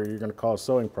your foot or you're going to cause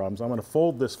sewing problems. I'm going to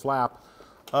fold this flap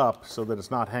up so that it's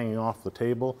not hanging off the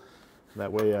table.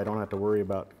 That way I don't have to worry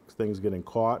about things getting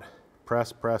caught.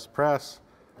 Press, press, press.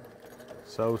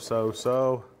 Sew, sew,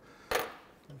 sew.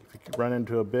 If you run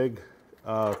into a big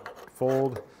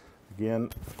fold,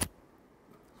 again,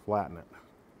 flatten it.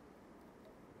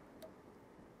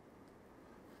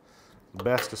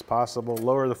 Best as possible.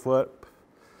 Lower the foot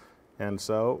and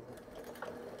sew.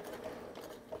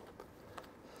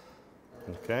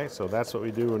 Okay, so that's what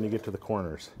we do when you get to the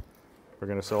corners. We're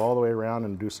going to sew all the way around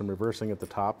and do some reversing at the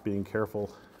top, being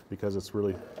careful because it's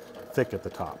really thick at the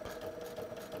top.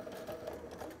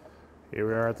 Here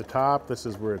we are at the top. This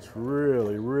is where it's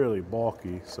really, really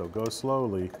bulky, so go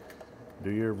slowly. Do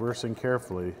your reversing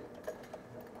carefully.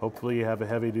 Hopefully you have a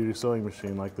heavy-duty sewing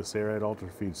machine like the Sailrite Ultra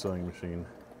Feed sewing machine.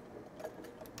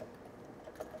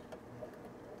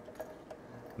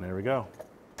 And there we go.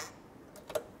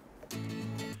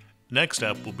 Next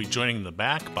up, we'll be joining the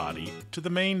back body to the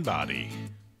main body.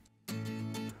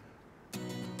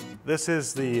 This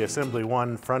is the assembly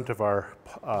one front of our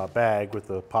bag with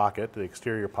the pocket, the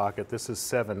exterior pocket. This is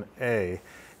 7A,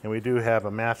 and we do have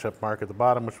a match-up mark at the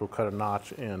bottom, which we'll cut a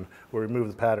notch in. We'll remove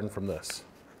the pattern from this.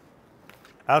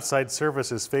 Outside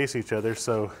surfaces face each other,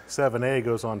 so 7A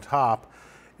goes on top,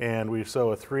 and we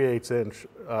sew a 3/8 inch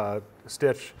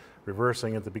stitch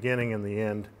reversing at the beginning and the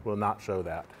end. Will not show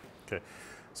that. Okay.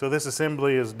 So this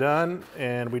assembly is done,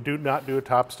 and we do not do a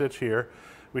top stitch here.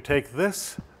 We take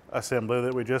this assembly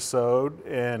that we just sewed,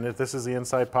 and this is the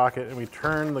inside pocket, and we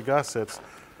turn the gussets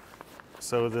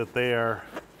so that they are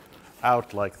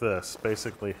out like this,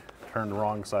 basically turned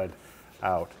wrong side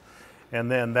out.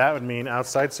 And then that would mean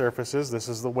outside surfaces. This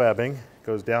is the webbing,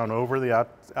 goes down over the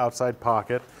outside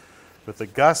pocket with the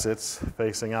gussets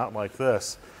facing out like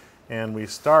this. And we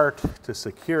start to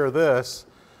secure this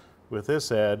with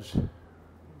this edge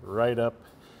right up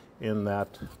in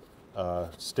that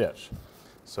stitch.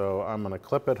 So I'm going to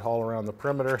clip it all around the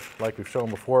perimeter like we've shown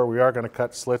before. We are going to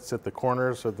cut slits at the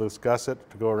corners of this gusset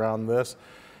to go around this,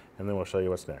 and then we'll show you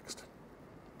what's next.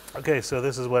 Okay, so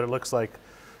this is what it looks like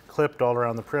clipped all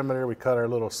around the perimeter. We cut our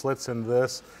little slits into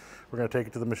this. We're going to take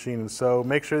it to the machine and sew.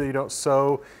 Make sure that you don't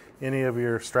sew any of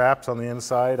your straps on the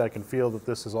inside. I can feel that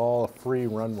this is all a free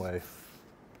runway.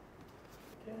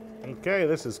 Okay,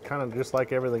 this is kind of just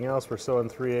like everything else. We're sewing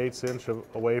 3/8 inch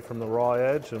away from the raw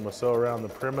edge, and we'll sew around the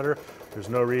perimeter. There's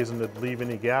no reason to leave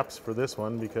any gaps for this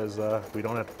one because we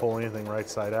don't have to pull anything right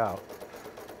side out.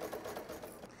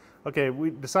 Okay,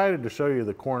 we decided to show you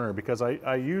the corner because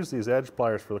I use these edge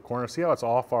pliers for the corner. See how it's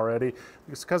off already?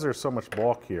 It's because there's so much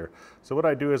bulk here. So what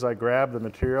I do is I grab the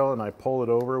material and I pull it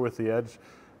over with the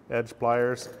edge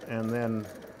pliers, and then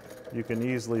you can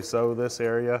easily sew this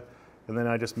area, and then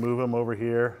I just move them over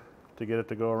here to get it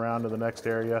to go around to the next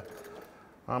area.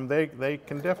 They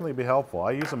can definitely be helpful.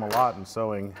 I use them a lot in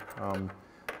sewing.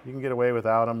 You can get away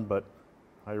without them, but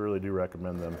I really do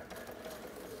recommend them.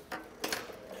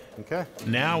 Okay.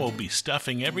 Now we'll be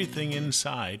stuffing everything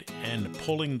inside and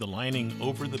pulling the lining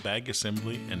over the bag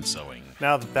assembly and sewing.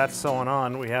 Now that that's sewn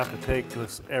on, we have to take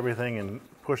everything and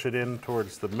push it in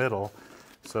towards the middle.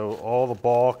 So all the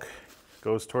bulk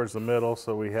goes towards the middle,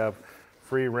 so we have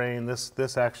free rein.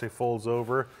 This actually folds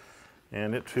over,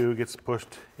 and it too gets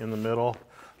pushed in the middle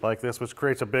like this, which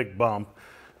creates a big bump,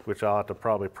 which I'll have to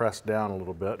probably press down a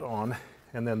little bit on.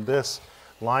 And then this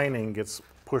lining gets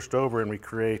pushed over and we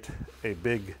create a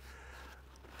big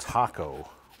taco,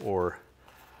 or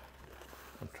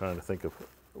I'm trying to think of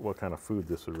what kind of food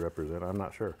this would represent. I'm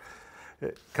not sure.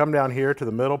 Come down here to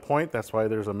the middle point. That's why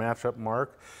there's a match-up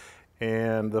mark.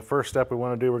 And the first step we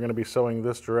want to do, we're going to be sewing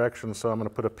this direction. So I'm going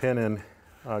to put a pin in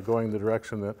going the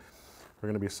direction that we're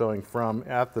going to be sewing from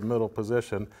at the middle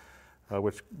position,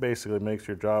 which basically makes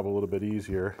your job a little bit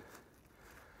easier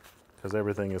because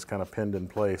everything is kind of pinned in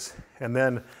place. And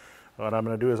then what I'm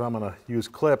going to do is I'm going to use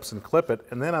clips and clip it,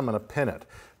 and then I'm going to pin it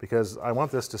because I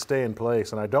want this to stay in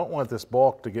place, and I don't want this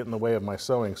bulk to get in the way of my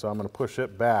sewing, so I'm going to push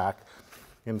it back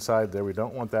inside there. We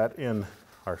don't want that in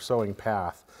our sewing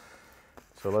path.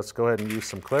 So let's go ahead and use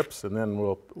some clips, and then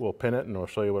we'll pin it, and we'll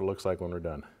show you what it looks like when we're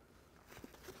done.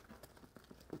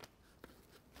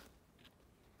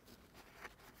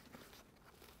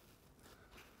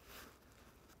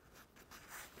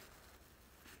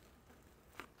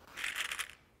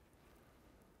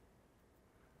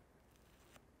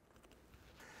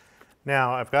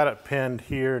 Now I've got it pinned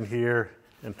here and here,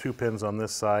 and 2 pins on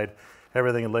this side.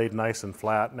 Everything laid nice and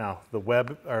flat. Now the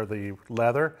web, or the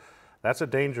leather, that's a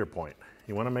danger point.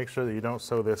 You want to make sure that you don't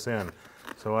sew this in.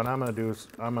 So what I'm going to do is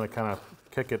I'm going to kind of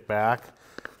kick it back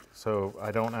so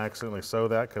I don't accidentally sew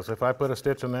that, because if I put a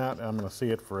stitch in that, I'm going to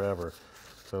see it forever.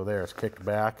 So there, it's kicked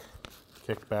back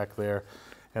there,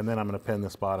 and then I'm going to pin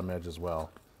this bottom edge as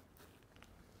well.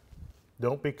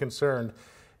 Don't be concerned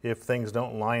if things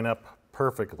don't line up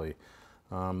perfectly.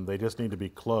 They just need to be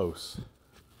close.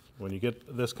 When you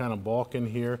get this kind of bulk in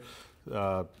here,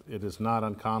 it is not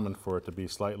uncommon for it to be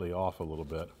slightly off a little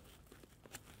bit.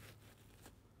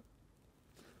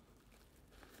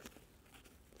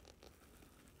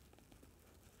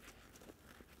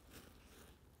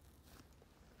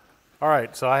 All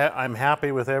right, so I'm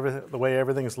happy with the way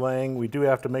everything's laying. We do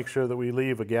have to make sure that we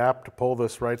leave a gap to pull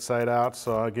this right side out.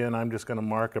 So again, I'm just going to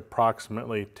mark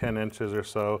approximately 10 inches or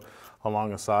so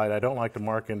along the side. I don't like to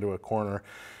mark into a corner,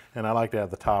 and I like to have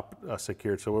the top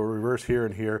secured. So we'll reverse here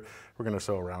and here. We're going to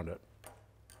sew around it.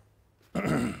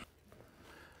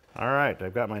 All right,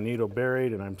 I've got my needle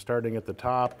buried, and I'm starting at the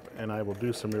top, and I will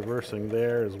do some reversing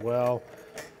there as well.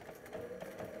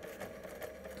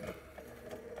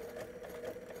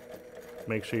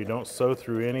 Make sure you don't sew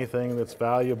through anything that's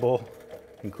valuable,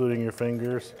 including your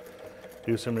fingers.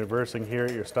 Do some reversing here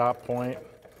at your stop point.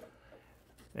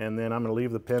 And then I'm going to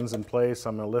leave the pins in place.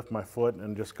 I'm going to lift my foot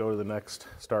and just go to the next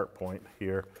start point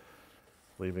here,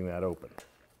 leaving that open.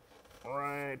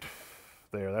 Right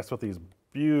there. That's what these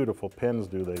beautiful pins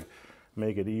do. They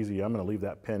make it easy. I'm going to leave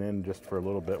that pin in just for a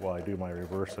little bit while I do my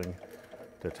reversing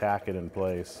to tack it in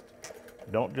place.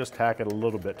 Don't just tack it a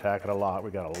little bit, tack it a lot. We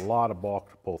got a lot of bulk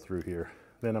to pull through here.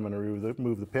 Then I'm going to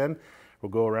remove the pin.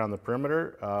 We'll go around the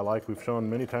perimeter like we've shown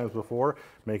many times before,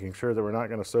 making sure that we're not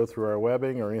going to sew through our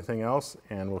webbing or anything else,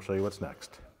 and we'll show you what's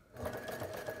next.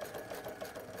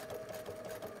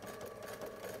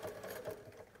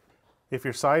 If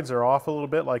your sides are off a little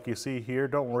bit like you see here,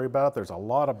 don't worry about it. There's a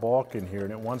lot of bulk in here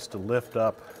and it wants to lift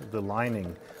up the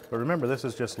lining. But remember, this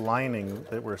is just lining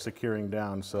that we're securing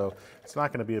down, so it's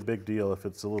not going to be a big deal if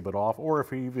it's a little bit off, or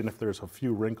even if there's a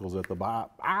few wrinkles at the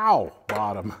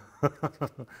bottom.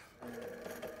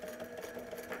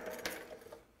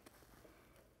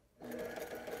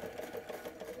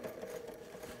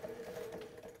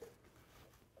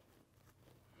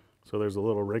 So there's a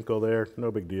little wrinkle there,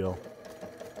 no big deal.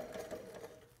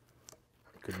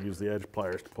 Could use the edge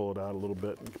pliers to pull it out a little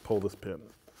bit and pull this pin.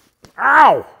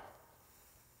 Ow!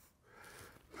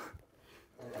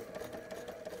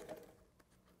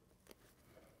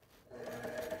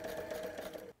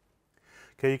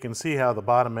 Okay, you can see how the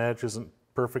bottom edge isn't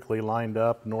perfectly lined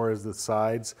up, nor is the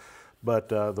sides, but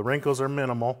the wrinkles are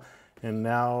minimal. And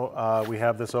now we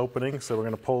have this opening, so we're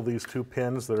going to pull these 2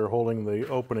 pins that are holding the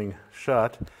opening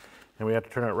shut, and we have to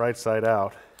turn it right side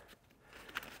out.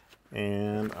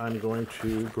 And I'm going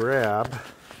to grab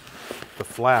the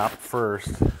flap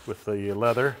first with the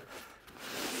leather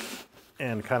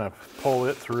and kind of pull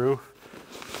it through.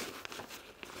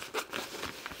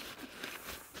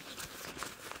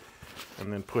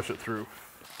 And then push it through.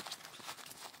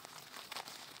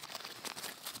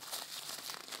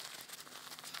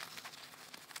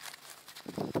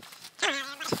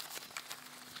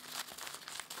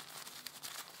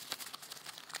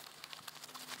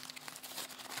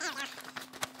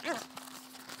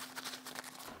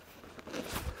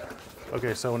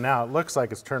 Okay, so now it looks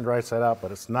like it's turned right side out,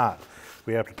 but it's not.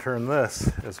 We have to turn this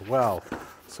as well.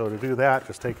 So to do that,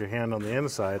 just take your hand on the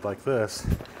inside like this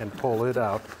and pull it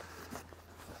out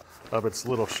of its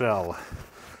little shell,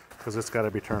 because it's got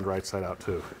to be turned right side out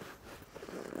too.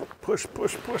 Push,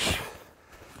 push, push.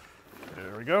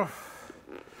 There we go.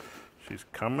 She's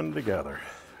coming together.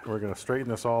 We're going to straighten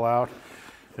this all out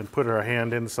and put our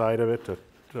hand inside of it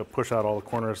to push out all the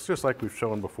corners, just like we've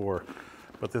shown before.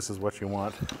 But this is what you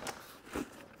want.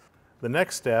 The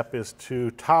next step is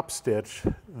to top stitch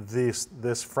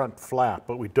this front flap,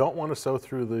 but we don't want to sew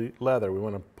through the leather. We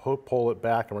want to pull it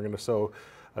back, and we're going to sew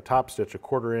a top stitch, a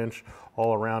 1/4 inch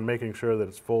all around, making sure that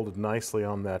it's folded nicely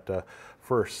on that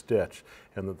first stitch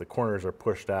and that the corners are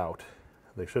pushed out.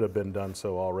 They should have been done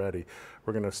so already.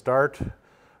 We're going to start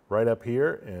right up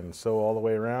here and sew all the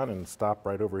way around and stop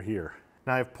right over here.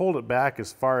 Now I've pulled it back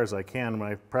as far as I can.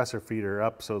 My presser feet are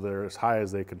up so they're as high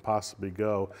as they can possibly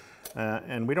go.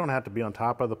 And we don't have to be on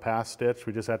top of the pass stitch,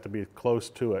 we just have to be close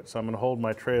to it. So I'm going to hold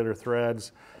my trailer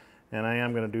threads, and I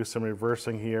am going to do some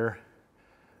reversing here.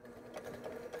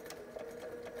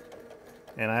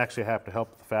 And I actually have to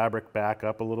help the fabric back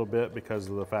up a little bit because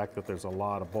of the fact that there's a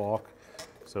lot of bulk.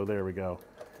 So there we go.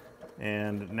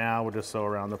 And now we'll just sew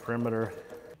around the perimeter.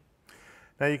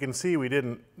 Now you can see we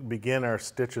didn't begin our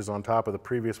stitches on top of the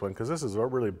previous one because this is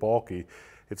really bulky.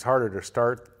 It's harder to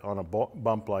start on a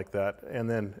bump like that, and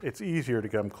then it's easier to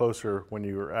come closer when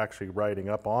you're actually riding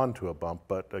up onto a bump.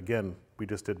 But again, we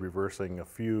just did reversing a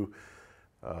few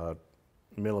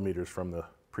millimeters from the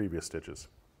previous stitches.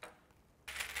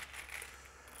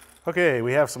 Okay,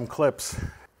 we have some clips.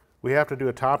 We have to do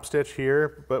a top stitch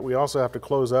here, but we also have to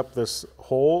close up this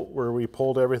hole where we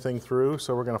pulled everything through.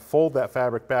 So we're going to fold that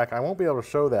fabric back. I won't be able to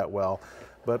show that well,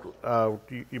 but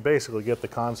you basically get the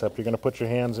concept. You're going to put your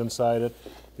hands inside it.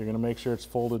 You're going to make sure it's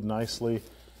folded nicely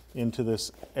into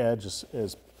this edge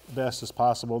as best as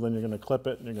possible. Then you're going to clip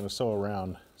it and you're going to sew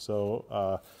around.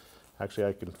 So actually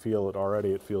I can feel it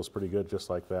already. It feels pretty good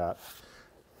just like that.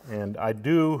 And I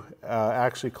do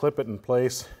actually clip it in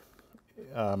place.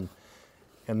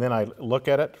 And then I look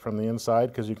at it from the inside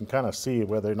because you can kind of see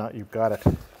whether or not you've got it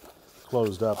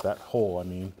closed up, that hole I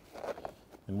mean,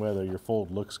 and whether your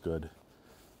fold looks good.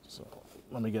 So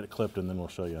let me get it clipped and then we'll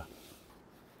show you.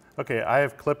 Okay, I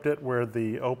have clipped it where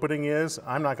the opening is.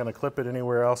 I'm not going to clip it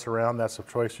anywhere else around. That's a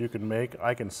choice you can make.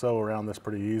 I can sew around this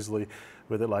pretty easily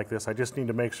with it like this. I just need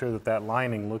to make sure that that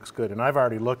lining looks good. And I've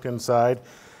already looked inside.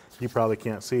 You probably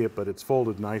can't see it, but it's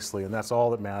folded nicely, and that's all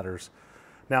that matters.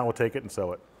 Now we'll take it and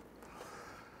sew it.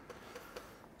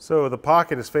 So the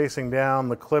pocket is facing down.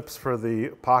 The clips for the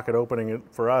pocket opening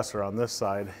for us are on this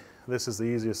side. This is the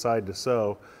easiest side to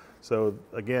sew. So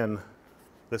again,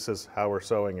 this is how we're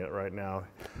sewing it right now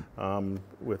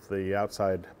with the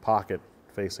outside pocket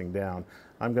facing down.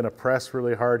 I'm going to press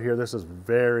really hard here. This is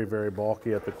very, very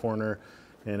bulky at the corner,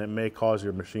 and it may cause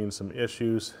your machine some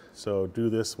issues. So do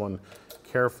this one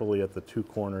carefully at the two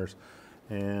corners.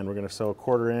 And we're going to sew a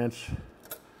 1/4 inch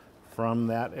from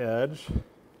that edge.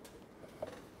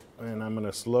 And I'm going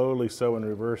to slowly sew in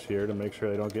reverse here to make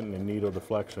sure I don't get any needle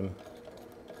deflection.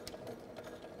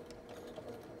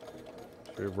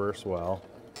 Reverse well.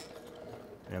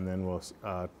 And then we'll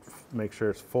make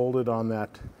sure it's folded on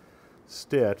that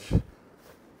stitch.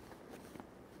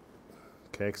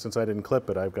 Okay, since I didn't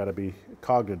clip it, I've got to be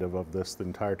cognitive of this the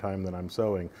entire time that I'm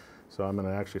sewing. So I'm going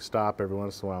to actually stop every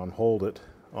once in a while and hold it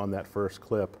on that first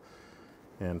clip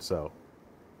and sew.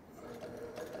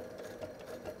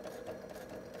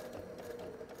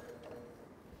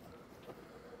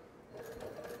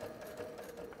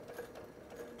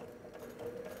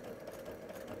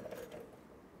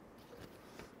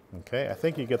 Okay, I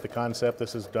think you get the concept.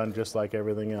 This is done just like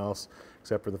everything else,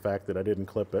 except for the fact that I didn't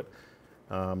clip it.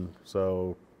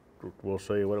 So we'll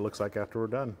show you what it looks like after we're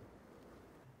done.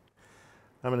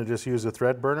 I'm going to just use a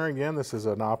thread burner again. This is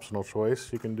an optional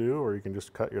choice you can do, or you can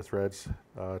just cut your threads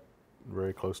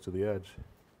very close to the edge.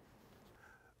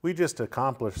 We just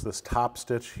accomplished this top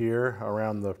stitch here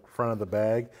around the front of the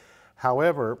bag.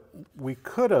 However, we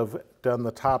could have done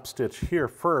the top stitch here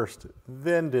first,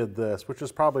 then did this, which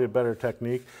is probably a better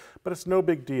technique, but it's no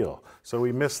big deal. So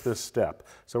we missed this step.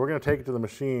 So we're going to take it to the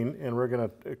machine and we're going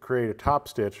to create a top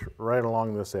stitch right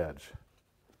along this edge.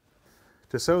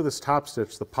 To sew this top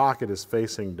stitch, the pocket is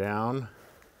facing down,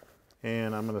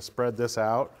 and I'm going to spread this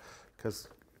out,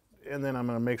 and then I'm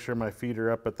going to make sure my feet are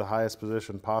up at the highest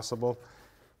position possible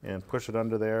and push it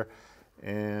under there,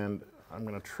 and I'm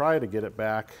going to try to get it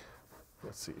back.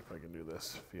 Let's see if I can do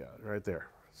this. Yeah, right there.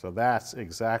 So that's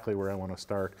exactly where I want to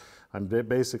start. I'm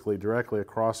basically directly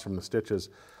across from the stitches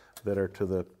that are to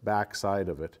the back side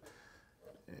of it.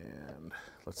 And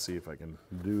let's see if I can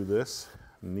do this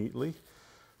neatly.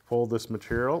 Fold this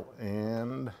material,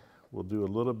 and we'll do a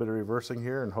little bit of reversing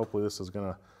here, and hopefully this is going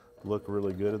to look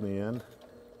really good in the end.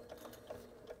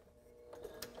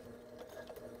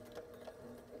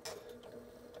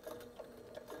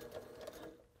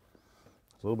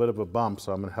 a little bit of a bump,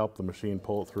 so I'm going to help the machine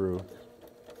pull it through.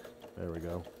 There we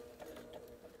go.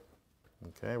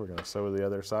 Okay, we're going to sew the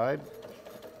other side.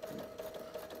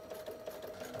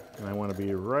 And I want to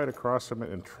be right across from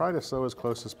it and try to sew as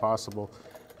close as possible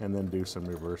and then do some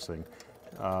reversing.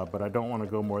 But I don't want to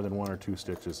go more than 1 or 2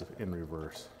 stitches in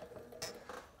reverse.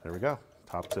 There we go.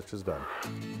 Top stitch is done.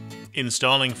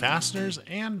 Installing fasteners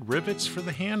and rivets for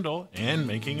the handle and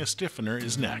making a stiffener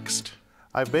is next.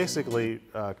 I basically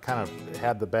kind of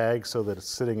had the bag so that it's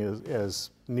sitting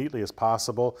as neatly as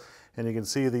possible. And you can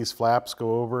see these flaps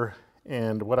go over.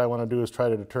 And what I want to do is try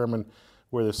to determine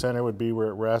where the center would be, where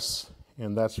it rests.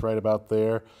 And that's right about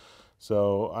there.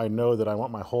 So I know that I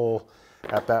want my hole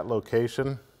at that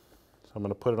location. So I'm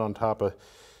going to put it on top of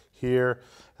here,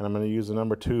 and I'm going to use the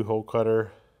number 2 hole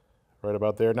cutter right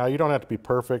about there. Now you don't have to be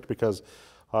perfect because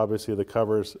obviously the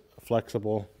cover is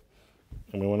flexible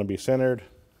and we want to be centered.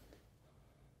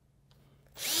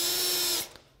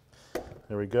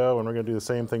 There we go, and we're going to do the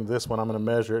same thing. This one I'm going to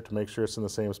measure it to make sure it's in the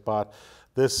same spot.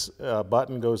 This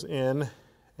button goes in,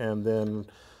 and then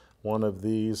one of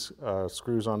these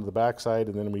screws onto the back side,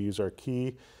 and then we use our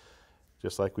key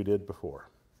just like we did before.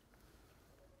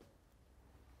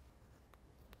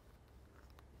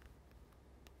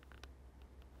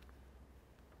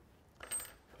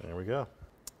 There we go.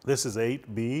 This is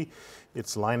 8B.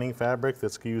 It's lining fabric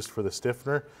that's used for the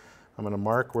stiffener. I'm going to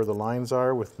mark where the lines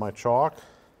are with my chalk.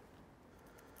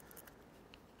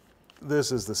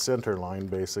 This is the center line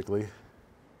basically.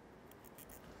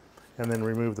 And then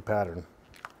remove the pattern.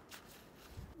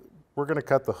 We're going to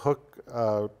cut the hook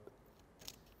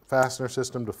fastener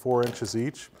system to 4 inches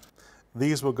each.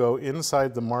 These will go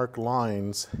inside the marked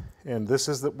lines, and this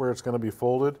is where it's going to be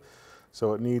folded,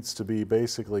 so it needs to be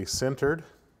basically centered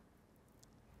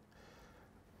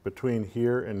between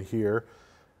here and here,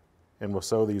 and we'll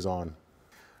sew these on.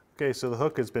 Okay, so the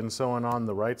hook has been sewn on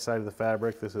the right side of the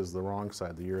fabric. This is the wrong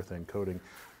side, the urethane coating.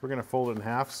 We're going to fold it in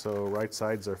half so right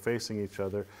sides are facing each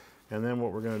other, and then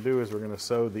what we're going to do is we're going to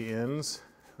sew the ends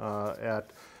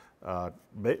at a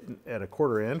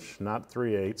 1/4 inch, not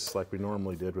 3/8 like we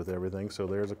normally did with everything. So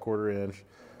there's a 1/4 inch.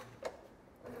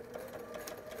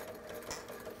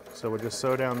 So we'll just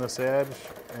sew down this edge,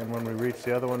 and when we reach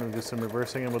the other one, we'll do some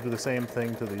reversing, and we'll do the same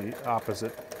thing to the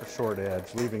opposite short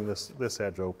edge, leaving this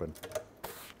edge open.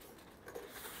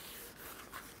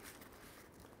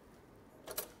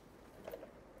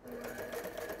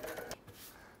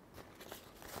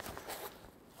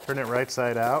 Turn it right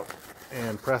side out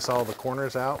and press all the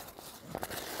corners out.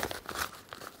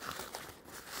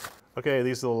 Okay,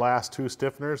 these are the last 2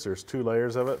 stiffeners. There's 2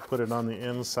 layers of it. Put it on the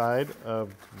inside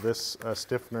of this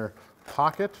stiffener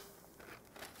pocket.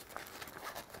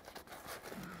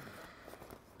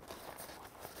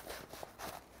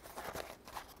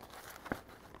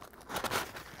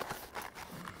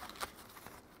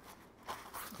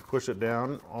 Push it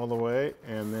down all the way,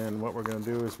 and then what we're going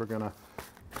to do is we're going to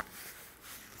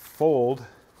fold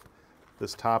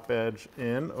this top edge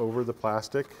in over the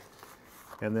plastic,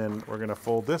 and then we're going to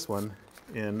fold this one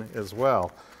in as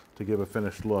well to give a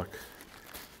finished look.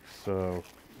 So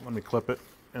let me clip it,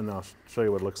 and I'll show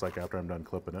you what it looks like after I'm done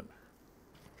clipping it.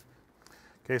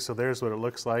 Okay, so there's what it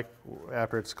looks like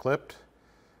after it's clipped.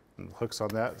 And the hook's on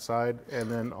that side,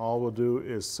 and then all we'll do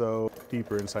is sew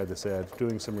deeper inside this edge,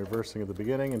 doing some reversing at the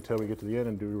beginning until we get to the end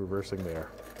and do reversing there.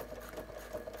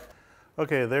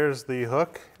 Okay, there's the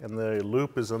hook, and the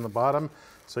loop is on the bottom.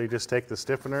 So you just take the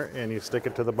stiffener and you stick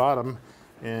it to the bottom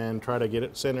and try to get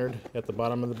it centered at the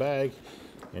bottom of the bag,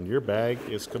 and your bag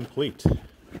is complete.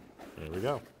 There we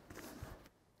go.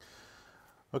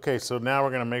 Okay, so now we're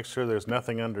going to make sure there's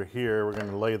nothing under here. We're going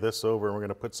to lay this over, and we're going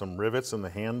to put some rivets in the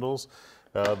handles.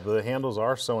 The handles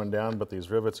are sewn down, but these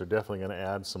rivets are definitely going to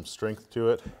add some strength to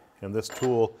it. And this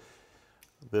tool,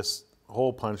 this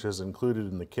hole punch is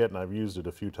included in the kit, and I've used it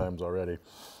a few times already.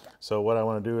 So what I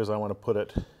want to do is I want to put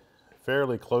it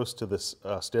fairly close to this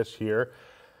stitch here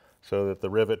so that the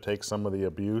rivet takes some of the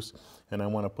abuse, and I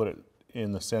want to put it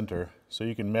in the center. So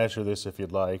you can measure this if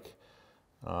you'd like,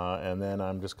 and then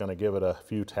I'm just going to give it a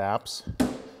few taps.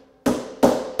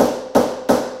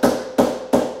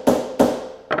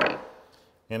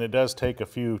 And it does take a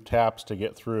few taps to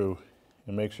get through,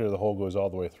 and make sure the hole goes all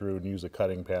the way through, and use a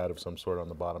cutting pad of some sort on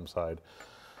the bottom side.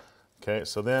 Okay,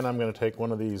 so then I'm going to take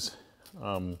one of these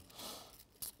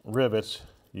rivets.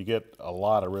 You get a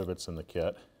lot of rivets in the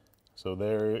kit. So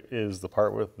there is the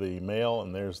part with the male,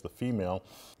 and there's the female.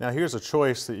 Now here's a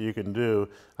choice that you can do.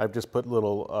 I've just put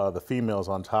little the females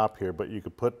on top here, but you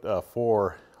could put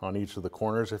 4 on each of the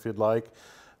corners if you'd like.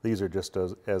 These are just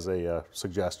as a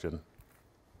suggestion.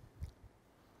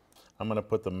 I'm going to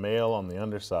put the male on the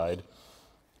underside,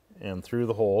 and through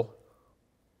the hole,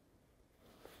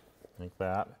 like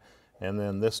that. And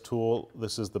then this tool,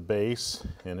 this is the base,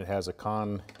 and it has a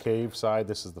concave side.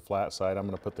 This is the flat side. I'm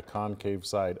going to put the concave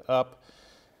side up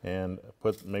and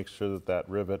make sure that that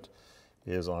rivet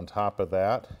is on top of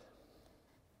that,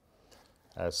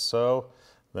 as so.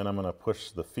 Then I'm going to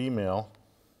push the female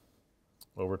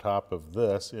over top of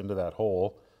this into that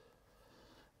hole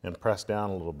and press down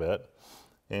a little bit.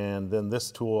 And then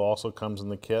this tool also comes in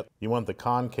the kit. You want the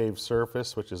concave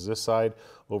surface, which is this side,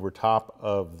 over top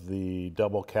of the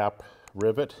double cap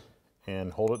rivet,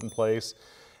 and hold it in place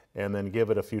and then give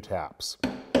it a few taps.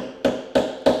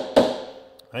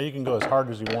 Now you can go as hard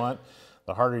as you want.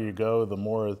 The harder you go, the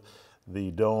more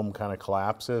the dome kind of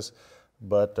collapses,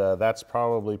 but that's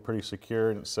probably pretty secure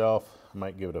in itself. I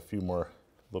might give it a few more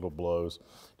little blows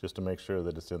just to make sure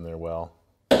that it's in there well.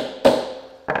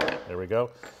 There we go.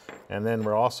 And then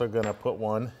we're also going to put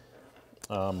one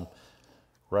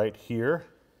right here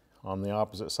on the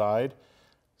opposite side,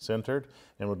 centered,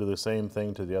 and we'll do the same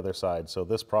thing to the other side. So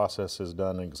this process is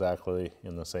done exactly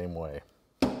in the same way.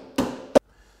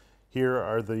 Here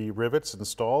are the rivets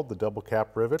installed, the double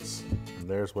cap rivets, and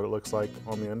there's what it looks like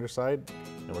on the underside,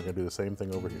 and we're going to do the same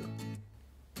thing over here.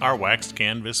 Our waxed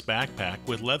canvas backpack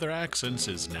with leather accents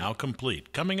is now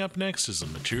complete. Coming up next is the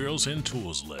materials and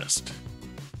tools list.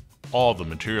 All the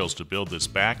materials to build this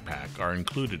backpack are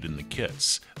included in the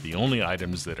kits. The only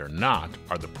items that are not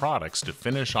are the products to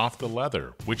finish off the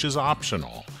leather, which is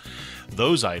optional.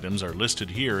 Those items are listed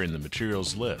here in the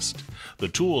materials list. The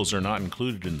tools are not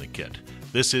included in the kit.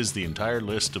 This is the entire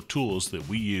list of tools that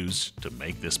we use to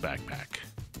make this backpack.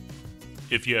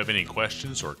 If you have any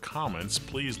questions or comments,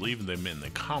 please leave them in the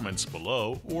comments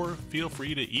below, or feel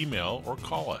free to email or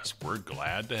call us. We're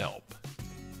glad to help.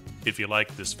 If you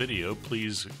like this video,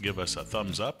 please give us a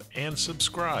thumbs up and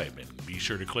subscribe, and be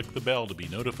sure to click the bell to be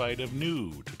notified of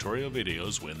new tutorial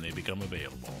videos when they become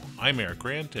available. I'm Eric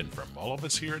Grant, and from all of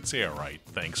us here at Sailrite,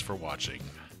 thanks for watching.